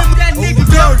 That nigga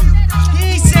dirty. He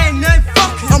ain't saying nothing.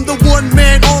 I'm the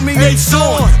one-man army, ain't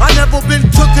on. I never been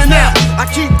tooken out. I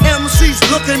keep MCs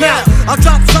looking out. I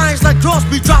drop signs like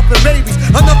Crosby dropping babies,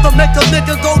 enough to make a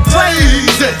nigga go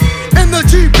crazy. In the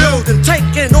G building,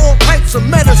 taking all types of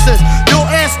medicines. Your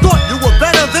ass thought you were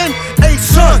better than a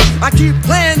son. I keep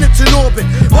planets in orbit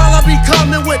while I be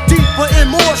coming with deeper and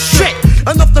more shit.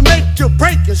 Enough to make you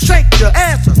break and shake your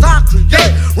asses. I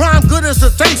create rhyme good as a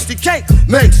tasty cake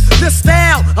makes. This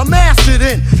style I'm mastered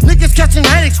in. Niggas catching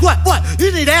headaches, what?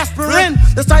 You need aspirin?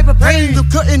 This type of pain you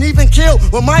couldn't even kill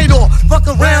with Midor. Fuck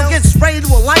around, get sprayed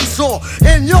with Lysol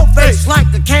in your face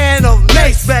like a can of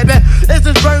mace, baby. Is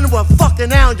this burning what fucking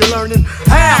now you're learning?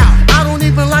 How? I don't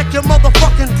even like your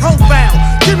motherfucking profile.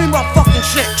 Give me my fucking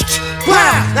shit.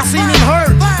 Wow, that's seen and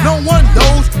heard. No one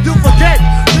knows, you forget.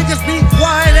 Niggas be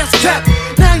quiet as kept.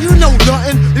 Now you know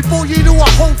nothing before you do a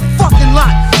whole fucking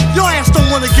lot. Your ass don't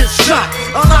wanna get shot.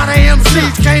 A lot of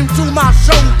MCs came to my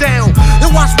showdown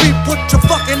and watch me put your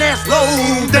fucking ass low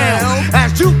down.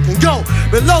 As you can go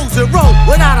below zero,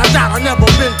 without a doubt, I never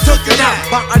been taken out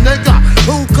by a nigga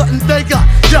who couldn't figure.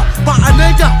 Yeah, by a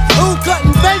nigga who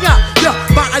couldn't figure. Yeah,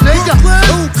 by a nigga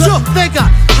who couldn't figure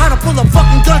how to pull a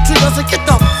fucking gun trigger and get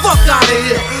the fuck out of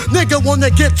here. Nigga wanna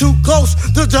get too close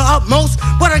to the utmost,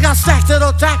 but I got stacks that'll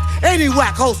attack any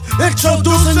whack host.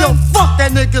 Introducing your fuck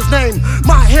that nigga's name.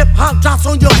 My hip hop drops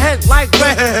on your head like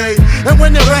rain, and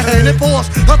when it rain, it pours.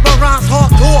 Cause my rhymes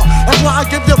hardcore. That's why I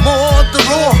give you more of the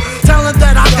raw talent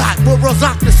that I got. Will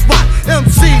rock the spot.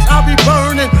 MCs, I'll be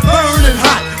burning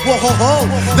hot. Whoa, ho, ho.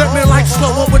 Let me like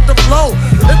slower with the flow.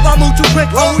 If I move too quick,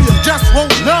 oh, you just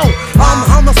won't know. I'm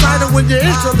homicidal when you're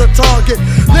into the target.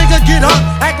 Nigga, get up,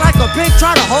 act like a pig,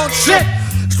 try to hold shit.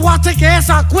 So I take your ass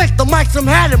out quick, the mic's I'm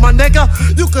had it, my nigga.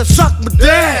 You can suck my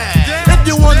dick. If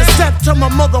you wanna step to my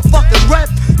motherfucking rep,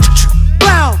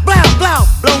 blow,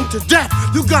 blown to death.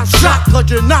 You got shot cause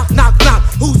you knock.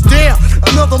 Who's there?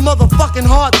 Another motherfucking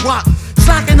hard rock.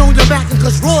 Slacking on your back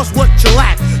cause raw's what you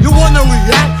lack. You wanna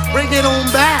react? Bring it on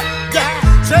back. Yeah.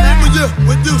 Shame on you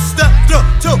when you step to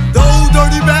the old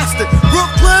dirty bastard.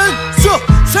 Brooklyn,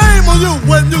 shame on you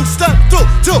when you step to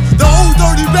the old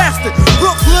dirty bastard.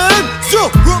 Brooklyn,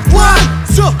 shame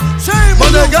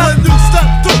on you when you step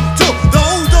to the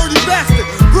old dirty bastard.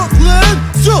 Brooklyn,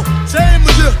 shame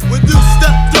on you when you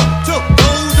step to the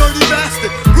old dirty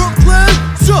bastard. Brooklyn,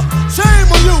 shame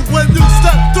on you when you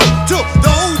step to the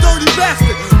old dirty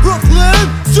bastard. Brooklyn,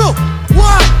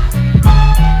 what?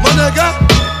 My nigga.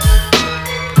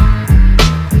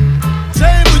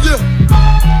 Shame on you.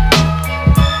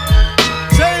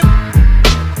 Shame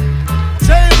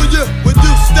on you when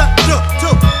you step to.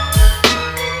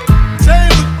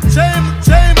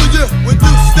 Shame on you when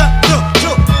you step to.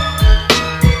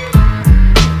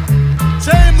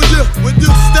 Shame on you when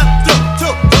you step to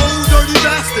old dirty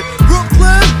bastard.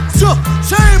 Brooklyn,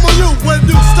 shame on you when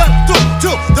you step to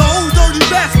the old dirty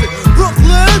bastard.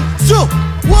 Brooklyn,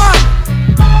 what?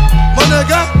 My nigga.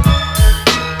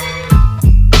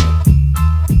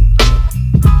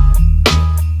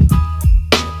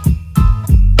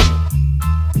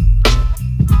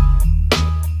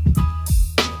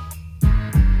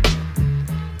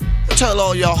 tell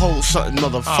all y'all hoes something,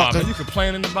 motherfucker. Man, you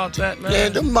complaining about that, man? Yeah,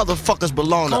 them motherfuckers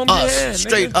belong to us, head,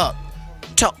 straight nigga. up.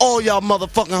 Tell all y'all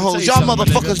motherfucking hoes, y'all something,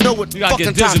 motherfuckers nigga. know what You gotta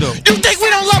fucking get time. digital. You think we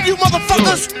don't love you,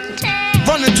 motherfuckers?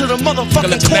 Running to the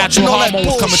motherfucking court and all that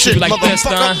bullshit, like this,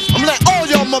 motherfucker. I'm letting all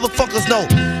y'all motherfuckers know.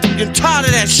 You're tired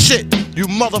of that shit, you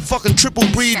motherfucking triple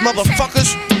breed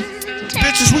motherfuckers.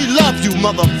 Bitches, we love you,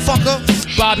 motherfucker.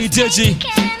 Bobby Digi,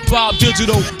 Bob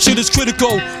Digital, shit is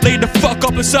critical. Laid the fuck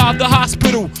up inside the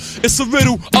hospital. It's a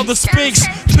riddle of the Sphinx.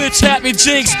 Bitch had me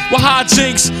jinx with high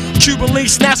jinx. Cuban link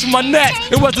snatched from my neck.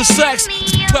 It was the sex.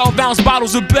 12-ounce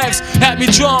bottles of Becks had me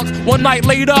drunk. One night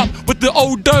laid up with the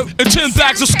old dirt and 10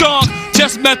 bags of skunk.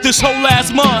 Just met this whole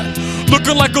last month.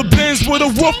 Looking like a Benz with a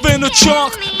woof in the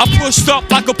trunk. I pushed up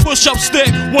like a push-up stick.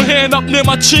 One hand up near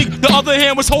my cheek, the other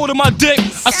hand was holding my dick.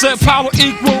 I said power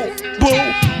equal,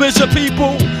 boo, Mr.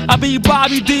 People. I be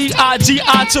Bobby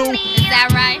D-I-G-I-2. Is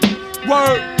that right?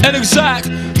 Word and exact.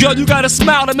 Girl, you got a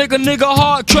smile to make a nigga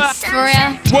heart crack. For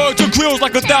real? Word to grills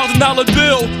like $1,000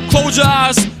 bill. Close your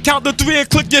eyes, count to 3 and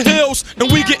click your heels,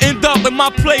 and we can end up in my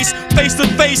place, face to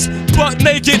face, butt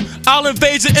naked. I'll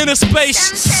invade your inner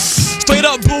space. Straight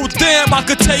up, boo, damn, I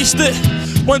could taste it.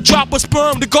 One drop of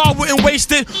sperm, the guard wouldn't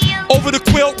waste it. Over the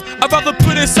quilt, I'd rather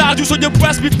put inside you so your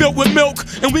breast be filled with milk.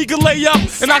 And we can lay up,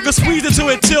 and I can squeeze it till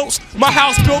it tilts. My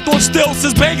house built on stilts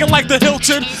is banging like the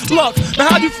Hilton. Look, now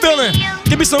how you feeling?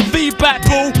 Give me some feedback,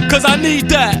 boo, cause I need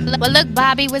that. Well, look,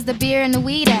 Bobby, was the beer and the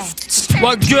weed at?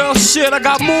 Well, girl, shit, I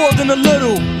got more than a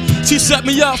little. She set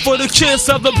me up for the kiss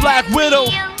of the Black Widow.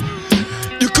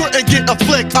 You couldn't get a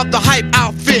flick of the hype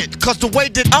outfit, cause the way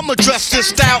that I'ma dress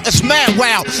this style is mad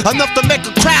wow. Enough to make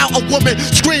a crowd of women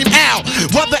scream out,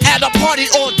 whether at a party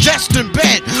or just in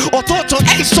bed, or thoughts on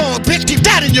a song, bitch, keep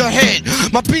that in your head.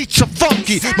 My beats are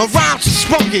funky, my rhymes are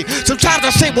spunky. Sometimes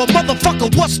I say, well, motherfucker,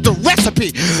 what's the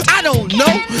recipe? I don't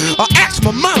know, or ask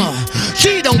my mama,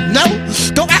 she don't know.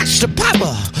 Go ask your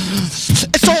papa.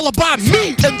 It's all about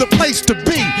me and the place to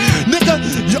be. Nigga,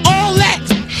 you all that.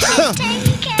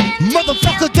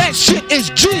 Motherfucker, that shit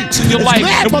is G. It's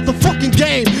mad motherfucking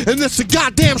game, and it's a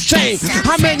goddamn shame.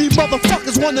 How many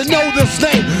motherfuckers wanna know this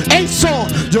name? A-Song,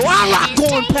 yo, I rock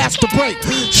going past the break.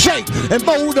 Shake and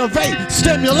motivate,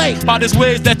 stimulate. By this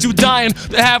ways that you dying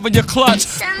to have in your clutch.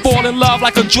 Fall in love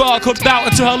like a drug, hooked out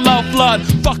into her love flood.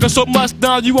 Fucking so much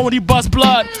down, you only bust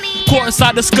blood. Caught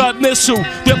inside the Scud missile,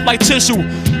 dipped like tissue.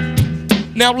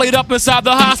 Now laid up inside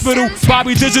the hospital.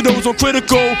 Bobby Digital's on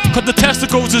critical, cause the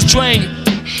testicles is drained.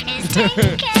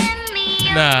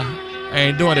 Nah, I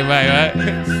ain't doing it right?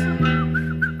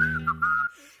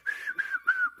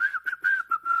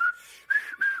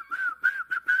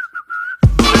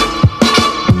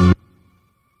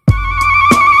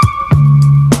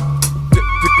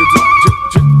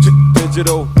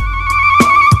 Digital.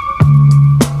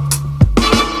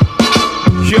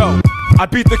 Yo, I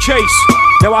beat the case.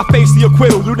 Now I face the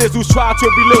acquittal. You niggas try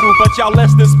to belittle, but y'all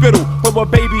less than spittle from a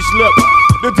baby's lip.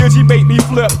 The digi make me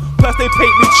flip. Plus they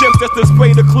paint me chips just to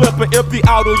spray the clip and empty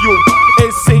out on you.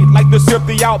 Insane like the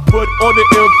simply output on the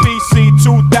MPC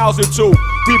 2002.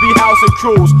 We be housing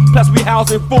crews, plus we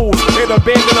housing fools in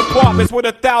abandoned apartments with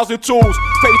 1,000 tools.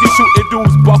 Crazy shooting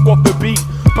dudes buck off the beat.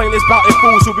 Plainless bouting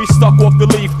fools who be stuck off the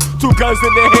leaf. 2 guns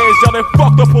in their hands yelling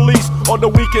fuck the police. On the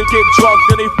weekend get drunk,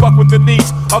 then they fuck with the niece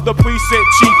of the precinct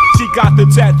chief. She got the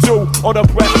tattoo on her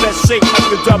breast that's shaped like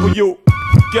the W.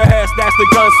 Your ass snatch the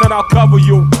guns and I'll cover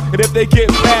you. And if they get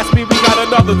past me, we got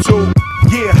another 2.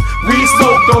 Yeah, we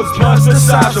smoke those blunts the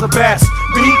size of bats.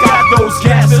 We got those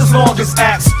gas as long as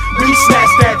axe. We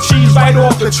snatch that cheese right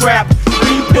off the trap.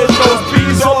 We put those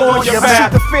bees all on your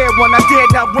map. The fair one, I dare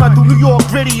not run through New York,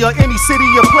 gritty, or any city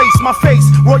or place. My face,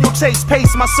 royal taste,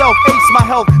 pace myself, ace my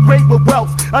health, great with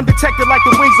wealth, undetected like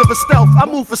the wings of a stealth. I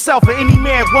move for self for any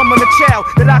man, woman, or child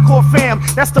that I call fam.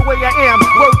 That's the way I am.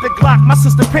 Word the Glock, my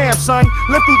sister Pam, son.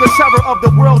 Live through the terror of the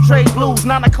world trade blues.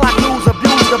 9 o'clock news,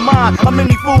 abuse the mind. A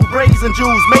mini fool, brazen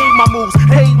Jews, made my moves,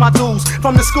 paid my dues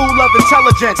from the school of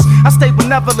intelligence. I stay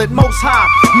benevolent, most high,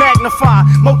 magnify,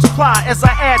 multiply as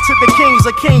I add to the kings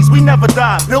of kings. We never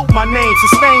die. Built my name,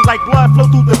 sustained like blood flow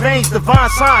through the veins. Divine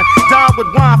sign, die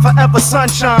with wine, forever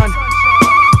sunshine.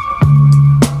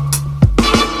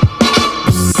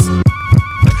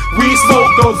 We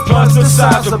smoke those blunts the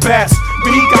size of bats.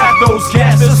 We got those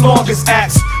gas as long as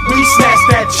axe. We snatch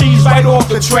that cheese right off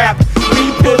the trap.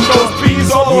 We put those bees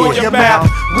all on your map.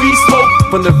 We smoke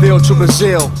from the Ville to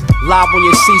Brazil. Live on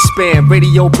your C-SPAN,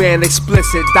 radio band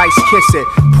explicit, dice kiss it.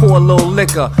 Pour a little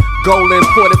liquor, Gold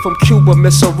imported from Cuba,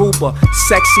 Miss Aruba,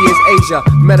 sexy as Asia.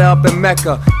 Met her up in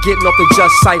Mecca, getting off the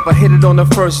Just Cypher. Hit it on the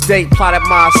first date, plotted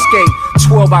my escape.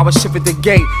 12-hour shift at the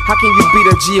gate. How can you beat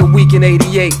a G a week in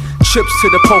 88? Trips to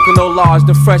the Pocono Lodge,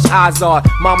 the fresh eyes are.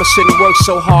 Mama shouldn't work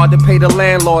so hard to pay the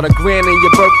landlord. A grand in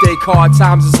your birthday card,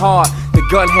 times is hard. The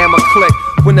gun hammer click.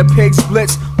 When the pigs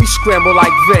blitz, we scramble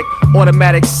like Vic.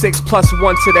 Automatic 6 plus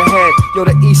 1 to the head. Yo,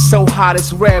 the East so hot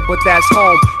it's red, but that's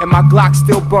home. And my Glock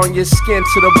still burn your skin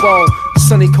to the bone.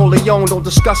 Sonny Coleon, don't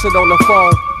discuss it on the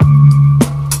phone.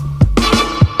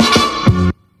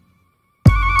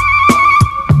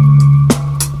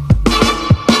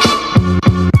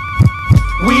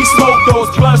 We smoke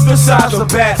those blunts the size of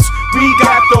bats. We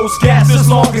got those gas as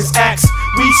long as axe.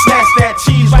 We snatch that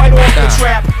cheese right off the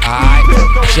trap. Alright,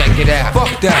 check it out.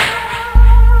 Fuck that.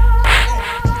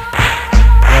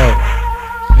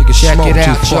 Check it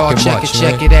out, y'all.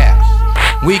 Check it out.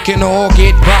 We can all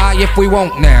get by if we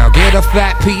want now. Get a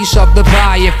fat piece of the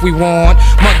pie if we want.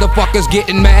 Motherfuckers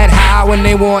getting mad high when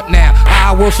they want now.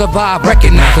 I will survive,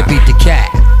 recognize to beat the cat.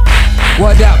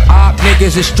 What up, op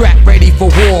niggas is strapped ready for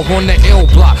war on the ill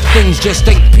block. Things just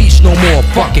ain't peace no more,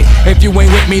 fuck it. If you ain't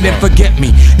with me, then forget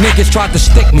me. Niggas tried to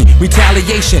stick me,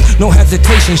 retaliation, no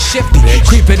hesitation, shifty.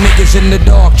 Creeping niggas in the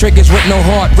dark, triggers with no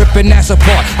heart, ripping ass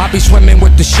apart. I be swimming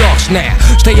with the sharks now.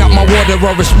 Stay out my water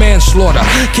or it's manslaughter.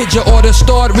 Kid, your order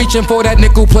start reaching for that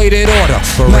nickel-plated order.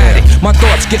 Matic, my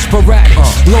thoughts get sporadic.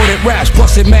 Loaded raps,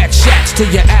 busted mad shots to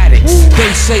your addicts. They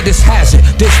say this hazard,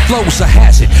 this flow's a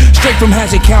hazard. Straight from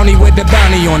Hazard County with the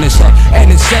bounty on his head,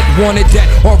 and it said wanted dead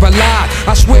or alive.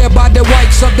 I swear by the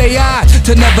whites of their eyes,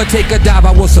 to never take a dive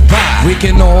I will survive. We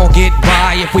can all get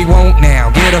by if we want now.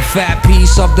 Get a fat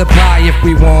piece of the pie if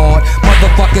we want.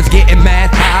 Motherfuckers getting mad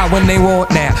high when they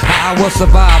want now. I will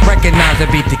survive, recognize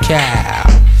and beat the cow.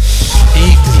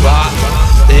 Eat rock,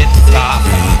 it pop,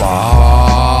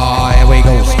 here we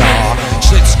go, star.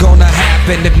 Shit's gonna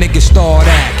happen if niggas start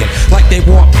acting like they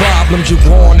want problems. You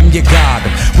want them, you got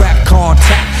them. Rap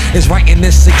contact is right in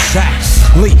this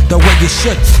exactly the way you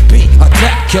should be.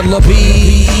 Attack killer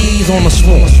bees on the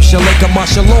swarm. Shalaka my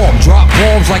shalom, drop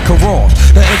bombs like Qurans.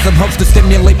 The ism helps to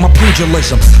stimulate my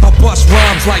pugilism. I bust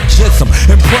rhymes like jism,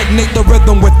 impregnate the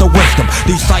rhythm with the wisdom.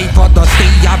 Decipher the C,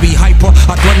 I be hyper.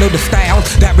 I dwindle the styles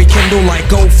that rekindle like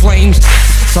gold flames.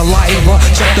 Saliva,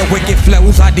 check the wicked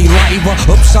flows, I deliver.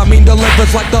 Oops, I mean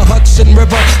delivers like the Hudson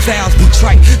River. Styles be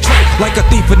trite, like a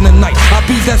thief in the night. I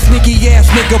be that sneaky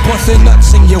ass nigga busting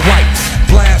nuts in your white.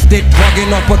 Blasted,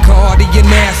 bugging up a Bacardi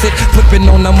and acid. Flipping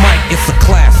on the mic, it's a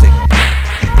classic.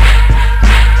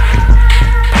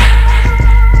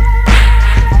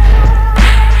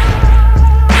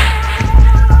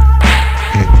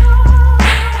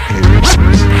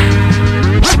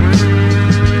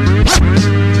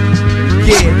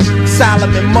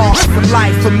 Solomon Mark for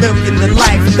life, a million to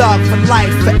life, dog for life,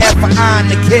 forever on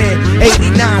the kid.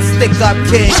 89 stick up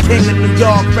kid, king of New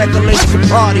York, regulation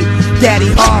party. Daddy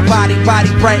hard body,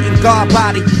 body bright and guard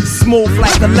body, smooth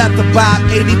like a leather bob.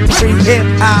 83 hip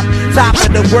hop, top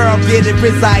of the world, get it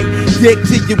reside. Dick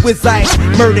to your wizite,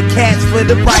 murder cats for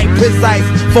the right precise.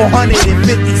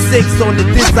 456 on the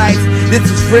dizites. This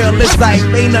is real, it's like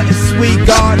ain't nothing sweet,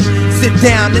 God. Sit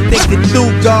down and think it through,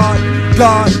 God.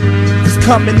 God is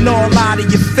coming all out of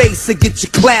your face and get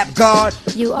your clap, God.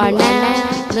 You are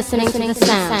now listening to the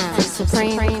sound of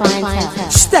Supreme Clientele.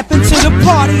 Step into the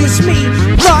party, it's me,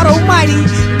 God Almighty.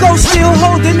 Go still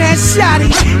holding that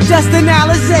shotty. Dustin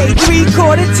Alizé,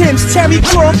 3/4 Timbs, Terry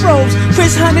Crossroads,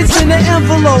 Chris Hunter's in the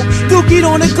envelope, Dookie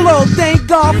on the globe. Thank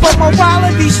God for my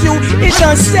Wallaby shoe, it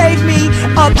done saved me.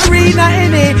 Up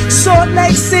 3-0 in Salt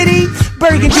Lake City.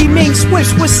 Burgundy mink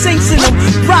swish with sinks in them.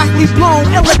 Broccoli blown,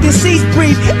 elegant seeds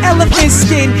breathe, elephant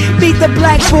skin. Meet the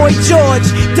black boy George,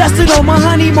 dusted on my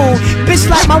honeymoon. Bitch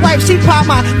like my wife, she pop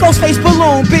my ghost face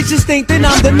balloon. Bitches think that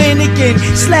I'm Dominican,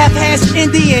 slap hash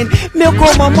Indian. Milk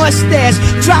on my mustache,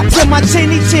 drop to my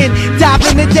chinny chin. Dive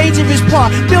in the dangerous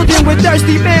part, building with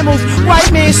thirsty mammals.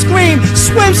 White man scream,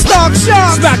 swim stock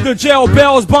sharks. Smack the jail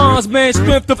bells, bondsman,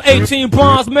 strength of 18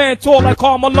 bronze men. Tall like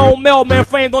Carmelo Melman,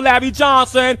 framed on Larry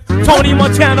Johnson. Tony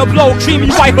Montana blow, creamy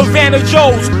white Havana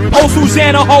Joes. Oh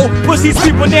Susanna ho, pussy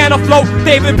sweet banana float.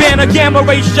 David Banner gamma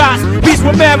ray shots, beats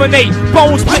with marinate.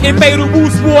 Bones splitting fatal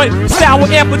roots void, style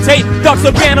will amputate. Ducks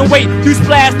a banner weight, you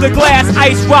splash the glass,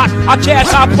 ice rock. I cash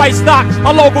high price stock,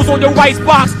 our logos on your rice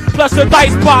box. Plus a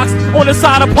dice box, on the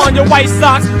side upon your white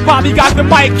socks. Bobby got the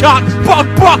mic cock,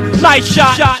 buck, nice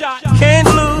shot. Can't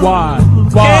lose, why?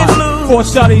 Four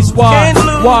shutties,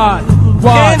 why?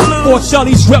 rod. Four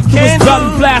Shelley's ripped through his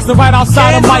belly, blasting right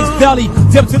outside of Mike's belly.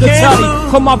 Dip to the telly,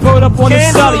 put my bird up on the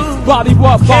celly. Body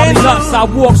what, body nuts, I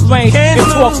walk strange, and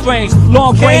talk strange.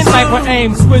 Long range sniper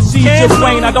aim, switch seeds your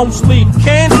brain, I don't sleep.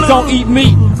 You don't eat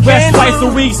meat, rest twice a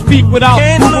week, speak without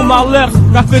moving my lips.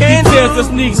 Got 50 pairs of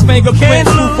sneaks, fingerprints,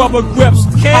 two rubber grips.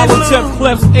 Hollow tip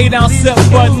clips, 8-ounce sip,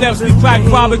 bud nips. We crack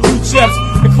barbecue chips,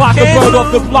 and clock a bird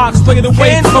off the block, straight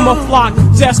away from a flock.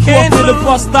 Just off to the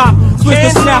bus stop, switch the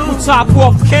snapple top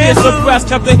off. Here's the breast,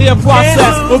 kept the hair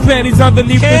process. With panties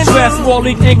underneath the dress, wall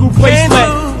link ankle bracelet.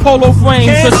 Polo frames,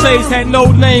 the shades had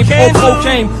no name, or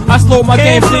cocaine. I slowed my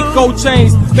game, thick gold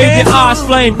chains, made their eyes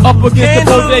flame. Up against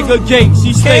the bodega gate,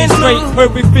 she stayed straight,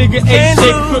 perfect figure 8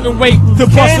 shape. Couldn't wait to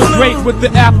bust a grape with the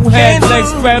apple head, legs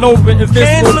spread open,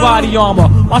 invincible body armor.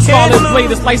 My solid blade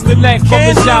to slice the neck from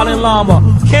the Shaolin Lama.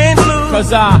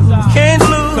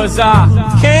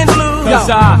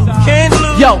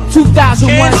 Yo,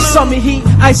 2001 summer heat,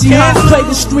 icy hot, play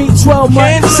the street 12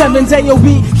 months, 7 day a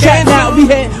week. Cat now we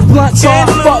hit blunts hard,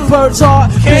 fuck birds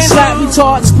hard, bitch slap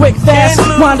retards, quick fast,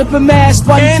 wind up a mask,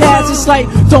 body cats. It's like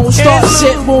don't start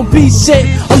shit, won't be shit.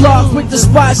 Alarm with the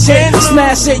spot shit,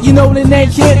 smash it. You know the name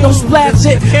kid, don't splash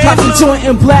it. Pop the joint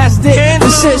and blast it. The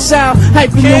shit sound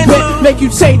hype in your whip, make you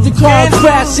take the car and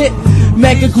crash it.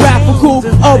 Mega graphical,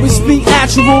 always speak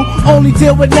actual, only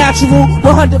deal with natural.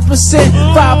 100%,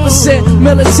 5%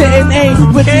 militant and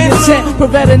aim with the intent.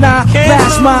 Prevent and I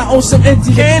flash mine on some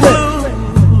empty clip.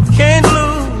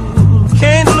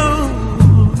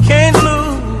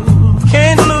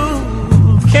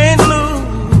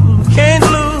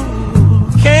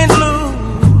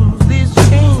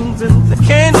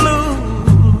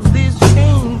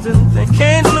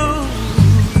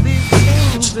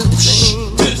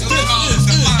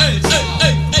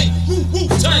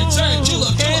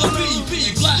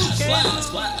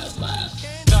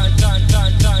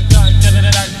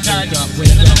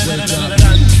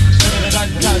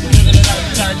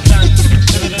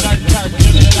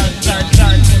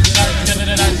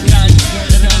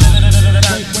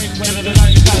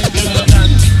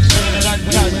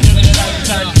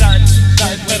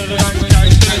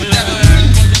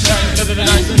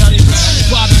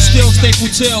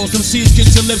 Them seeds get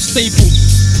your lips stapled.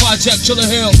 Project Chiller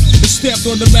Hill is stamped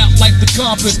on the map like the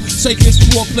compass. Sacred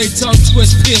foreplay, tongue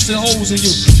twist, piercing holes in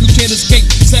you. You can't escape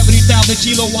 70,000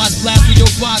 kilowatts blasting your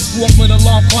box. Walk with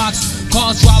alarm clocks.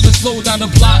 Cars driving slow down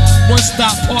the block. One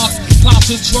stop parks.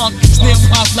 Pops his trunk. Snare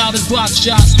pops loud as block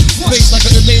shots. Face like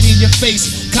a lady in your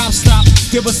face. Cop stop.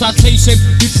 Give a citation.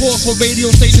 Report for radio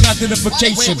station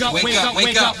identification.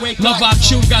 Wake up. Love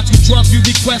IQ got you drunk. You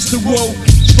request the rule.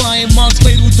 Flying monks,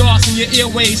 fatal darts in your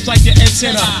airways like your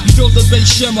antenna. You feel the bass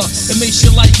shimmer, it makes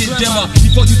your light get dimmer.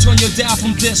 Before you turn your dial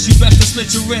from this, you better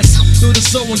slit your wrist. Through the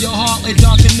soul in your heart like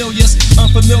Don Cornelius,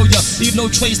 unfamiliar. Leave no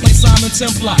trace like Simon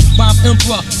Templar. Bomb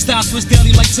Emperor, style twist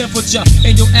daily like temperature.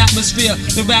 In your atmosphere,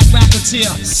 the rap racketeer.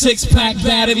 6-pack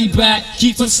battery back,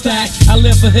 keep it stacked. I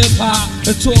live for hip hop.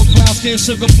 The tall clown skin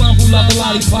sugar plum who love the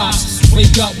lollipops.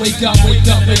 Wake up, wake up, wake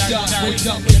up, wake up, wake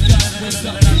up, wake up, wake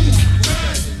up.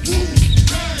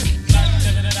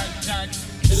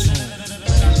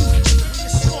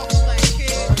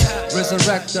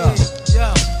 Resurrector.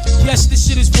 Yes, this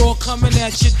shit is raw, coming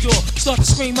at your door. Start to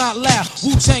scream out loud.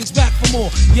 WU-TANG's back for more.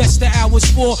 Yes, the hour's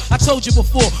 4. I told you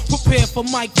before. Prepare for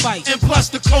mic fight. And plus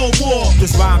the Cold War.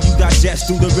 This rhyme you digest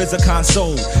through the RZA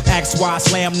console. Axe Y,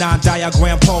 slam 9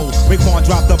 diagram pole. Raekwon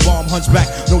drop the bomb, hunchback.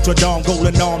 Notre Dame,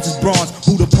 golden arms is bronze.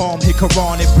 Buddha palm, hit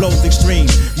Quran, it blows extreme.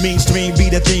 Mainstream be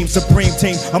the theme, supreme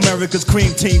team. America's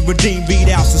cream team, redeem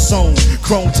beat out the song.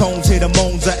 Chrome tones, hit the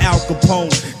moans of Al Capone.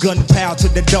 Gunpowder to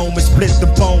the dome and split the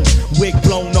bone. Wig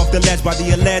blown off the ledge by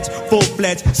the alleged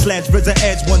full-fledged sledge. RZA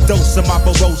edge, one dose of my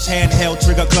baroche handheld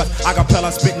trigger cut.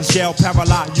 Acapella spitting shell,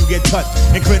 paralyzed, you get touched.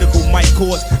 And critical mic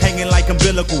cords hanging like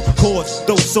umbilical cords.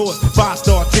 Those swords,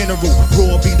 5-star general.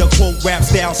 Raw be the quote, rap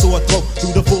style, sore throat.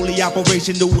 Through the fully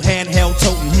operational handheld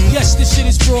toting. Yes, this shit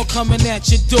is raw, coming at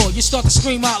your door. You start to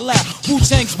scream out loud.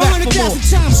 WU-TANG's back for more.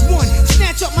 100,000 times one.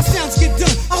 Snatch up my sounds, get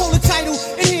done. I hold a title,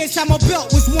 and here's how my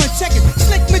belt was one. Check it.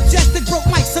 Slick, majestic, broke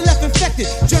mics, I left infected.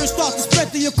 Germs start to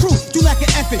spread through your crew. Do like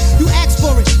an effort. You ask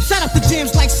for it. Shut up the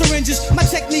jams like syringes. My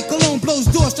technique alone blows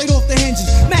doors straight off the hinges.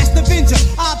 Master Avenger,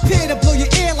 I appear to blow your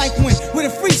ear like wind. With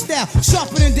a freestyle,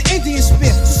 sharper than the Indian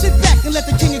spear. So sit back and let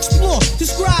the king explore.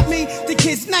 Describe me, the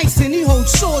kid's nice and he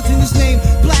holds swords in his name.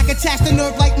 Black attached to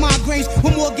nerve like migraines.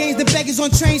 With more gains than beggars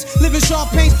on trains. Living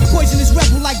sharp pains, poisonous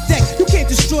rebel like deck. You can't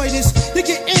destroy this. You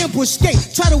get ambushed, skate.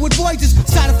 Try to avoid this.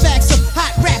 Side effects of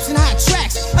hot raps and hot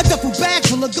tracks. A duffel bag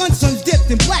full of gunsons dipped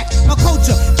in black. My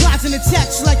culture glides and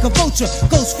attacks like a vulture.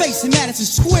 Ghost face and Madison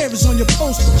Square is on your your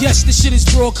poster. Yes, the shit is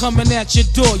raw coming at your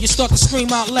door. You start to scream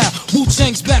out loud.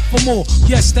 Wu-Tang's back for more.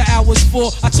 Yes, the hour's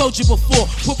full. I told you before.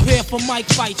 Prepare for mic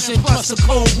fights and plus a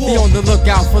cold war. Be on the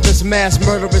lookout for this mass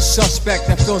murderous suspect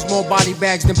that fills more body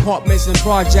bags than apartments and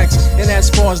projects. And as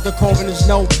far as the coroners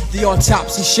know, the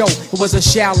autopsy show, it was a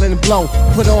Shaolin blow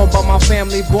put on by my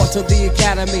family, brought to the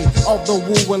academy of the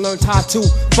Wu and learned how to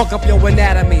fuck up your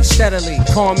anatomy steadily,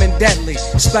 calm and deadly.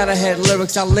 Splatterhead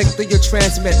lyrics I lick through your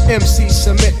transmit. MC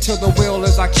submit to the will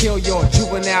as I kill your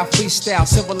juvenile freestyle.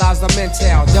 Civilize the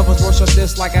mental. Devils worship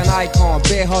this like an icon.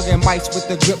 Bear hugging mics with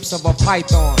the grips of a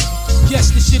python.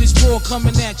 Yes, the shit is raw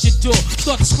coming at your door.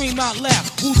 Start to scream out loud.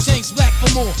 Wu-Tang's back for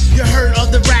more. You heard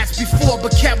of the raps before,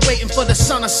 but kept waiting for the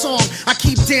son of song. I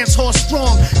keep dancehall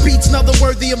strong. Beats another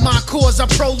worthy of my cause. I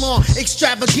prolong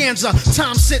extravaganza.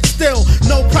 Time sit still.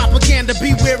 No propaganda.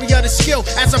 Be wary of the skill.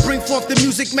 As I bring forth the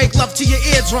music, make love to your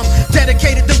eardrum.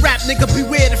 Dedicated to rap, nigga.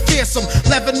 Beware the fearsome.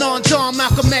 Lebanon, Dawn,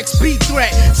 Malcolm X, B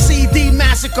threat. CD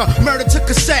massacre. Murder to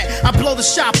cassette. I blow the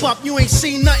shop up. You ain't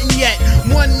seen nothing yet.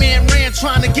 One man ran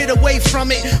trying to get away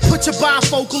from it. Put your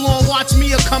bifocal on, watch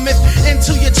me or cometh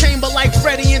into your chamber like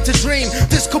Freddy into Dream.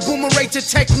 This kaboomerates your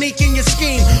technique in your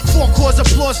scheme. 4 chords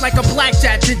applause like a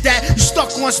blackjack did that. You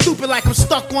stuck on stupid like I'm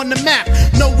stuck on the map.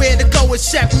 Nowhere to go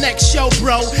except next show,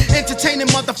 bro. Entertaining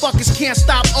motherfuckers can't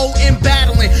stop in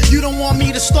battling. You don't want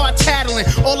me to start tattling.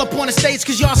 All up on the stage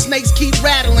cause y'all snakes keep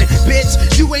rattling. Bitch,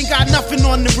 you ain't got nothing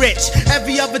on the rich.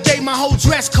 Every other day my whole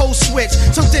dress code switch.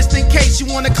 So just in case you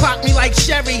wanna clock me like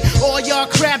Sherry. All y'all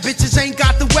crab bitches ain't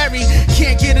got the worry.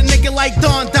 Can't get a nigga like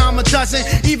Don Dama doesn't.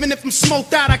 Even if I'm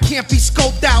smoked out, I can't be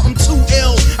scoped out. I'm too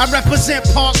ill. I represent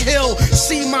Park Hill.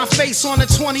 See my face on a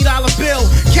 $20 bill.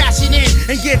 Cash it in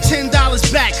and get $10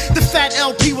 back. The fat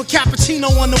LP with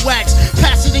cappuccino on the wax.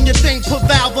 Pass it in your thing, put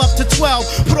valve up to 12.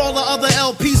 Put all the other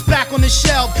LPs back on the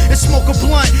shelf and smoke a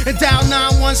blunt and dial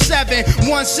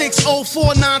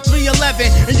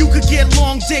 917-1604-9311. And you could get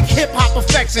long dick hip hop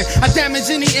affection. I damage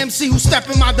any MC who step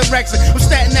in my direction. I'm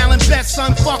Staten Island best,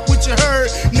 son, fuck what you heard.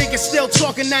 Niggas still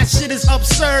talking, that shit is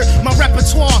absurd. My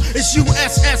repertoire is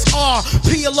USSR.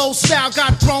 PLO style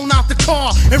got thrown out the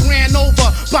car and ran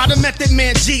over by the Method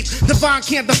Man Jeep. Divine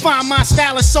can't define my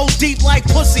style, is so deep like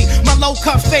pussy. My low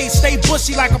cut face stay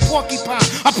bushy like a porcupine.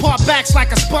 I part backs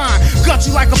like a spine, gut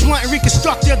you like a blunt and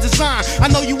reconstruct your design. I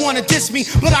know you wanna diss me,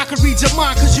 but I could read your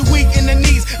mind cause you're weak in the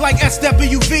knees like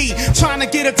SWV. Trying to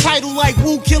get a title like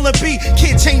Wu Killer B.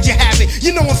 Can't change your habit,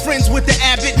 you know I'm friends with the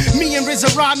Abbott. Me and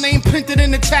RZA Rod name printed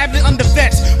in the tablet under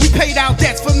vets. We paid out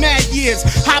debts for mad years.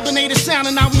 Hibernated sound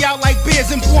and now we out like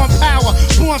beers and born power.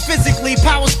 Born physically,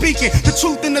 power speaking. The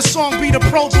truth in the song be the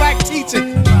pro-black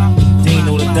teaching.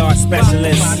 Dino the Dart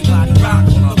Specialist.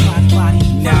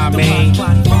 Nah, man.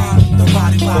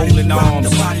 Rolling arms.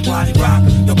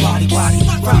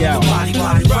 Yeah.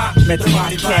 Met the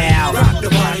cow.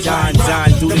 John,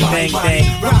 do the thing.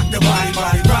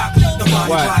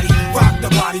 What?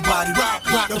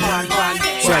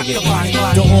 Check it.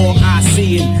 The all I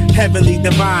see it, heavenly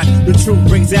divine. The truth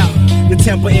brings out the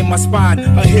temper in my spine.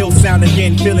 A hill sound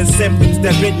again, feeling symptoms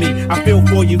that bit me. I feel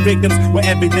for you victims with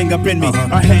everything up in me.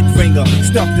 A head finger,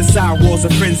 stuffed inside walls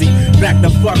of frenzy. Back the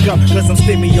fuck up, cause I'm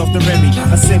stimmy off the Remy.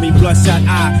 A semi-bloodshot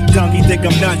eye, donkey think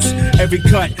I'm nuts. Every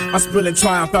cut, I'm spilling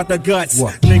triumph out the guts.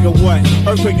 Nigga, what?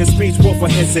 Earthquake and speech, war for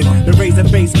hissing. The razor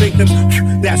face victim,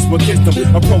 that's what kissed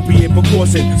them. Appropriate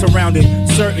precaution, surrounded.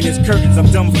 Certain as curtains, I'm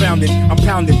dumbfounded. I'm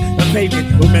pounding the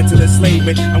pavement with mental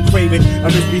enslavement. I'm craving a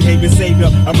misbehaving savior.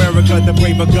 America, the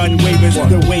braver gun wavers,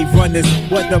 the wave runners.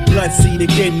 What the blood seed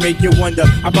again make you wonder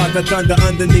about the thunder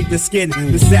underneath the skin.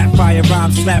 The sapphire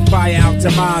rhymes slap fire out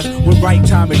to minds with right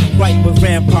timing, right with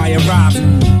vampire rhymes.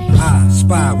 I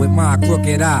spy with my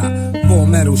crooked eye. 4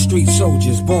 metal street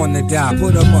soldiers born to die.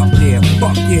 Put them up there,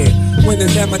 fuck yeah. When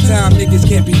it's hammer time, niggas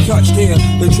can't be touched here.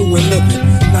 The true and living,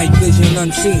 night vision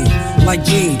unseen. Like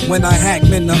Gene, when I hack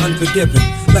men the unforgiven.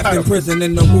 Left in prison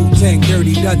in the Wu-Tang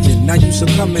dirty dungeon. Now you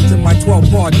succumbing to my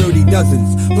 12-bar dirty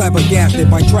dozens. Flabbergasted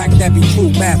by track that be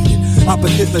true mastered.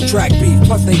 Opposites attract beef,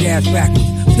 plus they ass backwards.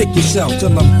 Stick yourself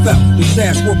till I'm felt. This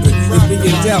ass whooping is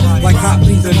being dealt like hot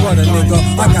peas and butter, nigga.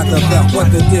 I got the belt, what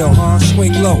the deal, huh?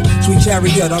 Swing low, sweet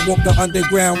chariot. I walk the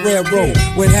Underground Railroad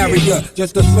with Harriet,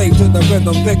 just a slave to the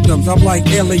rhythm victims. I'm like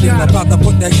alien, about to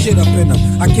put that shit up in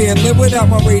them. I can't live without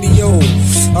my radio.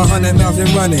 100 miles and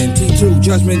running, T2,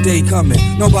 Judgment Day coming.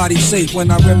 Nobody's safe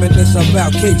when I reminisce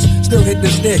about case. Still hit the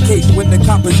staircase when the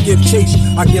coppers give chase.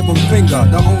 I give them finger,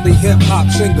 the only hip-hop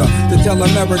singer to tell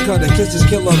America that this is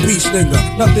killer beast nigga.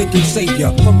 Nothing can save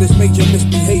ya from this major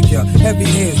misbehavior. Heavy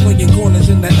hands swinging corners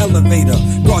in the elevator.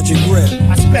 Guard your grip.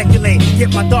 I speculate,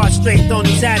 get my thoughts straight, don't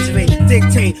exaggerate.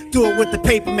 Dictate, do it with the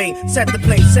paper mate. Set the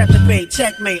plate, set the bait,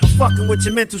 checkmate. I'm fucking with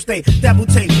your mental state. Double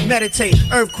take, meditate,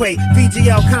 earthquake,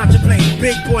 VGL contemplate.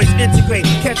 Big boys integrate,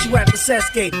 catch you at the cess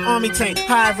gate. Army tank,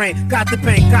 high rank, got the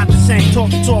bank, got the same.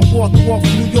 Talk the talk, walk the walk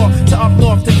from New York to up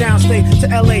north to downstate to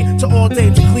LA to all day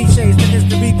to cliches to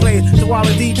instant replays to all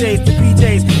the DJs to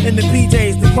BJs in the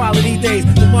PJs, the quality days,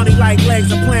 the money like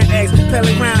legs and plant eggs,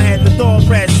 Pelly Roundhead, the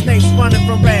thoroughbred, snakes running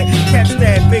from red, catch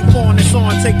that, big porn is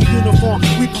on, take a uniform,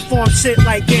 we perform shit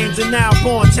like games and now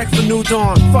born, check for new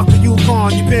dawn, fuck a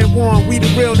Yukon, you been warned, we the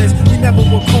realness, we never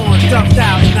were corn, ducked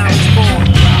out and now it's born.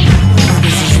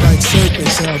 This is like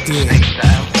serpents out there.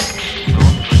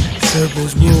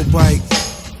 Serpents will bite.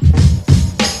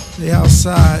 They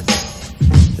outside,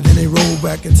 and then they roll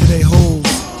back into their holes.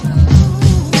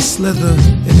 They slither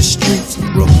in the streets of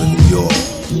Brooklyn, New York.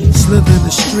 Slither in the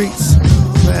streets of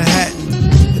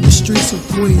Manhattan, in the streets of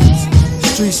Queens, the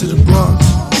streets of the Bronx,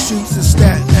 the streets of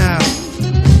Staten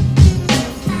Island.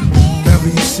 Wherever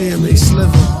you see them, they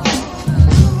slither.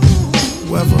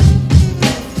 Whoever.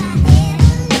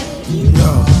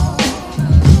 Yo,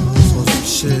 that's on some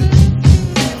shit.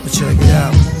 But check it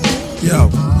out. Yo.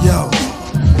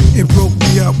 It broke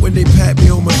me up when they pat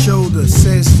me on my shoulder.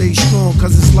 Said stay strong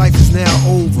cause his life is now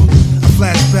over. I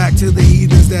flash back to the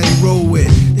heathens that he rolled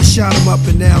with. They shot him up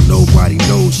and now nobody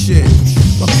knows shit.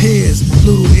 My peers,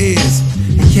 little ears.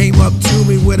 He came up to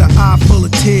me with an eye full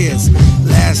of tears.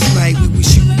 Last night we were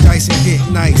shooting dice and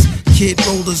getting nice. Kid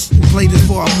rolled us and played us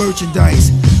for our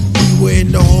merchandise. We were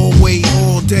in the hallway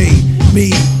all day.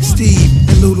 Me, Steve,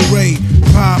 and Little Ray.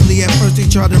 Probably at first they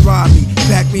tried to rob me.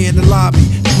 Back me in the lobby,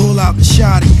 pull out the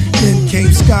shotty. Then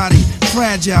came Scotty,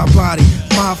 fragile body.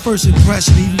 My first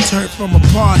impression, he returned from a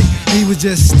party. He was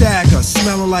just stagger,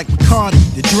 smelling like Bacardi.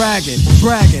 The dragon,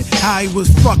 bragging how he was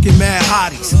fucking mad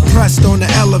hotties. Pressed on the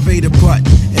elevator button,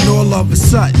 and all of a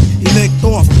sudden, he licked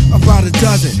off about a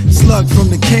dozen slugs from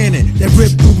the cannon that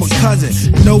ripped through my cousin.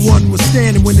 No one was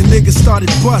standing when the niggas started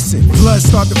busting. Blood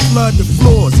started to flood the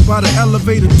floors by the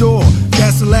elevator door.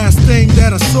 That's the last thing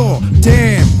that I saw.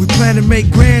 Damn, we plan to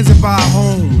make grands and buy a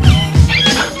home.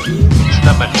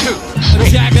 Number 2. A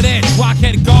jagged edge,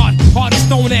 rockhead guard, hard as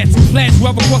stone edge. Who pledge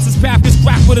whoever crosses path is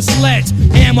cracked with a sledge.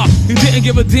 Hammer, he didn't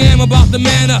give a damn about the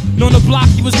manner. On the block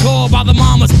he was called by the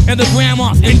mamas and the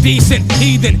grandmas. Indecent,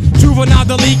 heathen, juvenile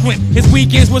delinquent. His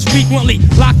weekends was frequently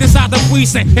locked inside the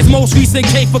precinct. His most recent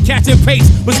case for catching pace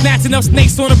was snatching up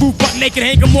snakes on the roof, butt naked,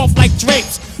 hang them off like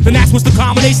drapes. Then that's what's the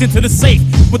combination to the safe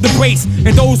with the brace.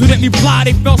 And those who didn't reply,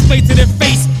 they fell straight to their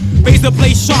face. Raise the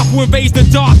place sharp who invades the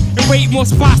dark and raid more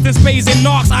spots than spades and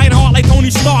knocks. Iron heart like Tony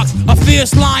Starks. A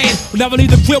fierce lion will never leave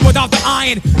the crib without the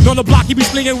iron. And on the block he be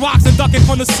slinging rocks and ducking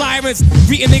from the sirens.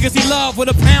 Greeting niggas he love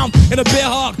with a pound and a bear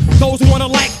hug. Those who wanna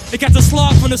like, they catch a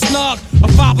slug from the slug. A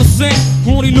 5%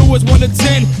 who only knew was 1 to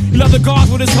 10. He loved the guards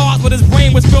with his heart, but his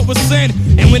brain was filled with sin.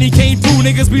 And when he came through,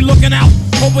 niggas be looking out,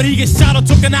 hoping he get shot or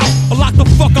taken out or locked the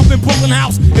fuck up in Brooklyn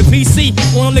House. And PC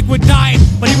on a liquid diet,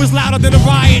 but he was louder than a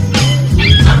riot.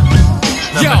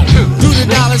 Yo, do the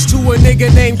knowledge to a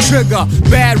nigga named Trigger.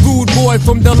 Bad rude boy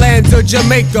from the lands of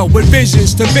Jamaica, with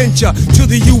visions to venture to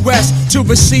the US to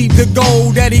receive the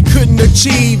goal that he couldn't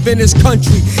achieve in his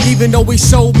country. Even though we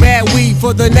sold mad weed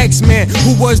for the next man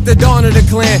who was the dawn of the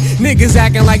clan. Niggas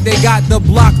acting like they got the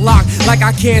block locked, like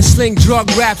I can't sling drug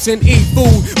raps and eat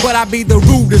food, but I be the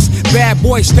rudest. Bad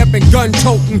boy stepping, gun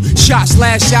toting, shots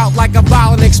lash out like a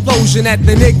violent explosion at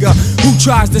the nigga who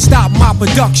tries to stop my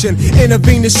production.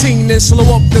 Intervene the scene and slow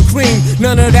up the cream.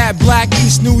 None of that black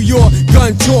East New York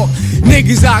gun talk.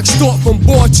 Niggas I extort from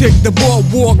Baltic to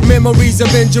Boardwalk. Memories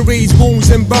of injuries, wounds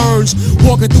and burns.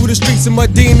 Walking through the streets of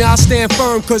Medina, I stand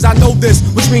firm cause I know this,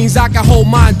 which means I can hold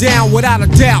mine down without a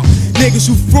doubt. Niggas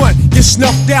who front get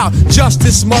snuffed out.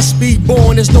 Justice must be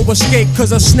born, there's no escape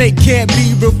cause a snake can't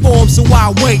be reformed, so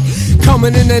I wait.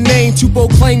 Coming in the name to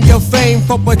proclaim your fame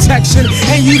for protection,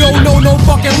 and you don't know no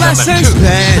fucking lessons.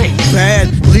 Bad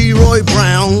Leroy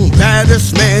Brown,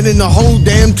 baddest man in the whole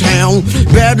damn town.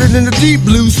 Badder than the deep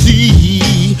blue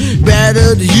sea,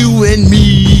 badder than you and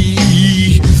me.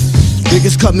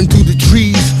 Niggas coming through the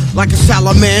trees like a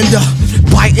salamander,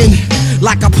 biting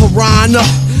like a piranha.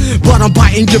 But I'm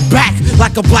biting your back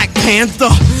like a Black Panther.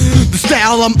 The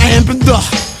style I'm amping the.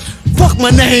 Fuck my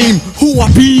name, who I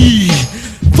be.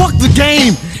 Fuck the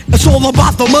game, it's all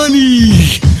about the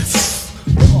money.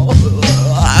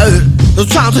 The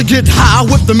time to get high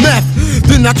with the meth.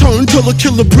 Then I turn to the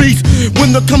killer priest.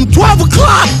 When there come 12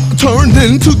 o'clock, I turn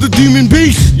into the demon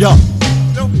beast. Yo,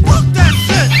 fuck that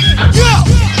shit.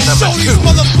 show these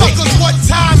motherfuckers what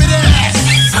time it is.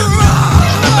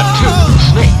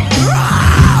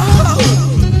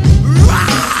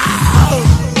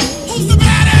 Who's the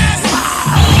baddest?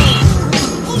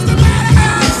 Who's the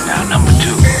baddest? Now number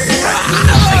 2.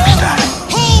 Snake style.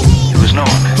 It was known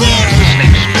as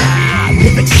Snake Style.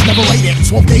 Lyrics never rated,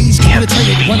 12 days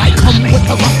penetrated. When I come with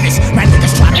the roughness, man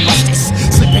niggas try to rush this.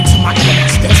 Slip into my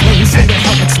limits, there's ways in the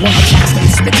helmets. When I cast they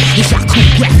spit, it's your cool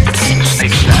graphics.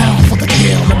 Call for the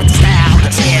kill, limit the style, the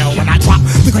chill. When I drop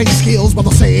the greatest skills, but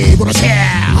they'll say with a chill.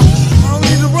 I don't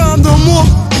need to rhyme no more,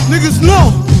 niggas know.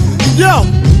 Yo,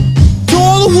 to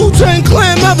all the Wu-Tang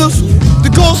Clan members, the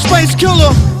Ghost Space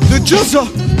Killer, the Jizza,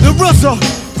 the RZA,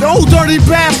 the old dirty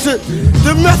bastard,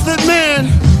 the Method Man,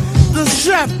 the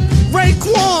Chef,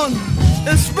 Raekwon,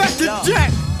 Inspector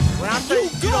Jack. When I say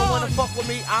you don't wanna fuck with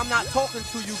me, I'm not talking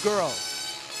to you girls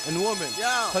and women.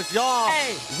 Cause y'all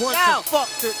want to fuck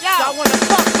y'all wanna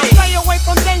fuck me. I stay away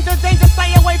from danger, danger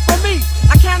stay away from me.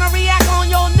 I cannot react on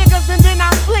your niggas and then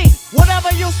I flee.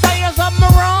 Whatever you say is a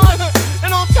mirage.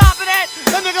 And on top of that,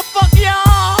 the nigga fuck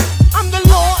y'all. I'm the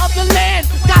law of the land.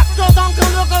 Got girls on I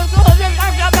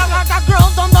got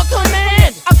girls on the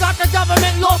command. I got the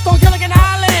government lost on Gilligan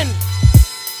Island.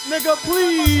 Nigga,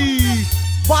 please.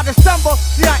 By December,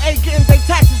 CIA getting their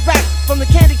taxes back from the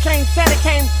candy cane, Santa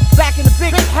came back in the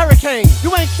big hurricane.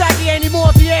 You ain't Shaggy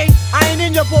anymore, DA. I ain't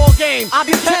in your ball game. I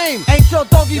became ain't your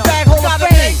doggy bag hole of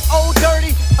fame. Old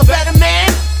dirty, a better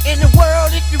man in the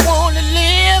world if you wanna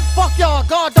live. Fuck y'all,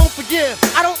 God don't forgive.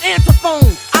 I don't answer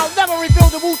phones. I'll never reveal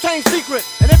the Wu-Tang secret.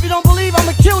 And if you don't believe,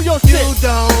 I'ma kill your shit. You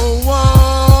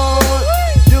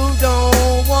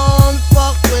don't want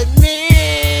fuck with me.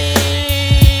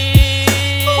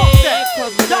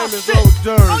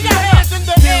 Dirty. Oh, yeah, hands in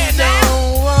the air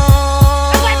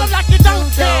now. And wave them like you don't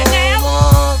care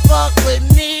now. Fuck with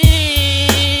me.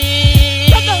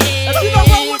 If you don't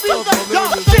roll with me,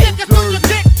 you can throw your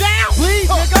dick down. Please,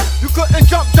 nigga. You couldn't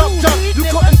jump. You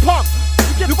couldn't pump.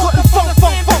 You couldn't funk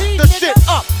the shit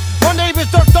up. My name is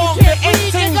Dirt Dog. The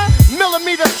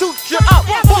 18mm shoot you up.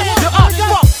 Fuck you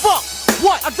up. Fuck.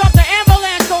 What? I dropped the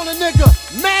ambulance on a nigga.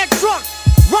 Mad trucks.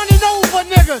 Running over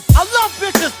niggas. I love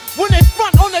bitches when they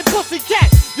front on their pussy cat.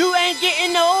 You ain't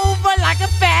getting over like a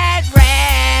fat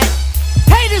rat.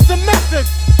 Hate is the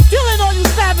message. Killing all you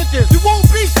savages. You won't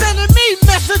be sending me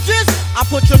messages. I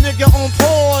put your nigga on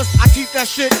pause. I keep that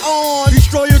shit on.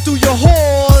 Destroy you through your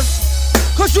whores.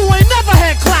 Cause you ain't never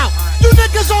had clout. You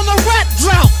niggas on the rat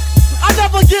drought. I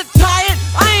never get tired.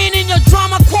 I ain't in your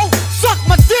drama quote. Suck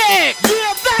my dick.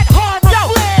 Yeah, that hard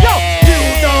reflect. Yo, you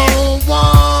don't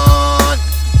want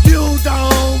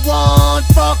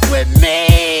fuck with me.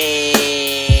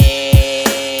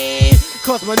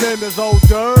 Cause my name is Old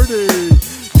Dirty.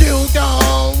 You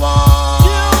don't want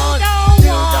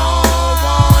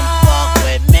fuck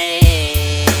with me.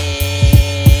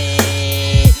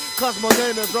 Cause my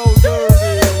name is Old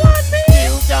Dirty.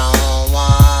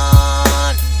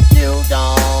 You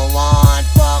don't want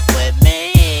fuck with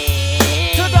me.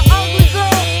 To the ugly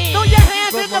girl, throw your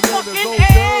hands in the fucking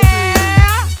air.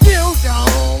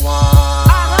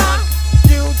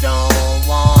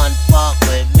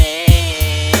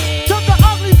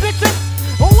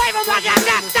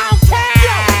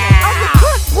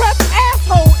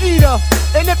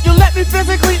 And if you let me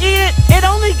physically eat it, it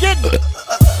only get. Yo,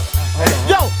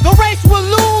 the race will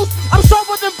lose. I'm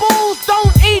sober than booze.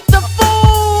 Don't eat the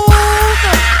food.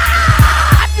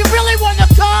 If you really wanna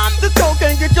come, the coke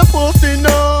can get your pussy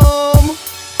numb.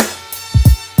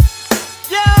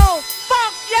 Yo,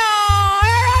 fuck y'all,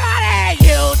 everybody.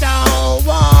 You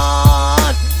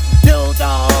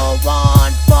don't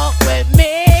want fuck with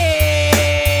me.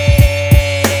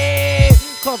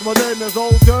 Cause my name is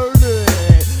Old Dirty.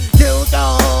 You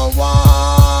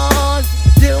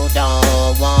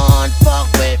don't want fuck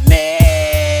with me.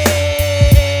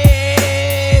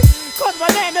 Cause my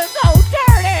name is so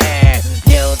dirty.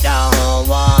 You don't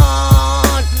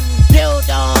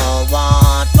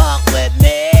want fuck with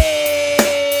me.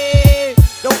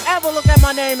 Don't ever look at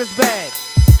my name as bad.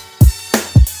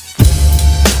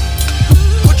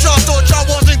 But y'all thought y'all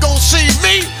wasn't gonna see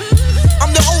me?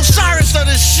 I'm the Osiris of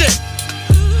this shit.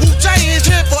 Wu-Tang is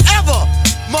here forever.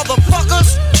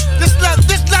 Motherfuckers, this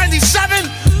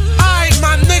 97, I ain't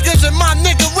my niggas and my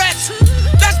niggerettes.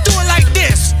 Let's do it like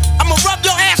this. I'ma rub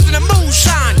your ass in the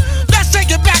moonshine. Let's take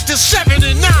it back to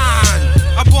 79.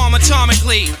 I bomb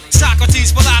atomically.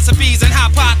 Socrates' philosophies and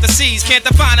hypotheses. Can't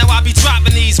define how I be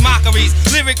dropping these mockeries.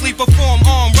 Lyrically perform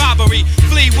armed robbery.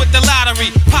 Flee possibly with the lottery.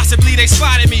 Possibly they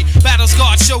spotted me. Battle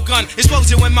scarred Shogun.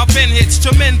 Explosion when my pen hits.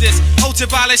 Tremendous.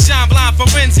 Ultraviolet shine blind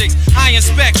forensics. I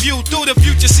inspect, view through the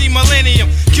future, see millennium.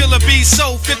 Killer bees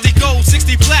sold 50 gold,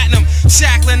 60 platinum.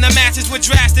 Shackling the masses with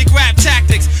drastic rap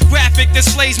tactics. Graphic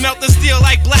displays melt the steel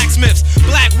like blacksmiths.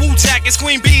 Black Wu jackets,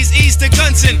 queen bees ease the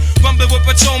gunson. Rumbling with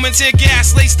patrolmen, tear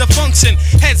gas, lace the function.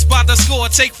 Heads by the score,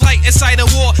 take flight inside a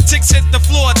war. Ticks hit the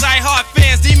floor, die hard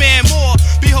fans demand more.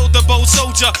 Behold the bold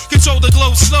soldier, control the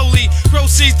globe slowly.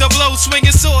 Proceeds the blow,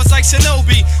 swinging swords like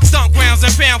shinobi. Stomp grounds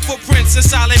and found footprints in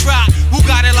solid rock. Who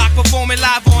got it locked, performing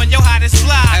live on your hottest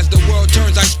fly? As the world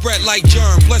turns, I spread like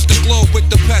germ. Bless the globe with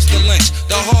the pestilence.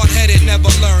 The hard-headed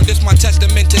never learn. This my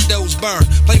testament to those burned.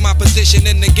 Play my position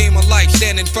in the game of life,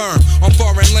 standing firm. On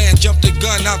foreign land, jump the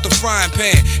gun out the frying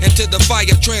pan. Into the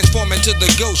fire, transform into the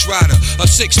Ghost Rider. A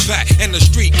six-pack and a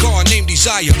street car named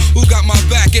Desire. Who got my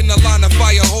back in the line of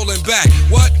fire holding back?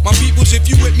 What? My peoples,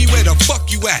 if you with me, where the fuck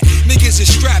you at? Niggas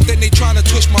is strapped and they tryna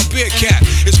twist my beer cap.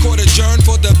 It's court adjourned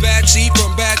for the bad seed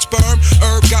from bad sperm.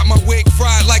 Herb got my wig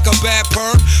fried like a bad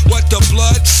perm. What the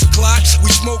blood? Clots, we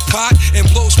smoke pot and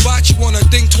blow spots. You wanna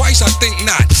think twice? I think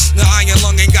not. The iron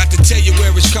lung ain't got to tell you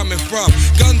where it's coming from.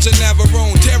 Guns are never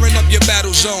own, tearing up your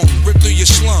battle zone. Rip through your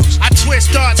slums. I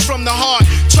twist darts from the heart.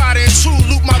 Try to intrude,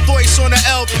 loop my voice on the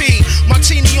LP.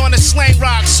 Martini on the slang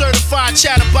rock, certified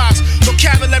chatterbox.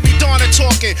 Vocabulary Donna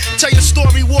talking, tell your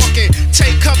story walking.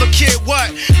 Take cover, kid,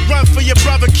 what? Run for your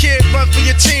brother, kid, run for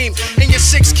your team. And your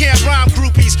 6 can't rhyme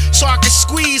groupies, so I can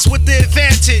squeeze with the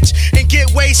advantage and get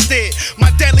wasted.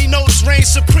 My deadly notes reign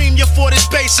supreme, your fort is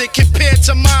basic compared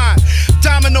to mine.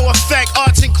 Domino effect,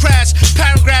 arts and crafts,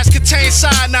 paragraphs contain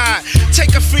cyanide.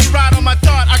 Take a free ride on my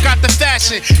dart, I got the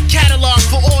fashion. Catalog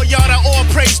for all y'all that all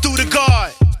praise due to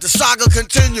God. The saga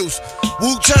continues.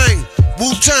 WU-TANG,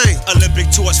 WU-TANG. Olympic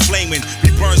torch flaming,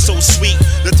 we burn so sweet.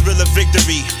 The thrill of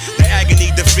victory, the agony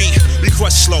defeat. We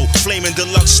crush slow, flaming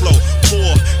deluxe slow.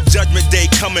 Poor, judgment day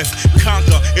cometh,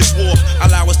 conquer, it's war.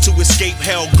 Allow us to escape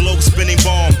hell, globe spinning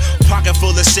bomb. Pocket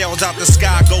full of shells out the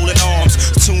sky, golden arms.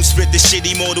 Tunes spit the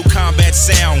shitty Mortal Kombat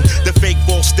sound. The fake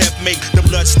false step make the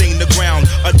blood stain the ground.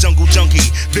 A jungle junkie,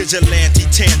 vigilante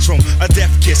tantrum. A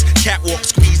death kiss, catwalk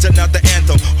squeeze another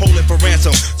anthem. Hold it for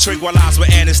ransom, tranquilize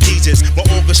with anesthesias. My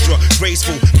orchestra,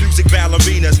 graceful, music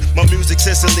ballerinas. My music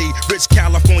Sicily, rich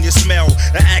California smell.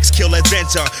 An axe kill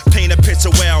adventure, paint a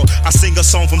picture well. I sing a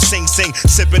song from Sing Sing,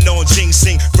 sipping on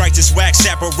ginseng. Righteous wax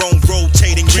chaperone,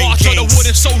 rotating ring March kings. of the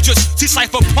wooden soldiers, see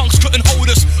cypher punks couldn't hold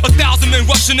us. 1,000 men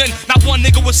rushing in, not one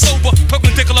nigga was sober.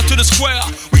 Perpendicular to the square,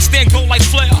 we stand gold like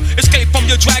flare. Escape from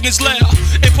your dragon's lair.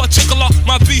 In particular,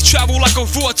 my beats travel like a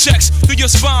vortex through your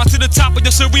spine to the top of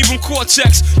your cerebral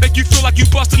cortex. Make you feel like you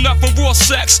busting up from raw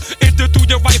sex. Enter through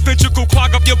your right ventricle,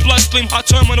 clog up your bloodstream. Hot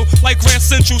terminal like Grand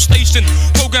Central Station.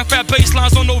 Program fat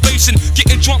baselines on ovation.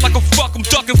 Getting drunk like a fuck, I'm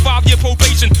ducking 5-year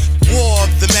probation. War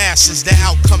of the masses, the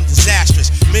outcome disastrous.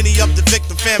 Many of the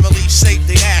victim families saved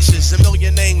their ashes. A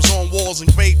million names on walls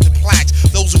engraved in plaques.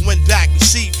 Those who went back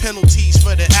receive penalties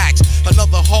for their acts.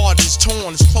 Another heart is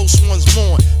torn as close ones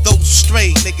mourn. Those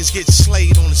strayed niggas get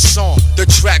slayed on the song. The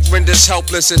track renders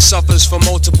helpless and suffers from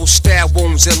multiple stab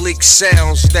wounds and leaked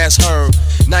sounds that's heard.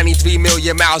 93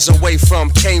 million miles away from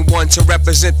K1 to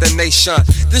represent the nation.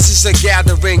 This is a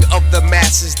gathering of the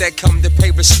masses that come to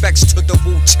pay respects to the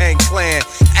WU-TANG clan.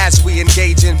 As we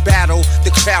engage in battle,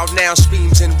 the crowd now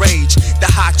screams in rage. The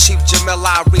hot chief Jamel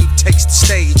Ari takes the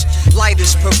stage. Light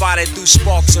is provided through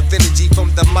sparks of energy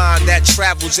from the mind that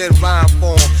travels in rhyme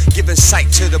form, giving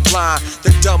sight to the blind.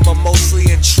 The dumb are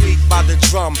mostly intrigued by the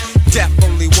drum. Death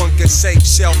only one can save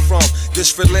self from.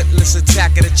 This relentless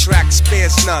attack of the track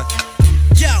spares none.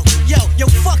 Yo,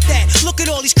 fuck that. Look at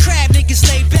all these crab niggas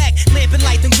laid back. Lamping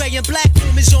light, them gray and black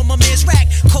rumors on my man's rack.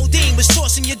 Codeine was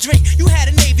tossing your drink. You had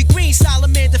a navy green,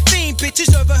 Solomon the fiend.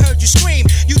 Bitches overheard you scream.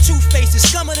 You two-faced, the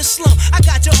scum of the slum. I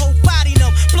got your whole body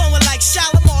numb, blowing like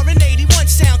Shalimar in 81.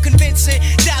 Sound convincing.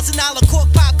 $1,000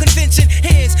 cork pop convention.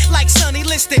 Hands like Sonny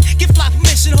Liston. Give fly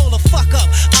permission, hold the fuck up.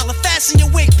 I'll fasten your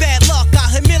wig, bad luck.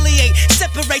 I'll humiliate.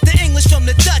 Separate the English from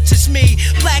the Dutch. It's me,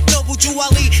 Black Noble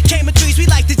Juwali. Came in threes, we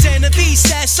like the Genovese.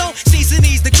 So season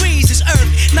these degrees is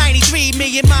Earth. 93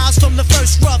 million miles from the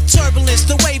first rough turbulence.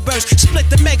 The wave burst, split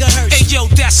the megahertz. Hey yo,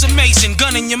 that's amazing.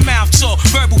 Gun in your mouth talk,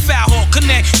 verbal foul hawk.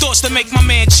 Connect thoughts to make my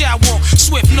man chow walk.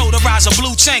 Swift notarizer,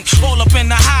 blue tank, all up in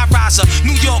the high riser.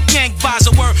 New York gang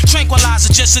visor, word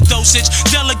tranquilizer, just a dosage.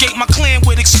 Delegate my clan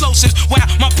with explosives. Wow,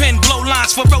 my pen blow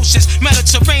lines ferocious.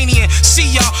 Mediterranean, see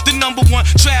y'all, the #1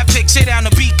 draft pick. Tear down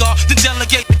the beat guard, the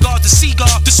delegate the guard the cigar,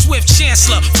 the swift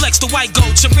chancellor, flex the white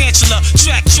gold tarantula,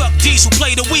 track truck diesel,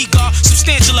 play the Uyghur,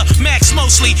 substantialer, max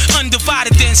mostly,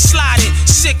 undivided then sliding,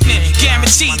 sickening,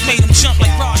 guaranteed, made him jump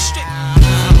like raw strip.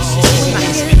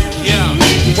 Yeah,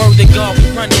 word to God,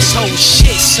 we run this whole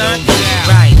shit, son.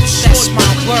 Right, that's my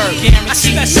word. I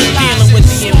see you dealing with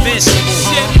the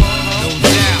invincible,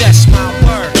 that's my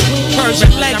word.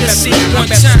 Persian legacy, one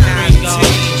time.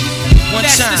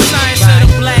 That's the science of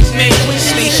the black man.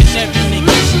 Stationary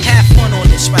niggas, have fun on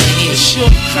this right here.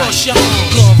 Short cross y'all,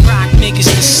 gon' rock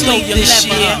niggas to sleep this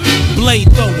year.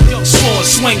 Blade thrower, sword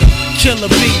swinger, killer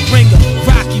beat ringer,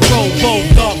 Rocky roll, bold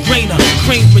dog brainer,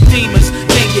 cream redeemers.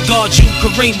 Name your guard, you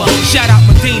Karima. Shout out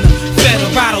Medina,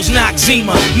 Federados,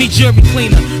 Noxema, need jury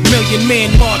cleaner, million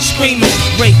man march screamers,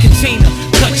 Ray Katina.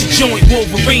 Cut your joint,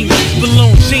 Wolverine,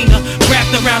 balloon Gina, wrapped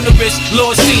around the wrist,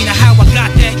 Lord Cena. How I got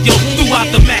that, yo,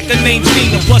 throughout the Mac, the name's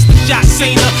Nina. Bust the shot,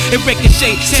 Cena, and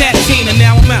Ricochet, Tatina.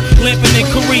 Now I'm out, limping in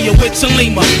Korea with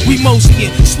Talima. We mostly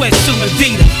in sweat to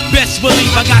Adidas. Best believe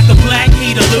I got the black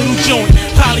heater, little joint,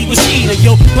 Polly was eater.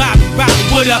 Yo, Bobby,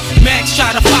 what up? Max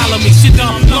try to follow me, sit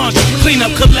down, laundry, clean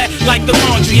up, collect like the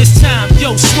laundry. It's time,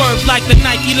 yo, swerve like the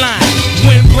Nike line.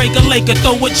 Windbreaker, Laker,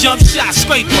 throw a jump shot,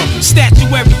 scraper,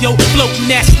 statuary, yo, floating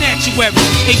that statuary.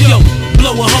 Hey yo,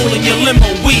 blow a hole in your limo,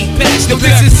 weed past the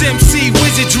This is MC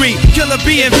Wizardry, Killer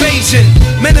B invasion.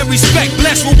 Men of respect,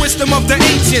 blessed with wisdom of the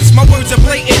ancients. My words are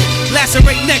blatant,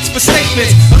 lacerate necks for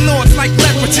statements. Lords like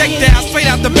left projectiles straight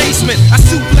out the basement. I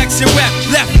suplex your rep,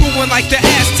 left ruin like the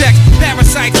Aztecs.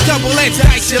 Parasites, double-edged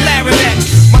dice, your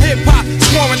larynx. My hip-hop is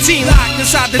quarantine locked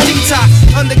inside the detox.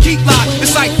 Under keep lock,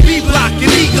 it's like B-block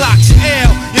and E-glocks. Your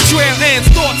L, your trail ends,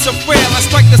 thoughts are frail. I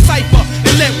strike the cipher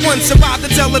and let one survive to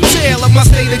tell a tale of my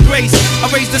state of grace. I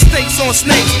raise the stakes on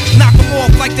snakes, knock them off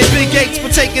like they big apes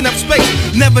for taking up space.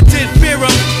 Never did fear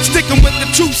them, stick them with the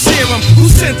truth serum.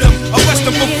 Who sent them? Arrest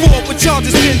them for fraud with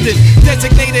charges pending.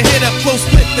 Designated hitter, flow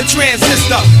split the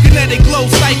transistor. Kinetic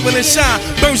glow, cycle and shine,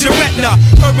 burns your retina.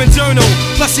 Urban journal,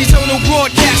 plus eternal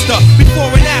broadcaster. Before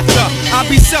and after, I'll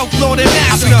be self-lord and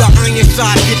master. I be the iron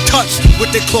side, get touched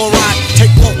with the chloride.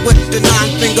 Take walk with the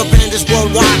 9-finger bandits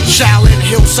worldwide. Shaolin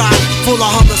hillside, full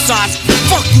of homicides.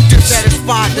 Fuck you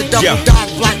dissatisfied, the double dot,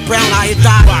 black, brown, I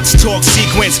die. Box talk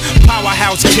sequence,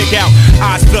 powerhouse kick out.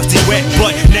 Eyes dusty wet,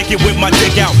 but naked with my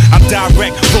dick out. I'm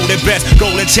direct, voted best,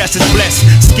 golden chest is blessed.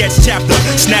 Sketch chapter,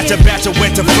 snatch a batch of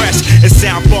winter fresh. It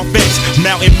sound far-fetched,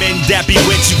 mountain men that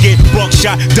bewitched. You get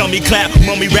buckshot, dummy clap,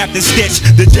 mummy wrapped in stitch.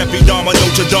 The Jeffrey Dahmer,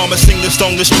 Notre Dame, sing the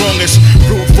stone the strongest.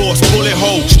 Brute force, bullet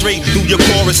hole, straight through your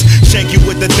chorus. Shank you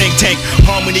with the think tank,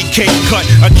 harmony cake cut.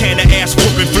 A can of ass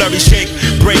whooping, flurry shake.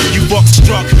 Break, you buck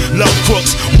struck, love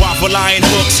crooks, waffle iron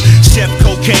hooks. Chef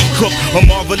cocaine cook, a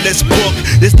marvelous book.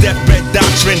 This deathbed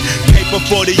doctrine, paper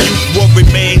for the youth. What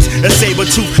remains, a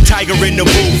saber-toothed tiger in the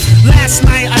booth. Last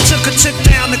night I took a trip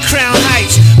down the Crown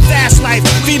Heights. Fast life,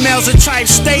 females and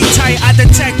tribes, stay tight. I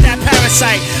detect that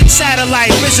parasite.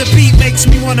 Satellite, RZA beat makes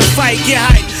me wanna fight. Get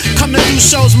hype, come to do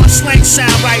shows, my slang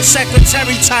sound right.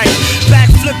 Secretary type,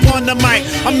 backflip on the mic.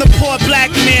 I'm the poor black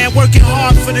man working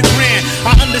hard for the grand.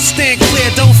 I understand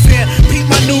clear, don't fear. Peep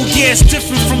my new gears,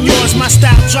 different from yours. My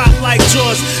style drop like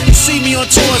yours. You see me on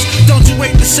tours, don't you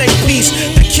wait to say peace.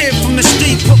 The kid from the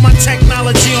street put my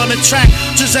technology on the track.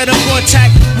 Gisetta Vortac,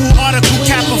 Wu Article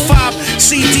Kappa 5.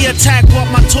 CD attack,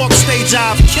 bought my talk stage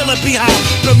off. Killer Beehive,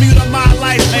 Bermuda my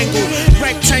life angle.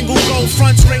 Rectangle, gold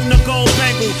fronts, ring the gold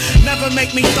bangle. Never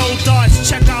make me throw darts,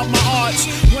 check out my arts.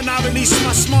 When I release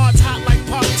my smarts, hot like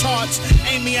Pop Tarts.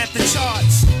 Aim me at the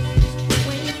charts.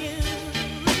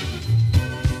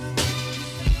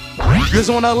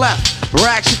 Niggas on the left,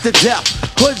 rags to death.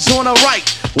 Hoods on the right,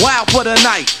 wild for the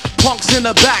night. Punks in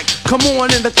the back, come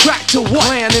on in the track to what?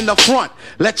 Clan in the front,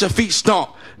 let your feet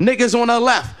stomp. Niggas on the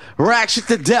left, rags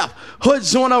to death.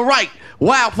 Hoods on the right,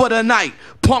 wild for the night.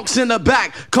 Punks in the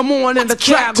back, come on in the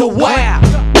track to what?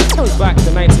 Back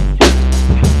to 19.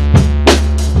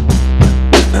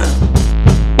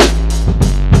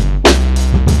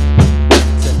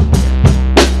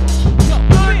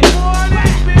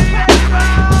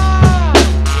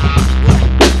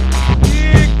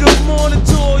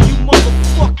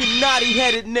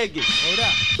 Naughty-headed niggas. Hold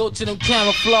up. Go to them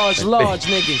camouflage large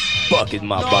niggas. Bucket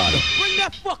my bottom. Bring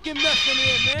that fucking mess in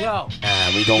here, man. Yo.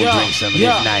 We gon' drink some of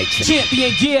this night.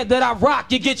 Champion gear that I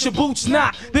rock, you get your boots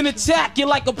knocked. Then attack you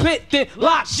like a pit, then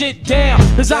lock shit down.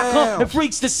 As I come and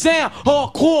freaks the sound,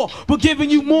 hardcore, but giving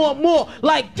you more and more.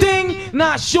 Like ding,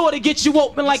 not sure to get you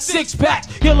open like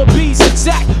 6-packs. Killer bees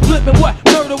attack, flipping what?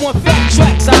 Murder one fat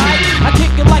tracks, alright? I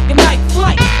kick it like a night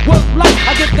flight. Work light,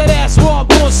 I get that ass raw,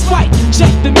 going spike.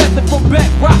 Shake the method from back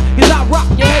rock, cause I rock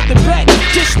your head to back.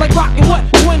 Just like rocking what?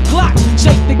 Twin clocks.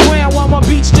 Shake the ground.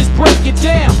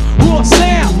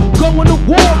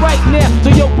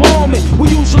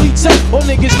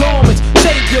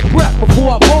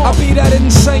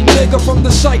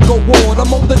 the psycho ward.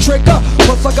 I'm on the trigger,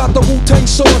 plus I got the WU-TANG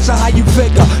sword. So how you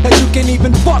figure that you can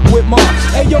even fuck with mine?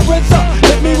 Hey yo, RZA,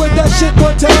 hit me with that shit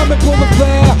one time and pull the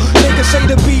flare. Niggas say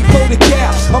the beat for the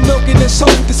cow. I'm milking this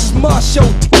hoe, this is my show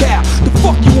to cow. The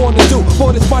fuck you wanna do?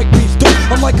 Boy, this mic piece do.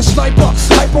 I'm like a sniper,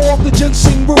 hyper off the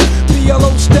ginseng root.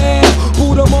 PLO style,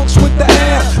 Buddha monks with the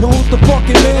air. And who's the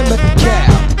fucking man with the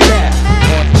cow? The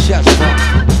cow on the chest front.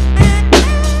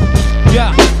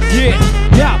 Yeah.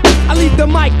 I leave the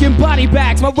mic in body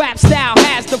bags. My rap style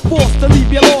has the force to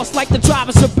leave you lost like the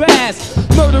drivers of Baz.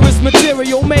 Murderous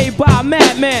material made by a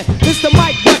madman. It's the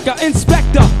mic wrecker,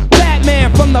 inspector,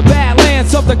 Batman from the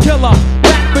badlands of the killer.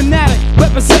 Rap fanatic,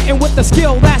 representing with the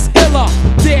skill that's iller.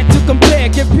 Dare to compare,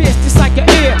 get pierced just like an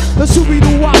ear. The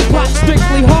Scooby-Doo plot,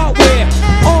 strictly hardware.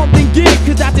 Armed and geared,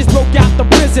 cause I just broke out the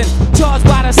prison. Charged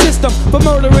by the system for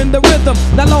murdering the rhythm.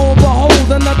 Now lo and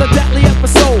behold, another deadly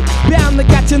episode. Bound to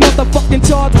catch another fucking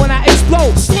charge when I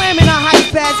explode. Slamming a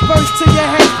hype ass verse to your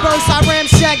head first. I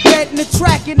ramshack dead in the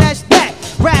track and that's that.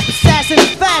 Rap assassin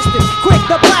fasting, quick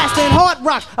to blasting, hard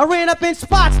rock. I ran up in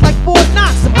spots like Fort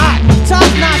Knox. I'm hot, top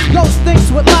notch, ghost thinks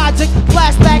with logic.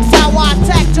 Flashbacks how I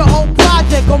attacked your whole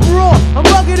project. I'm raw, I'm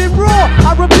rugged and raw.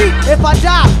 I repeat, if I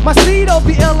die, my seed'll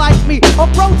be ill like me.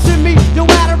 Approaching me, no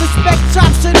matter respect,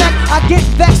 chops your neck. I get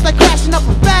vexed like crashing up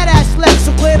a fat ass leg.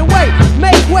 So clear the way,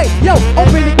 make way, yo,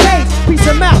 open the cage, piece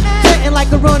of mouth, chanting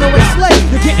like a runaway slave.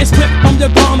 You're getting stripped from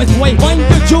your garments, wait, run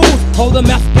the jewels. Hold the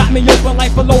mouth, got me open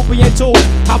like fallopian tube.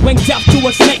 I bring death to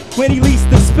a snake when he least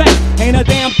expect. Ain't a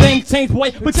damn thing changed,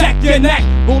 boy, protect your neck.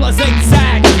 Rule a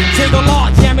zigzag, single law,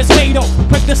 jam is fatal.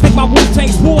 Quick to stick my WU-TANG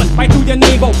sword right through your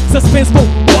navel. Suspenseful,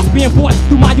 force being brought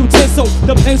through my utensil.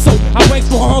 The pencil, I break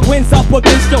strong winds up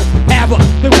against you. Hammer,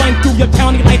 they run through your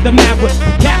county like the maverick.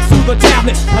 Capsule the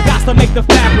tablets, I got to make the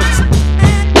fabrics.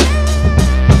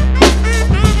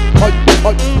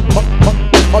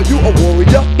 Are you a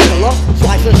warrior, killer,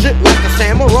 slicing shit like a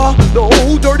samurai? The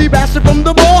old dirty bastard from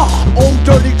the bar. Old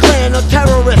dirty clan of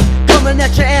terrorists, coming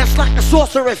at your ass like a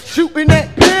sorceress, shooting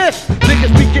that piss.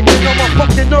 Niggas be getting on my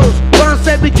fucking nerves. Burn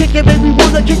said we kicking, baby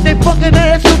wanna kick they fucking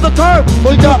ass to the curb.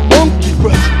 We got monkey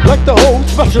breath, like the whole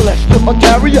specialist. A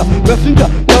carrier, messenger,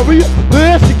 carrier.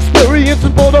 This experience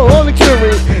is for the whole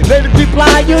experience. Let it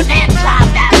reply, you need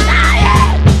some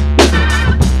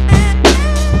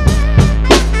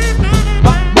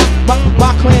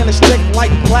My clan is thick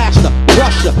like plaster,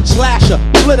 brusher, slasher,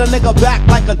 split a nigga back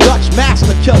like a Dutch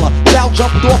master killer. Sal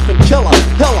jumped off and killer.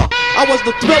 I was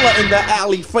the thriller in the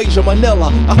alley, Fraser,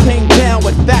 Manila. I came down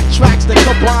with fat tracks that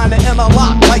combine and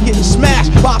interlock, like getting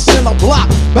smashed by a center block.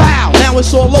 Bow, now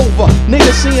it's all over.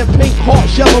 Niggas seeing pink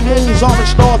hearts, yellow moons, orange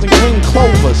stars, and green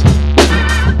clovers.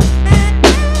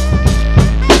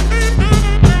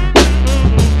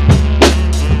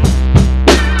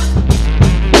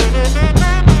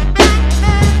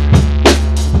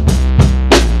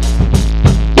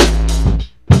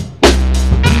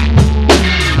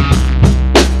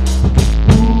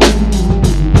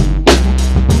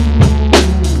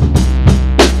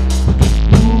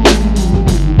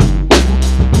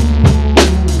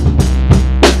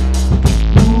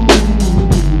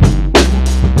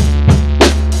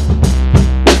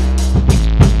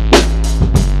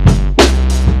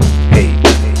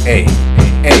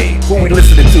 Hey, who we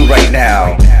listening to right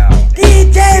now?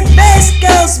 DJ Bass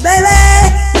Ghost, baby!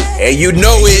 Hey, you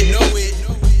know it.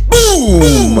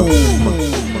 Boom!